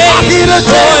 I hear the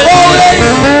chain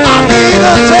falling. I hear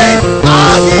the chain.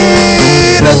 I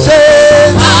hear the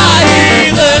chain.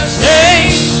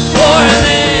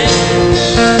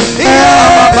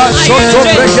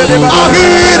 I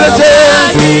hear the chain.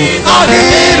 I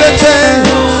hear the chain.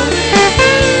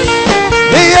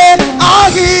 Yeah, I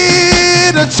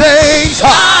hear the chains.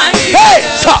 Hey,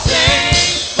 stop.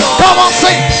 Come on,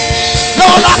 sing.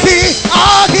 Lord, I hear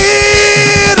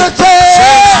the chains.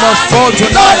 Chains must fall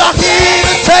tonight. Lord, I hear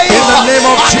the chains. In the name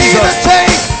of Jesus.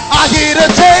 I hear the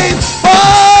chains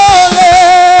falling.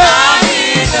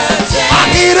 I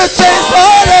hear the chains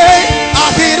falling. I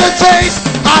hear the chains.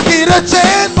 I hear the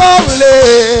chains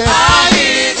falling.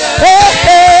 Hey,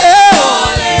 hey.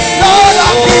 Lord,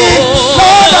 I hear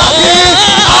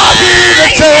the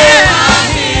chains. Hey.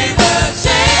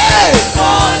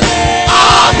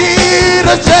 I hear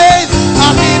the chains. I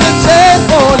hear the chains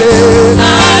falling.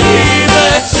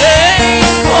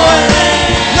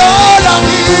 Lord, I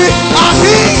hear the chains. I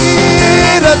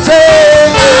hear the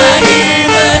chains.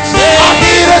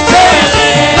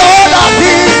 Lord, I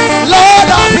hear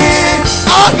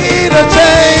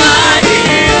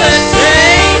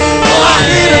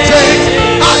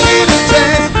the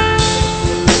chains.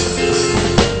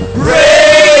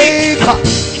 Break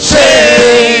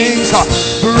chains.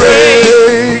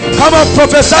 Break. Come on,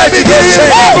 prophesy to your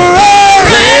chain.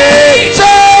 Break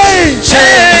chains.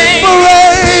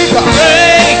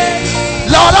 Break.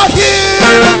 Lord, I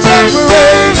hear the chains.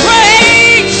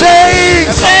 Break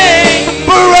chains.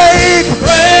 Break.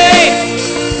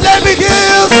 Let me hear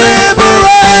you say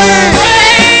break.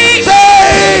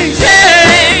 Chains.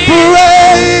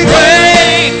 Break.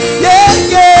 Yeah,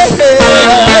 yeah, yeah.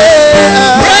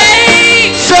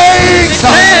 Chains.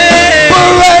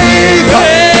 Break.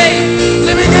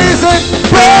 Let me hear you say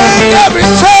break every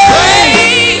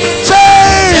chain.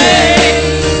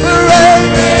 Chain.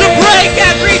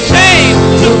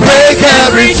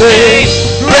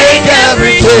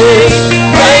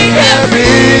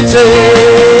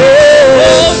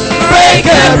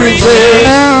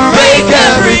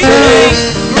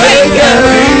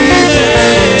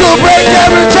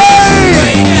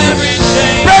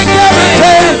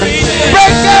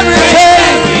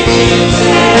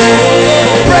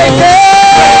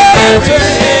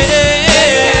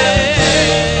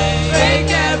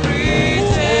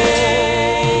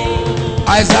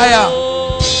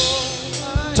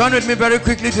 Turn with me very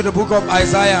quickly to the book of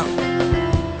Isaiah.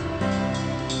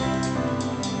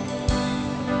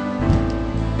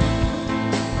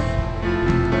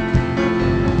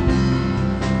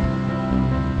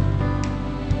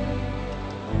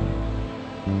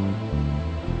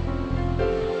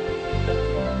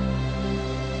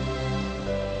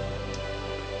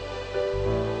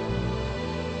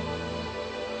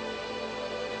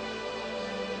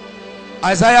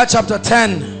 Isaiah chapter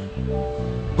 10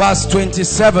 verse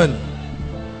 27.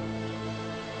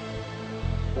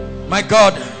 My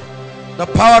God, the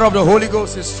power of the Holy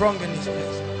Ghost is strong in this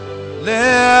place.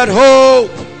 Let hope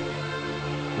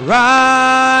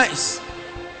rise.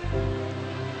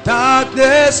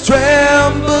 Darkness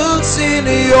trembles in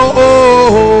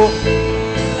your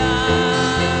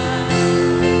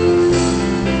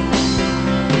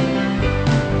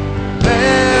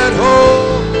let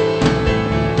hope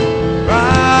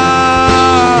rise.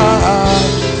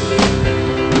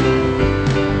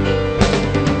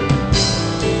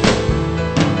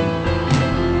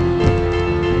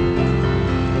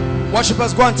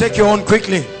 Worshippers, go and take your own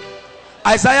quickly.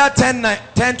 Isaiah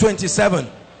 10:27.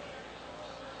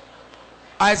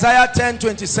 Isaiah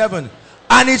 10:27.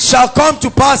 And it shall come to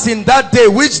pass in that day.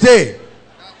 Which day?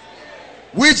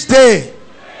 Which day?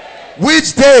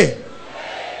 Which day?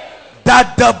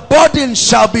 That the burden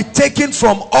shall be taken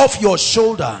from off your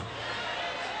shoulder,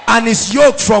 and his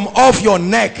yoke from off your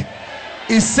neck.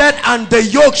 He said, and the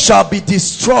yoke shall be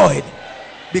destroyed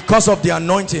because of the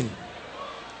anointing.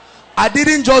 I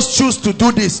didn't just choose to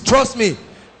do this. Trust me,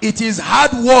 it is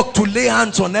hard work to lay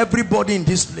hands on everybody in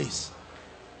this place.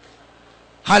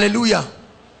 Hallelujah.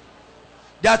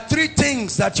 There are three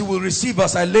things that you will receive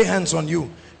as I lay hands on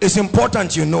you. It's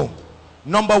important you know.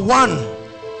 Number one,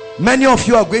 many of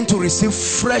you are going to receive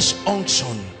fresh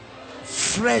unction.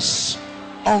 Fresh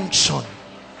unction.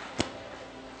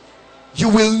 You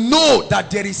will know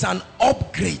that there is an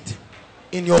upgrade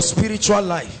in your spiritual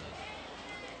life.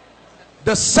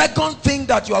 The second thing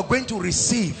that you are going to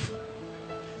receive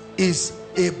is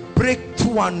a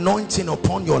breakthrough anointing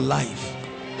upon your life.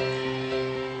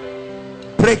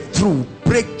 Breakthrough,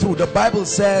 breakthrough. The Bible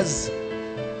says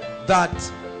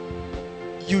that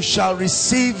you shall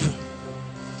receive,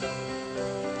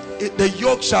 the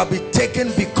yoke shall be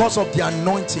taken because of the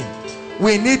anointing.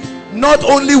 We need, not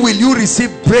only will you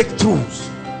receive breakthroughs,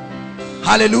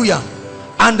 hallelujah,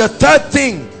 and the third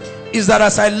thing is that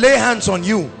as I lay hands on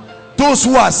you, those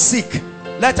who are sick,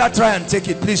 let her try and take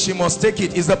it, please. She must take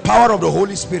it. It's the power of the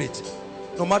Holy Spirit.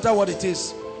 No matter what it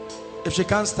is. If she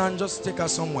can't stand, just take her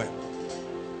somewhere.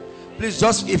 Please,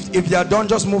 just if they are done,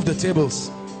 just move the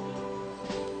tables.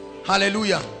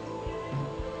 Hallelujah.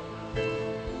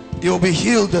 You'll be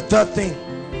healed. The third thing,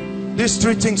 these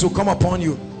three things will come upon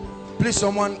you. Please,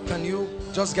 someone, can you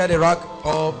just get a rag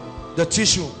or the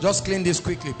tissue? Just clean this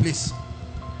quickly, please.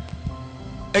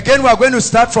 Again, we are going to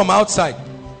start from outside.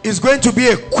 It's going to be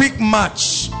a quick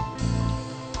march.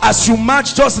 As you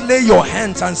march, just lay your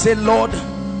hands and say, Lord,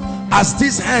 as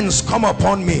these hands come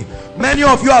upon me. Many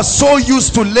of you are so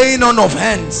used to laying on of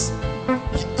hands.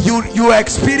 You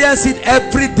experience it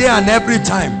every day and every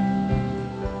time.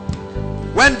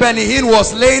 When Benny Hinn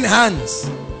was laying hands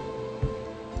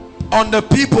on the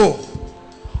people,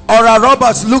 Ora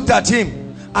Roberts looked at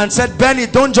him and said, Benny,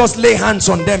 don't just lay hands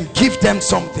on them, give them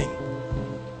something.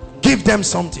 Give them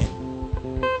something.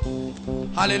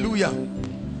 Hallelujah.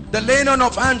 The laying on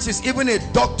of hands is even a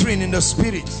doctrine in the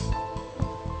spirit.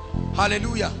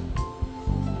 Hallelujah.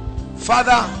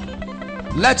 Father,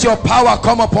 let your power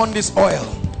come upon this oil.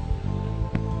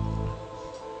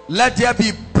 Let there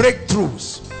be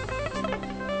breakthroughs.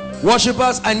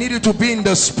 Worshippers, I need you to be in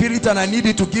the spirit, and I need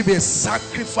you to give a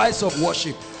sacrifice of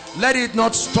worship. Let it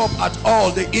not stop at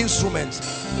all the instruments.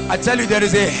 I tell you, there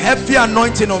is a heavy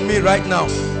anointing on me right now.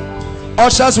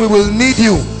 Ushers, we will need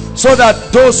you so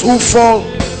that those who fall,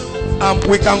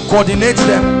 we can coordinate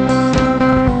them.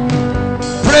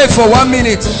 Pray for 1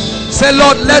 minute. Say,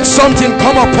 Lord, let something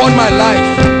come upon my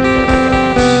life,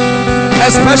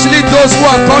 especially those who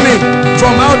are coming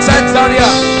from outside Zaria.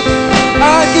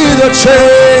 I give the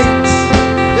chains,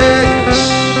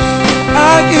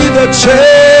 I give the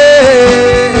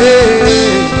chains,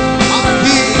 I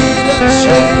give the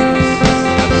chains.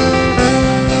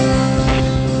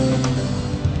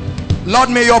 Lord,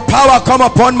 may your power come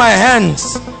upon my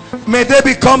hands. May they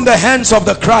become the hands of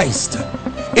the Christ.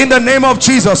 In the name of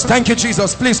Jesus. Thank you,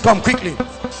 Jesus. Please come quickly.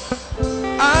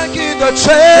 I give the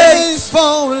chains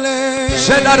falling.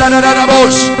 Take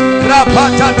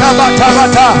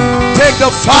the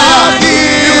fire.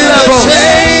 New levels.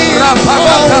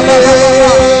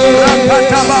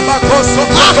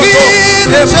 I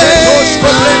give the chains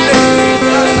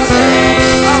falling.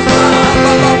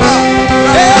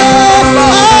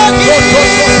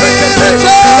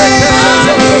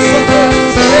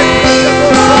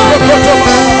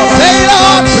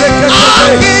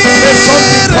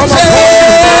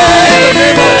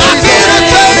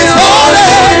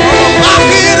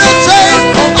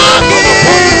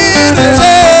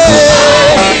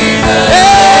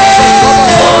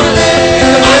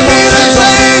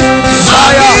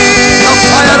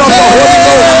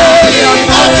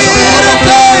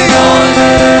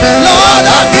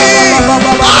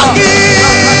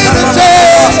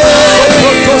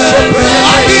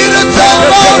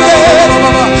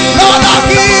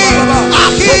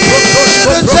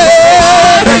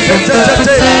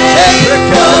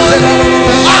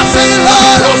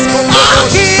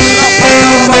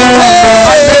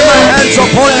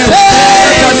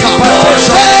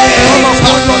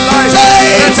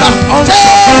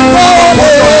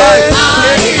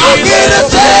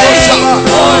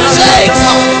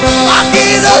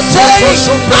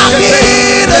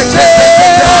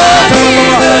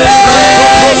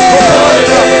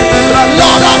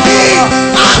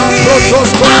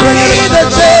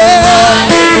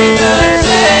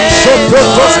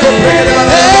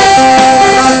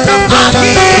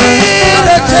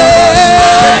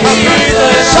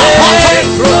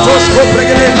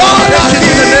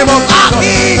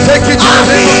 Take it in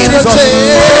the name of Jesus. Take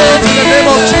it in the name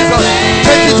of Jesus.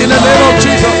 Take it in the name of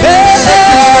Jesus. Take it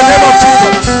in the name of Jesus.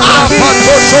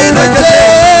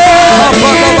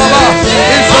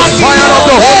 It's the fire of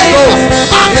the Holy Ghost.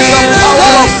 It's the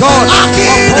power of God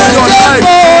upon your life.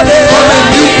 For a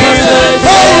new person.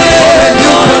 For a new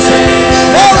person.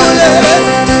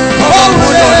 Upon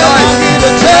your life.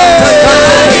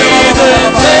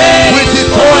 We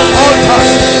dethrone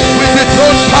altars. We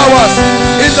dethrone powers.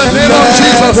 In the name of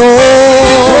Jesus.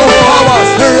 Powers.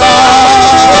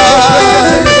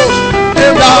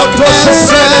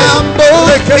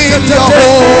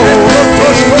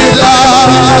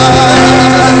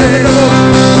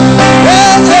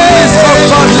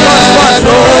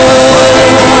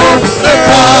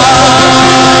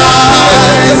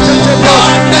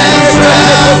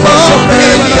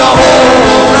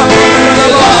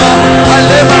 I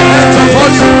lay my hands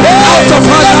upon you. Out of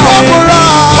her now.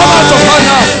 Come out of her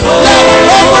now.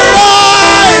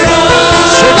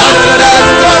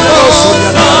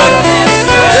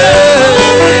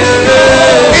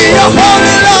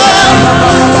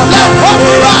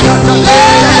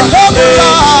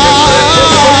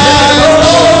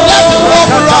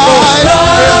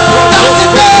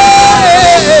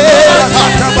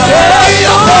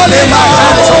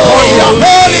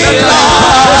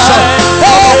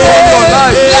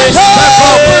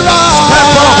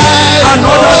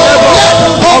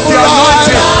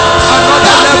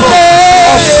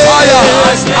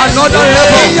 Another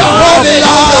level of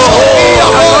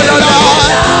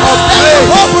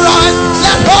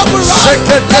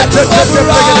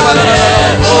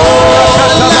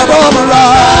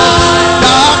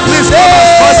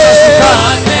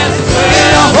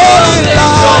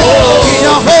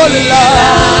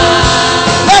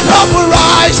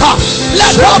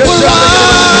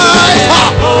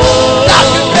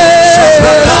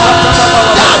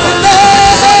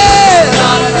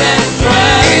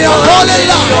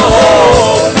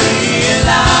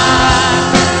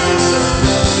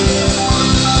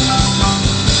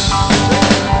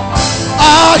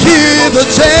the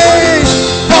change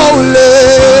falling.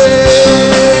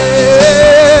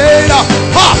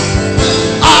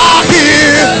 I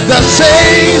hear the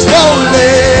chains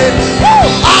falling.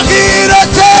 I hear the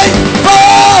chains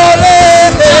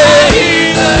falling. I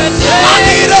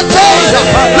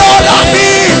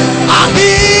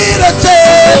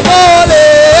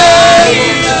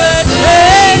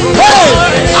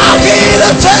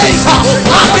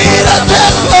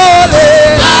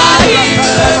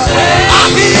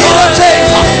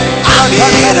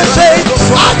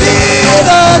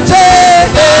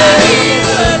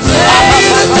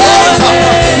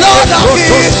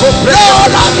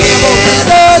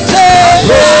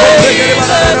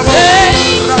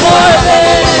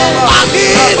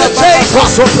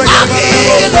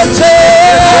hear the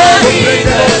chains.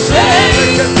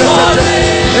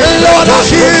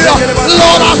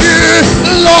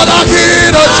 Lord, I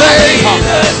hear the chains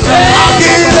falling. I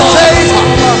hear the chains.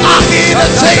 I hear the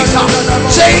chains falling.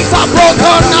 Chains are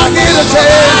broken. I hear the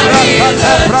chains.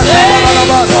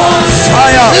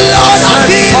 Fire. Lord, I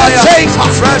hear the chains.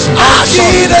 I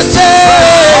hear the chains.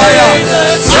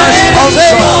 Fresh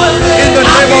unction in the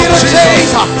name of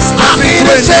Jesus. I hear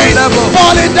the chains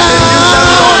falling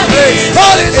down.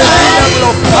 Falling down.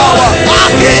 Level of power.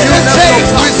 I hear the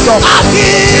chains. Wisdom. I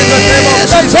hear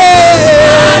the chains.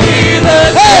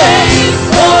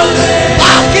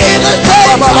 I hear the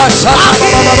chains falling.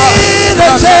 I hear the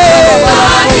chains.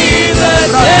 I hear the chains.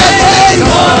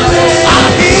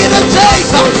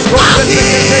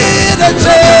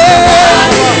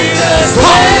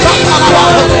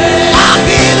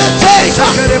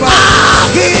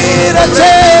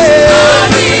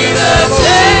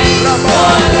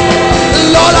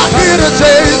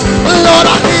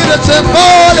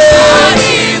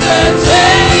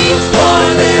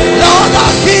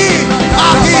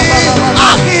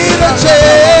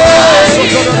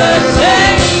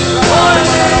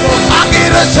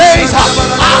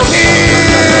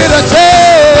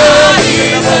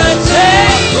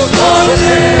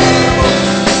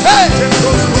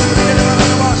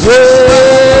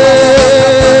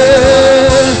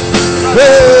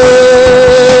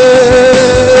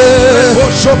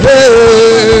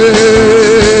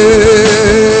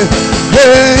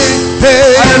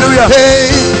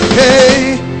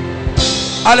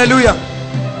 Hallelujah.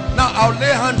 Now I'll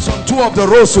lay hands on two of the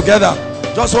rows together.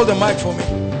 Just hold the mic for me.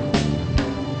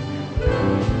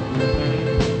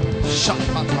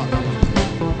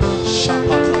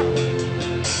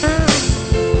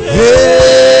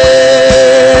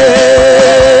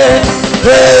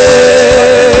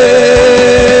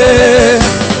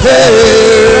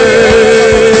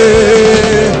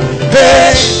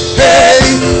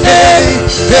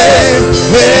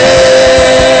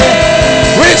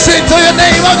 We sing to your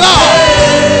name, oh God.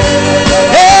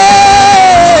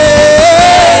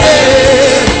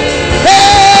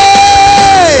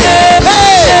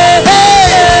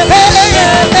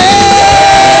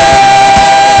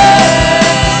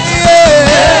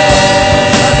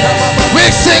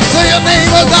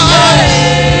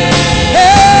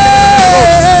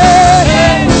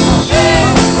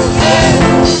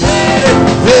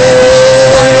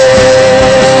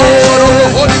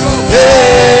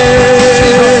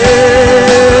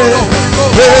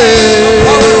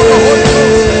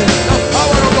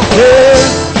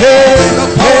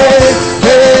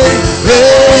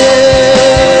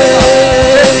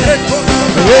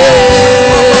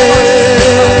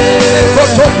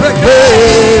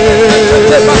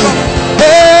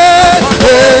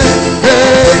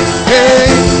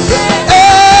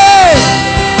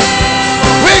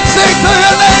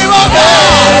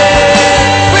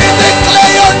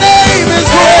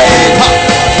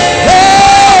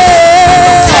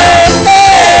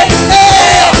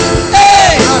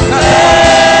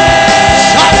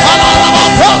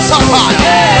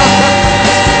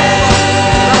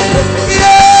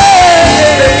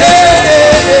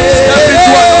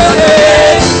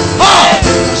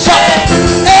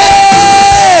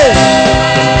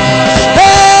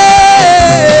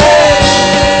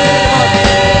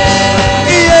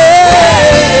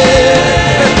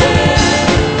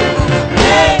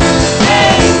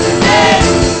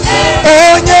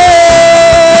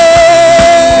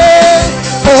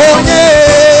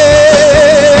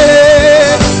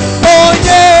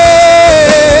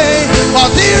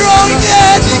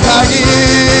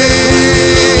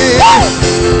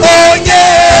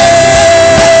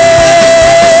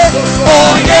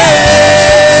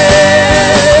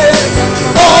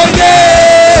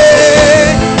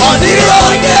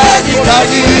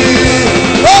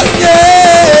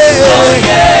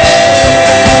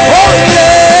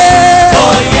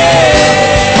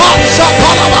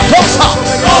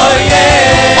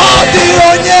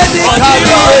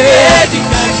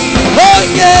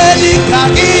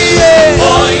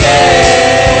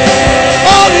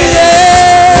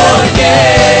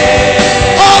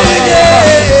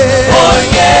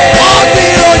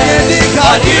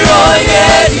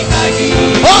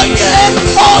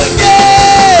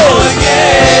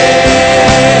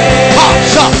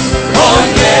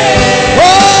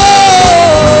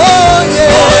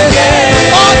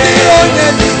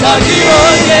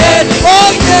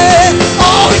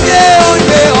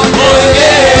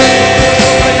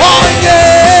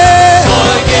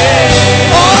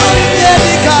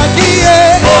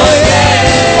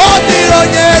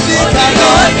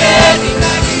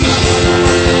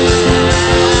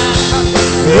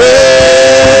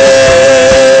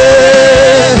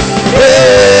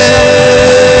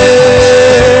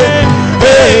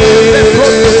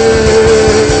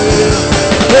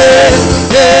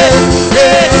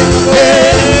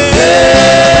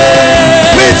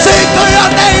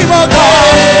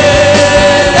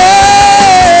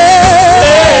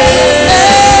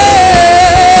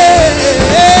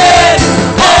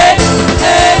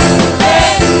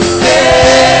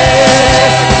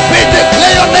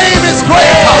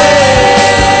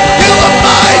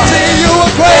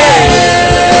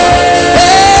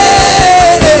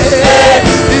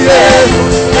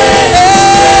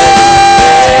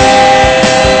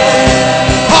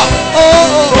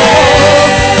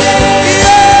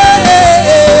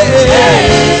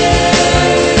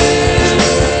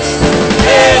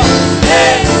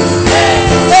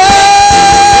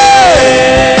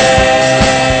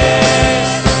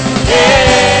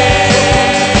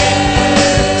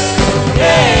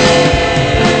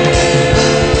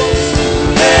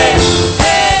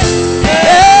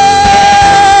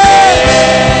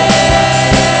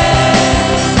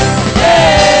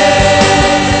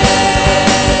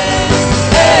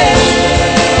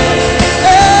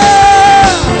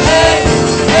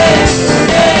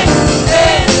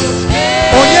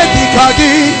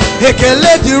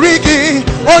 ekele dịrị gị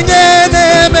onye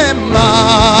na-eme mma,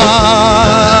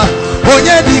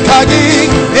 onye dịka gị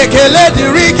ekele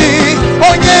dịrị gị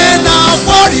onye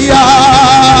na-agwọ ya,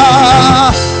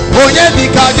 onye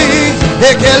dịka gị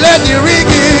ekele dịrị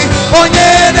gị onye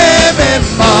na-eme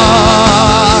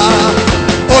mma.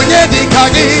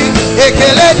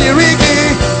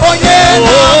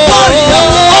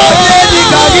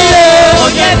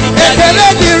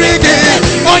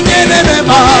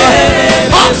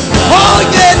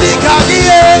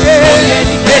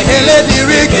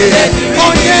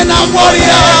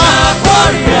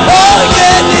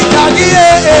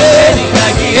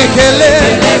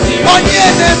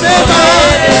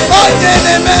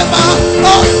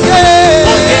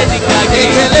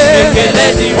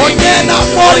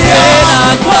 gloria.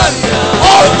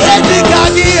 Onye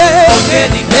dikagie.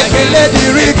 Ekele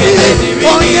dirigi.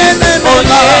 Onye nemema.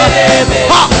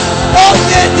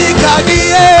 Onye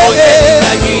dikagie.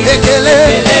 Ekele.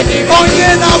 Onye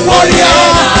na gloria.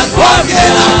 Onye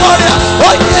na gloria.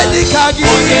 Onye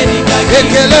dikagie.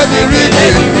 Ekele dirigi.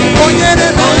 Onye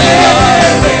nemema.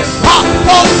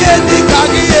 Onye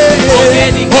dikagie.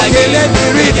 Ekele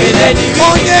dirigi.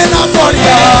 Onye na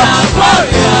gloria.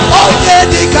 Onye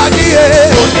dikagie.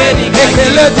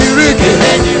 Ekele dirigi.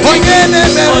 Onye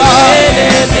nemema.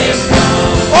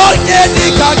 Onye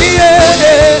dikagie.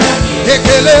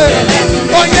 Ekele.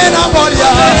 Onye na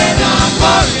gloria.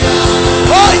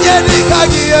 Onye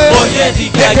dikagie.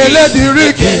 Ekele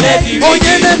dirigi.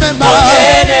 Onye nemema.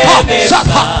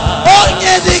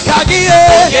 Onye dikagie.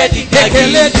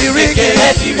 Ekele dirigi.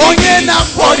 Onye na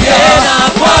gloria.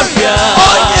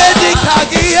 Onye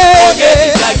dikagie.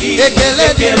 Ekele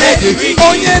dirigi.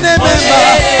 Onye nemema.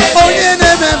 Onye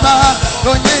nemema.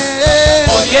 Onye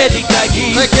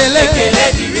ekele.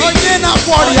 Onye na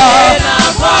gloria.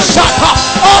 Shaka.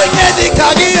 Onye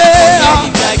dikagie.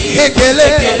 Ekele.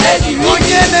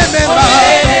 Onye nemema.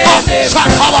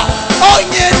 Shaka.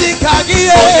 Onye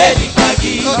dikagie.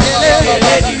 Ekele.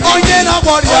 Onye na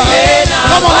gloria.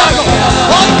 Come on, let's go.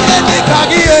 Onye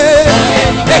dikagie.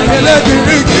 Ekele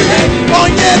dirigi.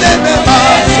 Onye nemema.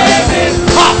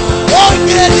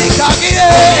 Onye dikagie.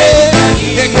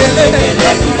 Ekele.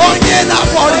 Onye na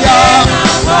gloria.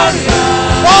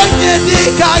 Onye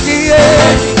dikagie.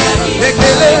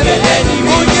 Ekele.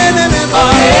 Onye nemema.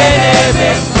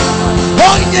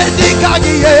 Onye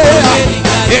dikagie.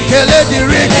 Ekele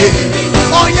dirigi.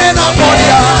 Onye na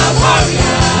gloria.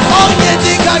 Onye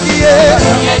dikagie.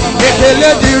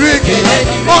 Ekele dirigi.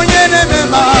 Onye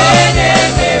nemema.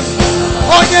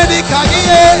 Onye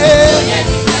dikagie.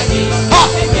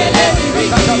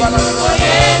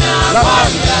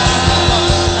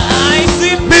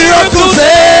 Miracles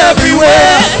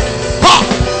everywhere.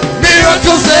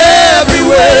 Miracles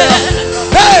everywhere.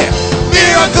 Hey,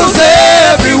 miracles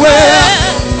everywhere.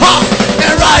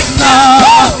 And right now,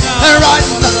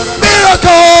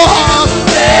 miracles.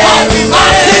 I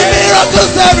see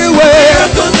miracles everywhere.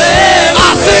 I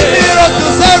see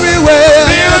miracles everywhere.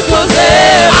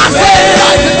 I say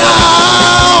right now.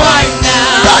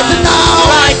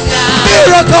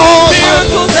 Miracles.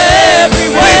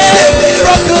 We see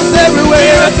miracles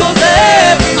everywhere.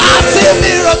 I see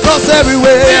miracles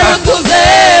everywhere.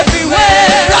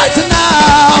 Right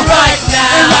now.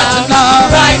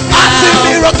 I see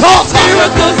miracles.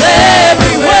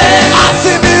 I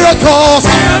see miracles.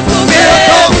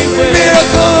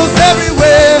 Miracles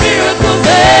everywhere.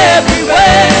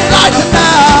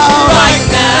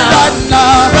 Right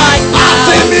now. I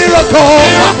see miracles.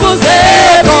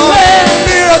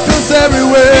 Miracles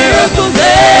everywhere.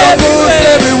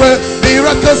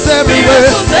 Miracles everywhere.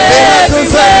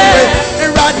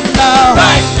 And right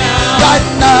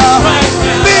now.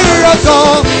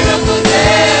 Miracles.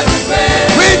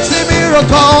 We see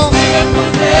miracles.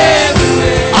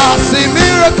 I see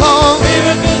miracles.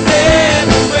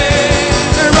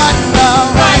 And right now.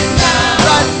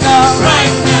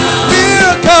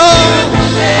 Miracles.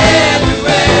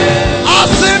 I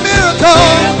see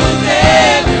miracles.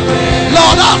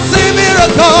 Lord, I see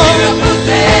miracles.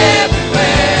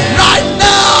 Right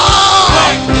now.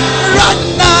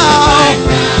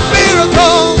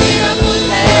 Miracles.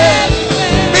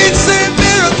 We see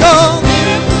miracles.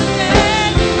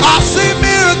 I see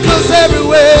miracles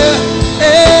everywhere.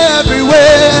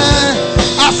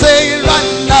 I say it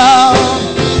right now.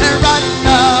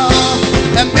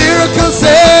 And miracles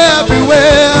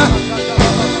everywhere.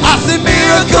 I see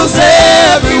miracles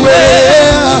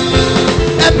everywhere.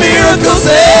 And miracles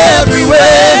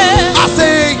everywhere. I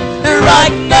say it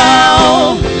right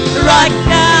now.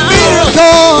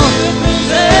 Miracles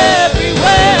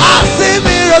everywhere. I see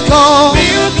miracles.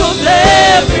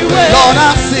 Lord, I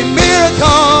see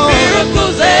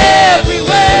miracles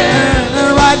everywhere.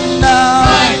 Right now.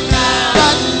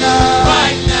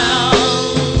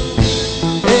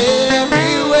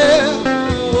 Everywhere.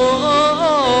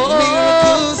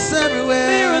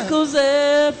 Miracles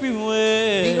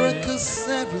everywhere.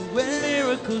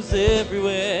 Miracles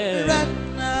everywhere. Right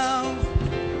now.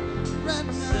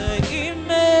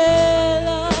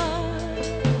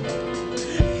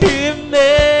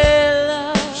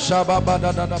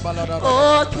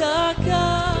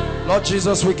 Lord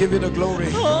Jesus, we give you the glory.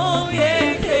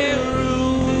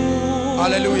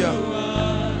 Hallelujah.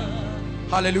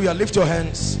 Hallelujah. Lift your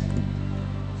hands.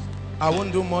 I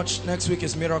won't do much. Next week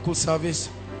is miracle service.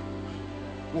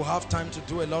 We'll have time to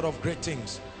do a lot of great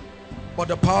things. But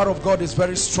the power of God is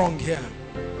very strong here.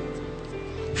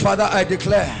 Father, I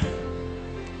declare,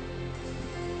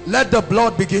 let the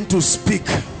blood begin to speak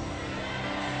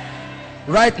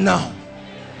right now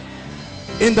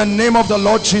in the name of the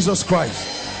Lord Jesus Christ.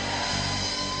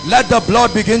 Let the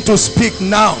blood begin to speak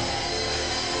now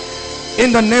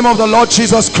in the name of the Lord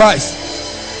Jesus Christ.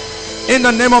 In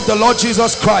the name of the Lord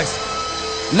Jesus Christ,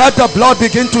 let the blood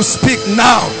begin to speak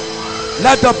now.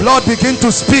 Let the blood begin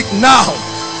to speak now.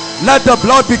 Let the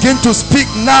blood begin to speak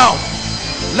now.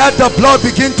 Let the blood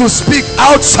begin to speak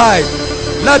outside.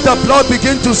 Let the blood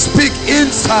begin to speak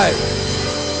inside.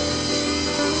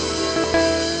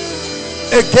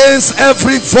 Against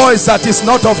every voice that is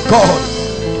not of God,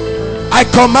 I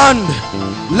command,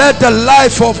 let the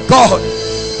life of God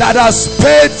that has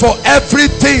paid for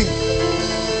everything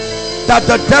that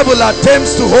the devil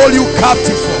attempts to hold you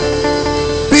captive for,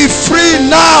 be free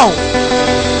now.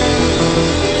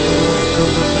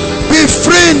 Be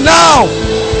free now.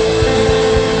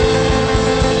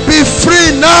 Be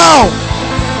free now.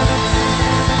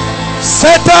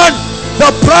 Satan,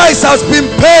 the price has been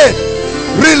paid.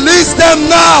 Release them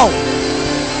now.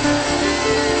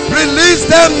 Release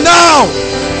them now.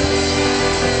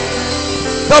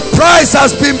 The price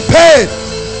has been paid.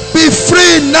 Be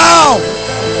free now.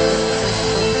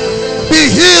 Be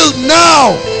healed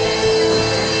now.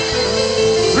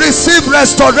 Receive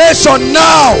restoration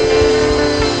now.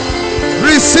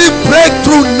 Receive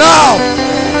breakthrough now.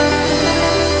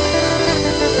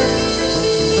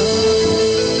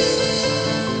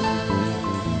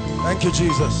 Thank you,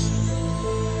 Jesus.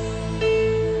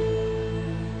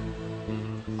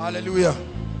 Hallelujah.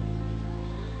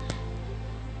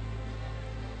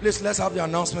 Please, let's have the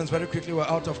announcements very quickly. We're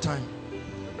out of time.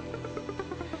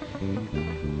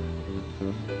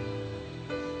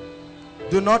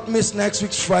 Do not miss next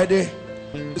week's Friday.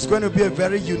 It's going to be a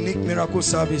very unique miracle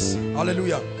service.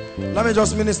 Hallelujah. Let me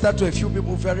just minister to a few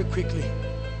people very quickly.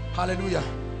 Hallelujah.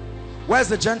 Where's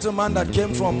the gentleman that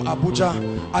came from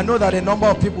Abuja? I know that a number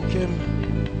of people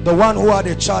came. The one who had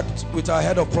a chat with our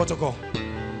head of protocol.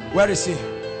 Where is he?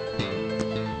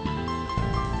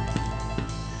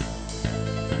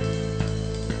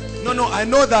 No, I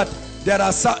know that there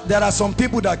are some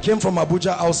people that came from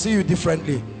Abuja. I'll see you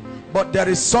differently. But there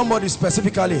is somebody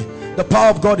specifically. The power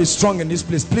of God is strong in this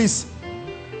place. Please,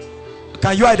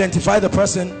 can you identify the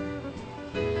person?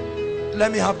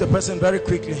 Let me have the person very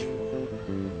quickly.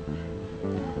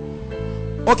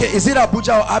 Okay, is it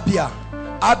Abuja or Abia?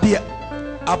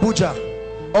 Abuja.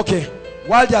 Okay,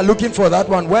 while they are looking for that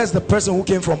one, where's the person who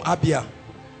came from Abia?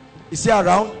 Is he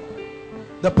around?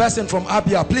 The person from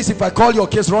Abia. Please, if I call your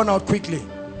case, run out quickly.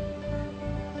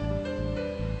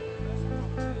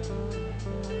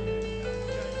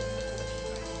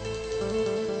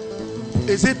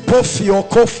 Is it Pofi or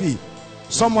Kofi?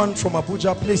 Someone from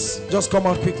Abuja, please just come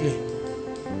out quickly.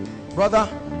 Brother,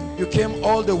 you came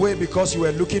all the way because you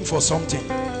were looking for something.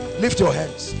 Lift your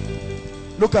hands.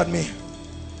 Look at me.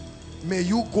 May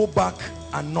you go back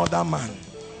another man.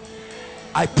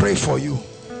 I pray for you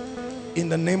in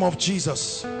the name of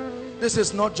Jesus. This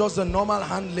is not just a normal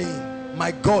hand laying.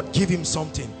 My God, give him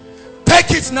something.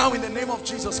 Take it now in the name of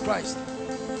Jesus Christ.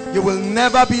 You will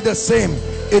never be the same.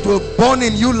 It will burn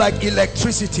in you like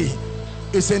electricity.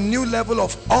 It's a new level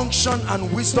of unction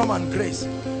and wisdom and grace.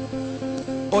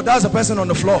 Oh, that's a person on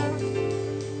the floor.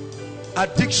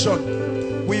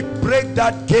 Addiction. We break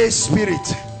that gay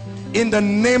spirit in the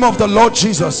name of the Lord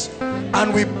Jesus.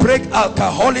 And we break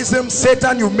alcoholism.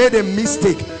 Satan, you made a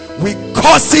mistake. We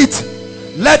curse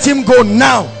it. Let him go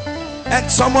now.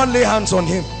 And someone lay hands on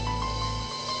him.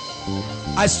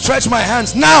 I stretch my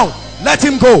hands now. Let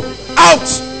him go.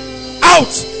 Out.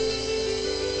 Out.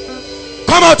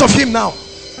 Come out of him now.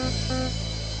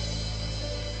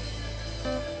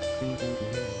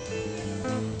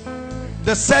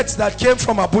 The sets that came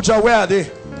from Abuja, where are they?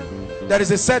 There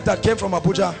is a set that came from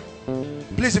Abuja.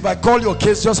 Please, if I call your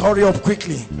case, just hurry up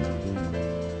quickly.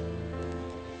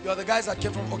 You're the guys that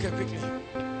came from, okay, quickly.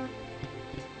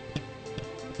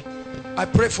 I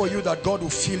pray for you that God will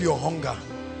fill your hunger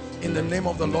in the name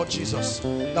of the Lord Jesus.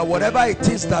 That whatever it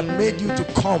is that made you to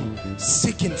come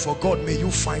seeking for God, may you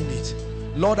find it.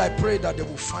 Lord, I pray that they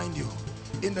will find you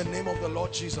in the name of the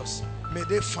Lord Jesus. May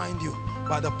they find you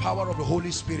by the power of the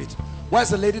Holy Spirit. Where's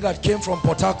the lady that came from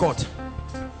Port Harcourt?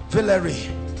 Valerie,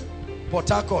 Port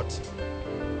Harcourt.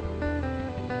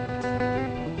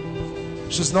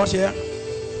 She's not here.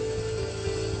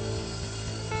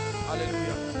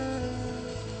 Hallelujah.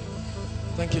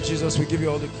 Thank you, Jesus. We give you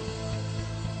all the...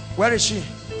 Where is she?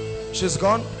 She's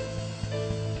gone.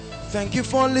 Thank you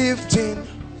for lifting.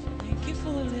 Thank you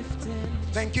for lifting.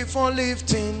 Thank you for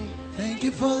lifting. Thank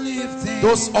you for lifting.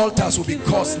 Those altars will be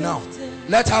cursed now.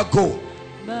 Let her go.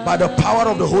 By the power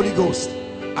of the Holy Ghost,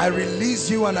 I release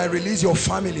you and I release your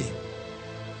family.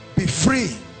 Be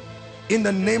free in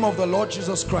the name of the Lord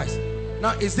Jesus Christ.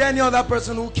 Now, is there any other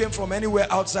person who came from anywhere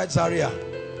outside Zaria?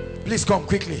 Please come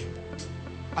quickly.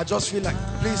 I just feel like,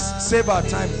 please save our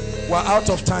time. We're out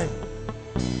of time.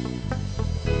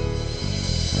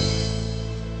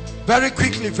 Very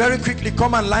quickly,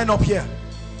 come and line up here.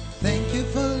 Thank you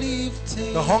for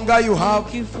lifting. The hunger you have.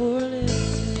 Thank you for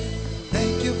lifting.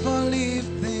 Thank you for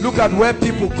lifting. Look at where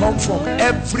people come from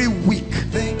every week.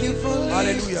 Thank you for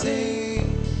lifting. Hallelujah.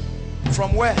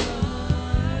 From where?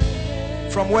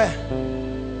 From where?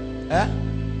 Eh?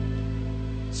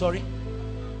 Sorry?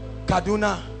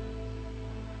 Kaduna.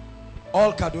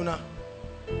 All Kaduna.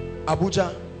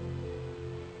 Abuja.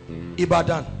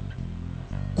 Ibadan.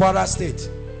 Kwara State.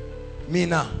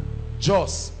 Mina.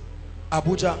 Jos.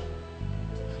 Abuja.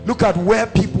 Look at where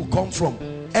people come from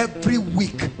every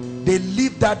week. They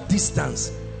live that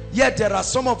distance, yet there are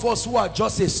some of us who are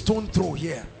just a stone throw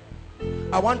here.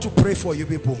 I want to pray for you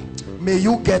people. May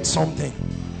you get something.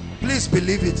 Please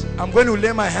believe it. I'm going to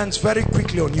lay my hands very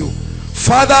quickly on you.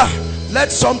 Father,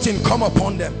 let something come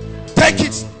upon them. Take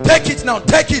it now.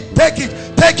 Take it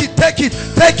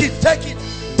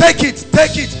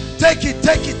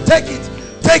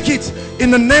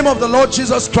in the name of the Lord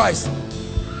Jesus Christ.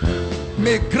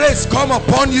 May grace come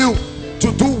upon you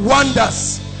to do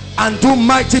wonders and do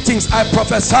mighty things. I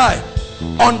prophesy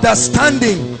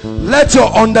understanding. Let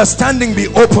your understanding be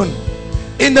open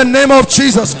in the name of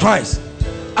Jesus Christ.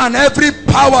 And every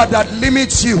power that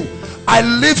limits you, I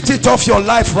lift it off your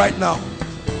life right now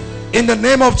in the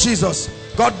name of Jesus.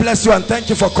 God bless you and thank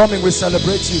you for coming. We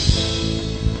celebrate you.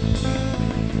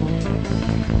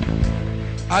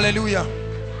 Hallelujah.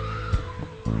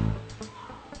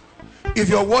 If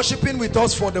you're worshiping with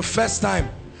us for the first time,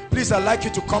 please, I'd like you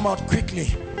to come out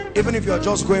quickly. Even if you're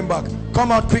just going back,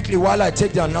 come out quickly while I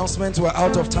take the announcements. We're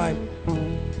out of time.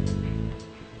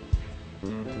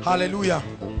 Hallelujah.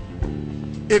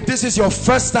 If this is your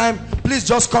first time, please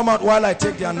just come out while I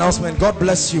take the announcement. God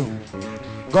bless you.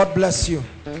 God bless you.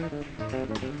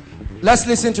 Let's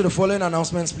listen to the following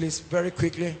announcements, please, very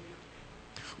quickly.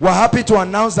 We're happy to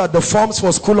announce that the forms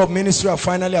for School of Ministry are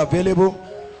finally available.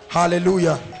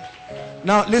 Hallelujah.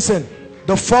 Now listen,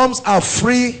 the forms are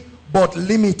free but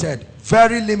limited,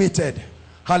 very limited.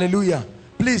 Hallelujah.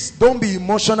 Please don't be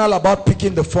emotional about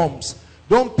picking the forms.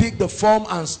 Don't pick the form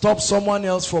and stop someone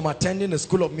else from attending the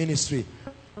School of Ministry.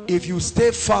 If you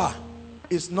stay far,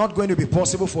 it's not going to be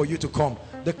possible for you to come.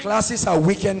 The classes are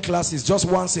weekend classes, just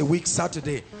once a week,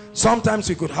 Saturday. Sometimes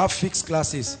we could have fixed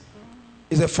classes.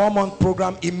 It's a 4-month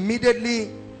program.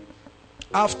 Immediately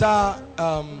after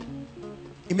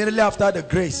the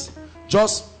grace,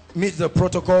 just meet the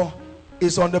protocol.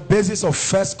 It's on the basis of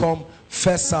first come,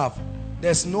 first serve.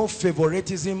 There's no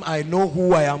favoritism. I know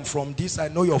who I am from this. I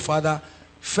know your father.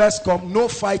 First come, no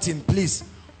fighting. Please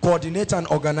coordinate and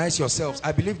organize yourselves.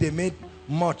 I believe they made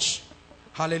much.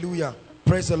 Hallelujah.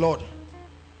 Praise the Lord.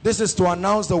 This is to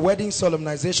announce the wedding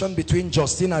solemnization between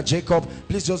Justina Jacob.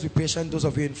 Please just be patient, those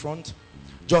of you in front.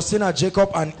 Justina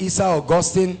Jacob and Isa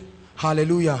Augustine.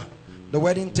 Hallelujah. The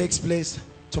wedding takes place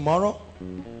tomorrow,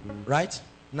 right?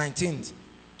 19th.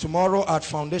 Tomorrow at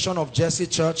Foundation of Jesse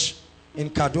Church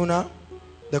in Kaduna.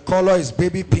 The color is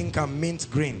baby pink and mint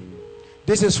green.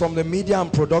 This is from the Media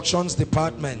and Productions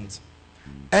Department.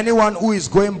 Anyone who is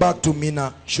going back to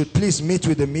Mina should please meet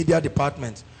with the media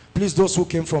department. Please, those who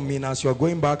came from Mina, as you are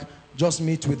going back, just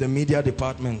meet with the media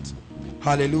department.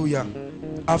 Hallelujah.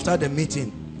 After the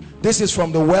meeting. This is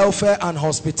from the Welfare and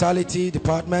Hospitality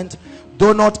Department.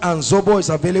 Donut and Zobo is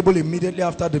available immediately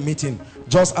after the meeting.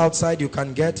 Just outside you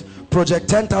can get. Project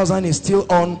 10,000 is still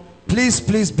on.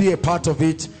 Please be a part of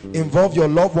it. Involve your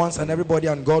loved ones and everybody,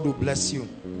 and God will bless you.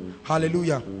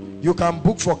 Hallelujah. You can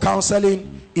book for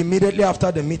counseling immediately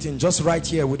after the meeting, just right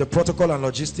here with the protocol and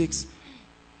logistics.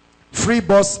 Free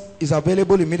bus is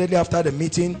available immediately after the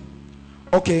meeting.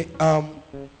 Okay,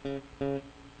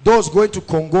 those going to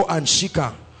Congo and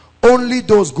Shika, only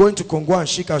those going to Congo and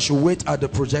Shika should wait at the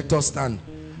projector stand.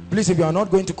 Please, if you are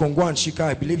not going to Congo and Shika,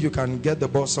 I believe you can get the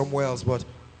bus somewhere else, but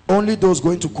only those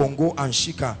going to Congo and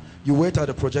Shika, you wait at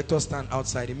the projector stand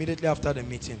outside immediately after the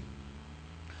meeting.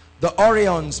 The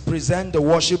Orions present the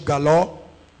worship galore.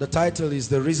 The title is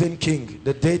The Risen King.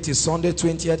 The date is Sunday,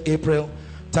 20th April.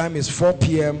 Time is 4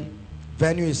 p.m.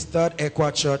 Venue is 3rd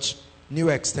Equa Church, new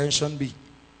extension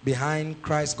behind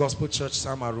Christ Gospel Church,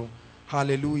 Samaru.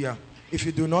 Hallelujah. If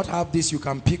you do not have this, you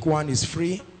can pick one. It's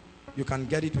free. You can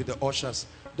get it with the ushers.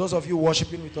 Those of you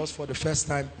worshiping with us for the first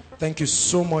time, thank you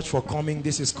so much for coming.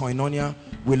 This is Koinonia.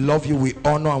 We love you, we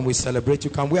honor, and we celebrate you.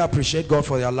 Can we appreciate God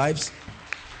for their lives?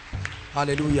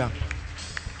 Hallelujah.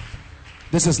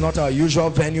 This is not our usual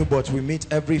venue, but we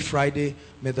meet every Friday.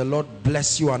 May the Lord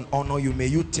bless you and honor you. May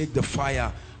you take the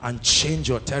fire and change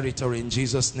your territory in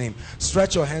Jesus' name.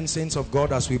 Stretch your hands, saints of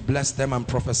God, as we bless them and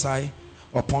prophesy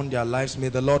upon their lives. May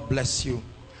the Lord bless you.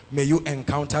 May you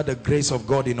encounter the grace of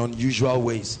God in unusual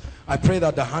ways. I pray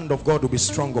that the hand of God will be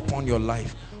strong upon your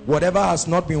life. Whatever has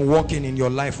not been working in your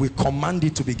life, we command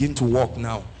it to begin to work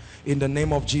now. In the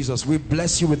name of Jesus, we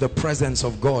bless you with the presence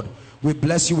of God. We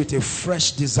bless you with a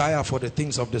fresh desire for the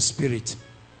things of the Spirit.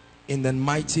 In the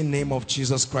mighty name of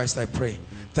Jesus Christ, I pray.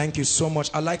 Thank you so much.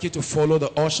 I'd like you to follow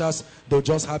the ushers. They'll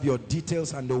just have your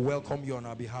details and they'll welcome you on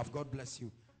our behalf. God bless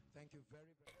you. Thank you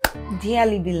very much.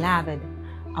 Dearly beloved,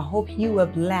 I hope you were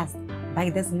blessed by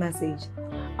this message.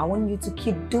 I want you to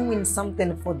keep doing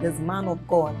something for this man of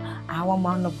God, our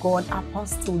man of God,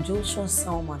 Apostle Joshua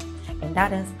Selman. And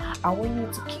that is, I want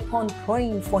you to keep on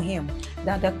praying for him,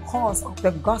 that the cause of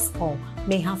the gospel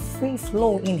may have free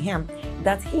flow in him,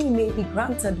 that he may be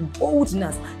granted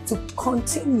boldness to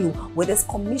continue with this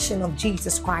commission of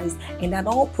Jesus Christ, and that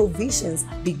all provisions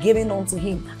be given unto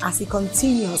him as he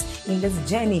continues in this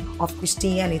journey of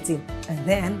Christianity. And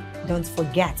then don't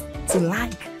forget to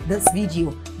like this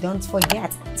video. Don't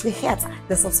forget to hit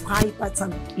the subscribe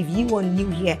button if you are new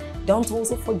here. Don't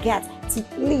also forget to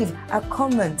leave a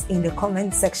comment in the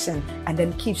comment section, and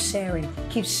then keep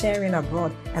sharing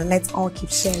abroad, and let's all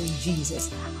keep sharing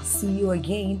Jesus. I'll see you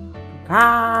again.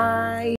 Bye.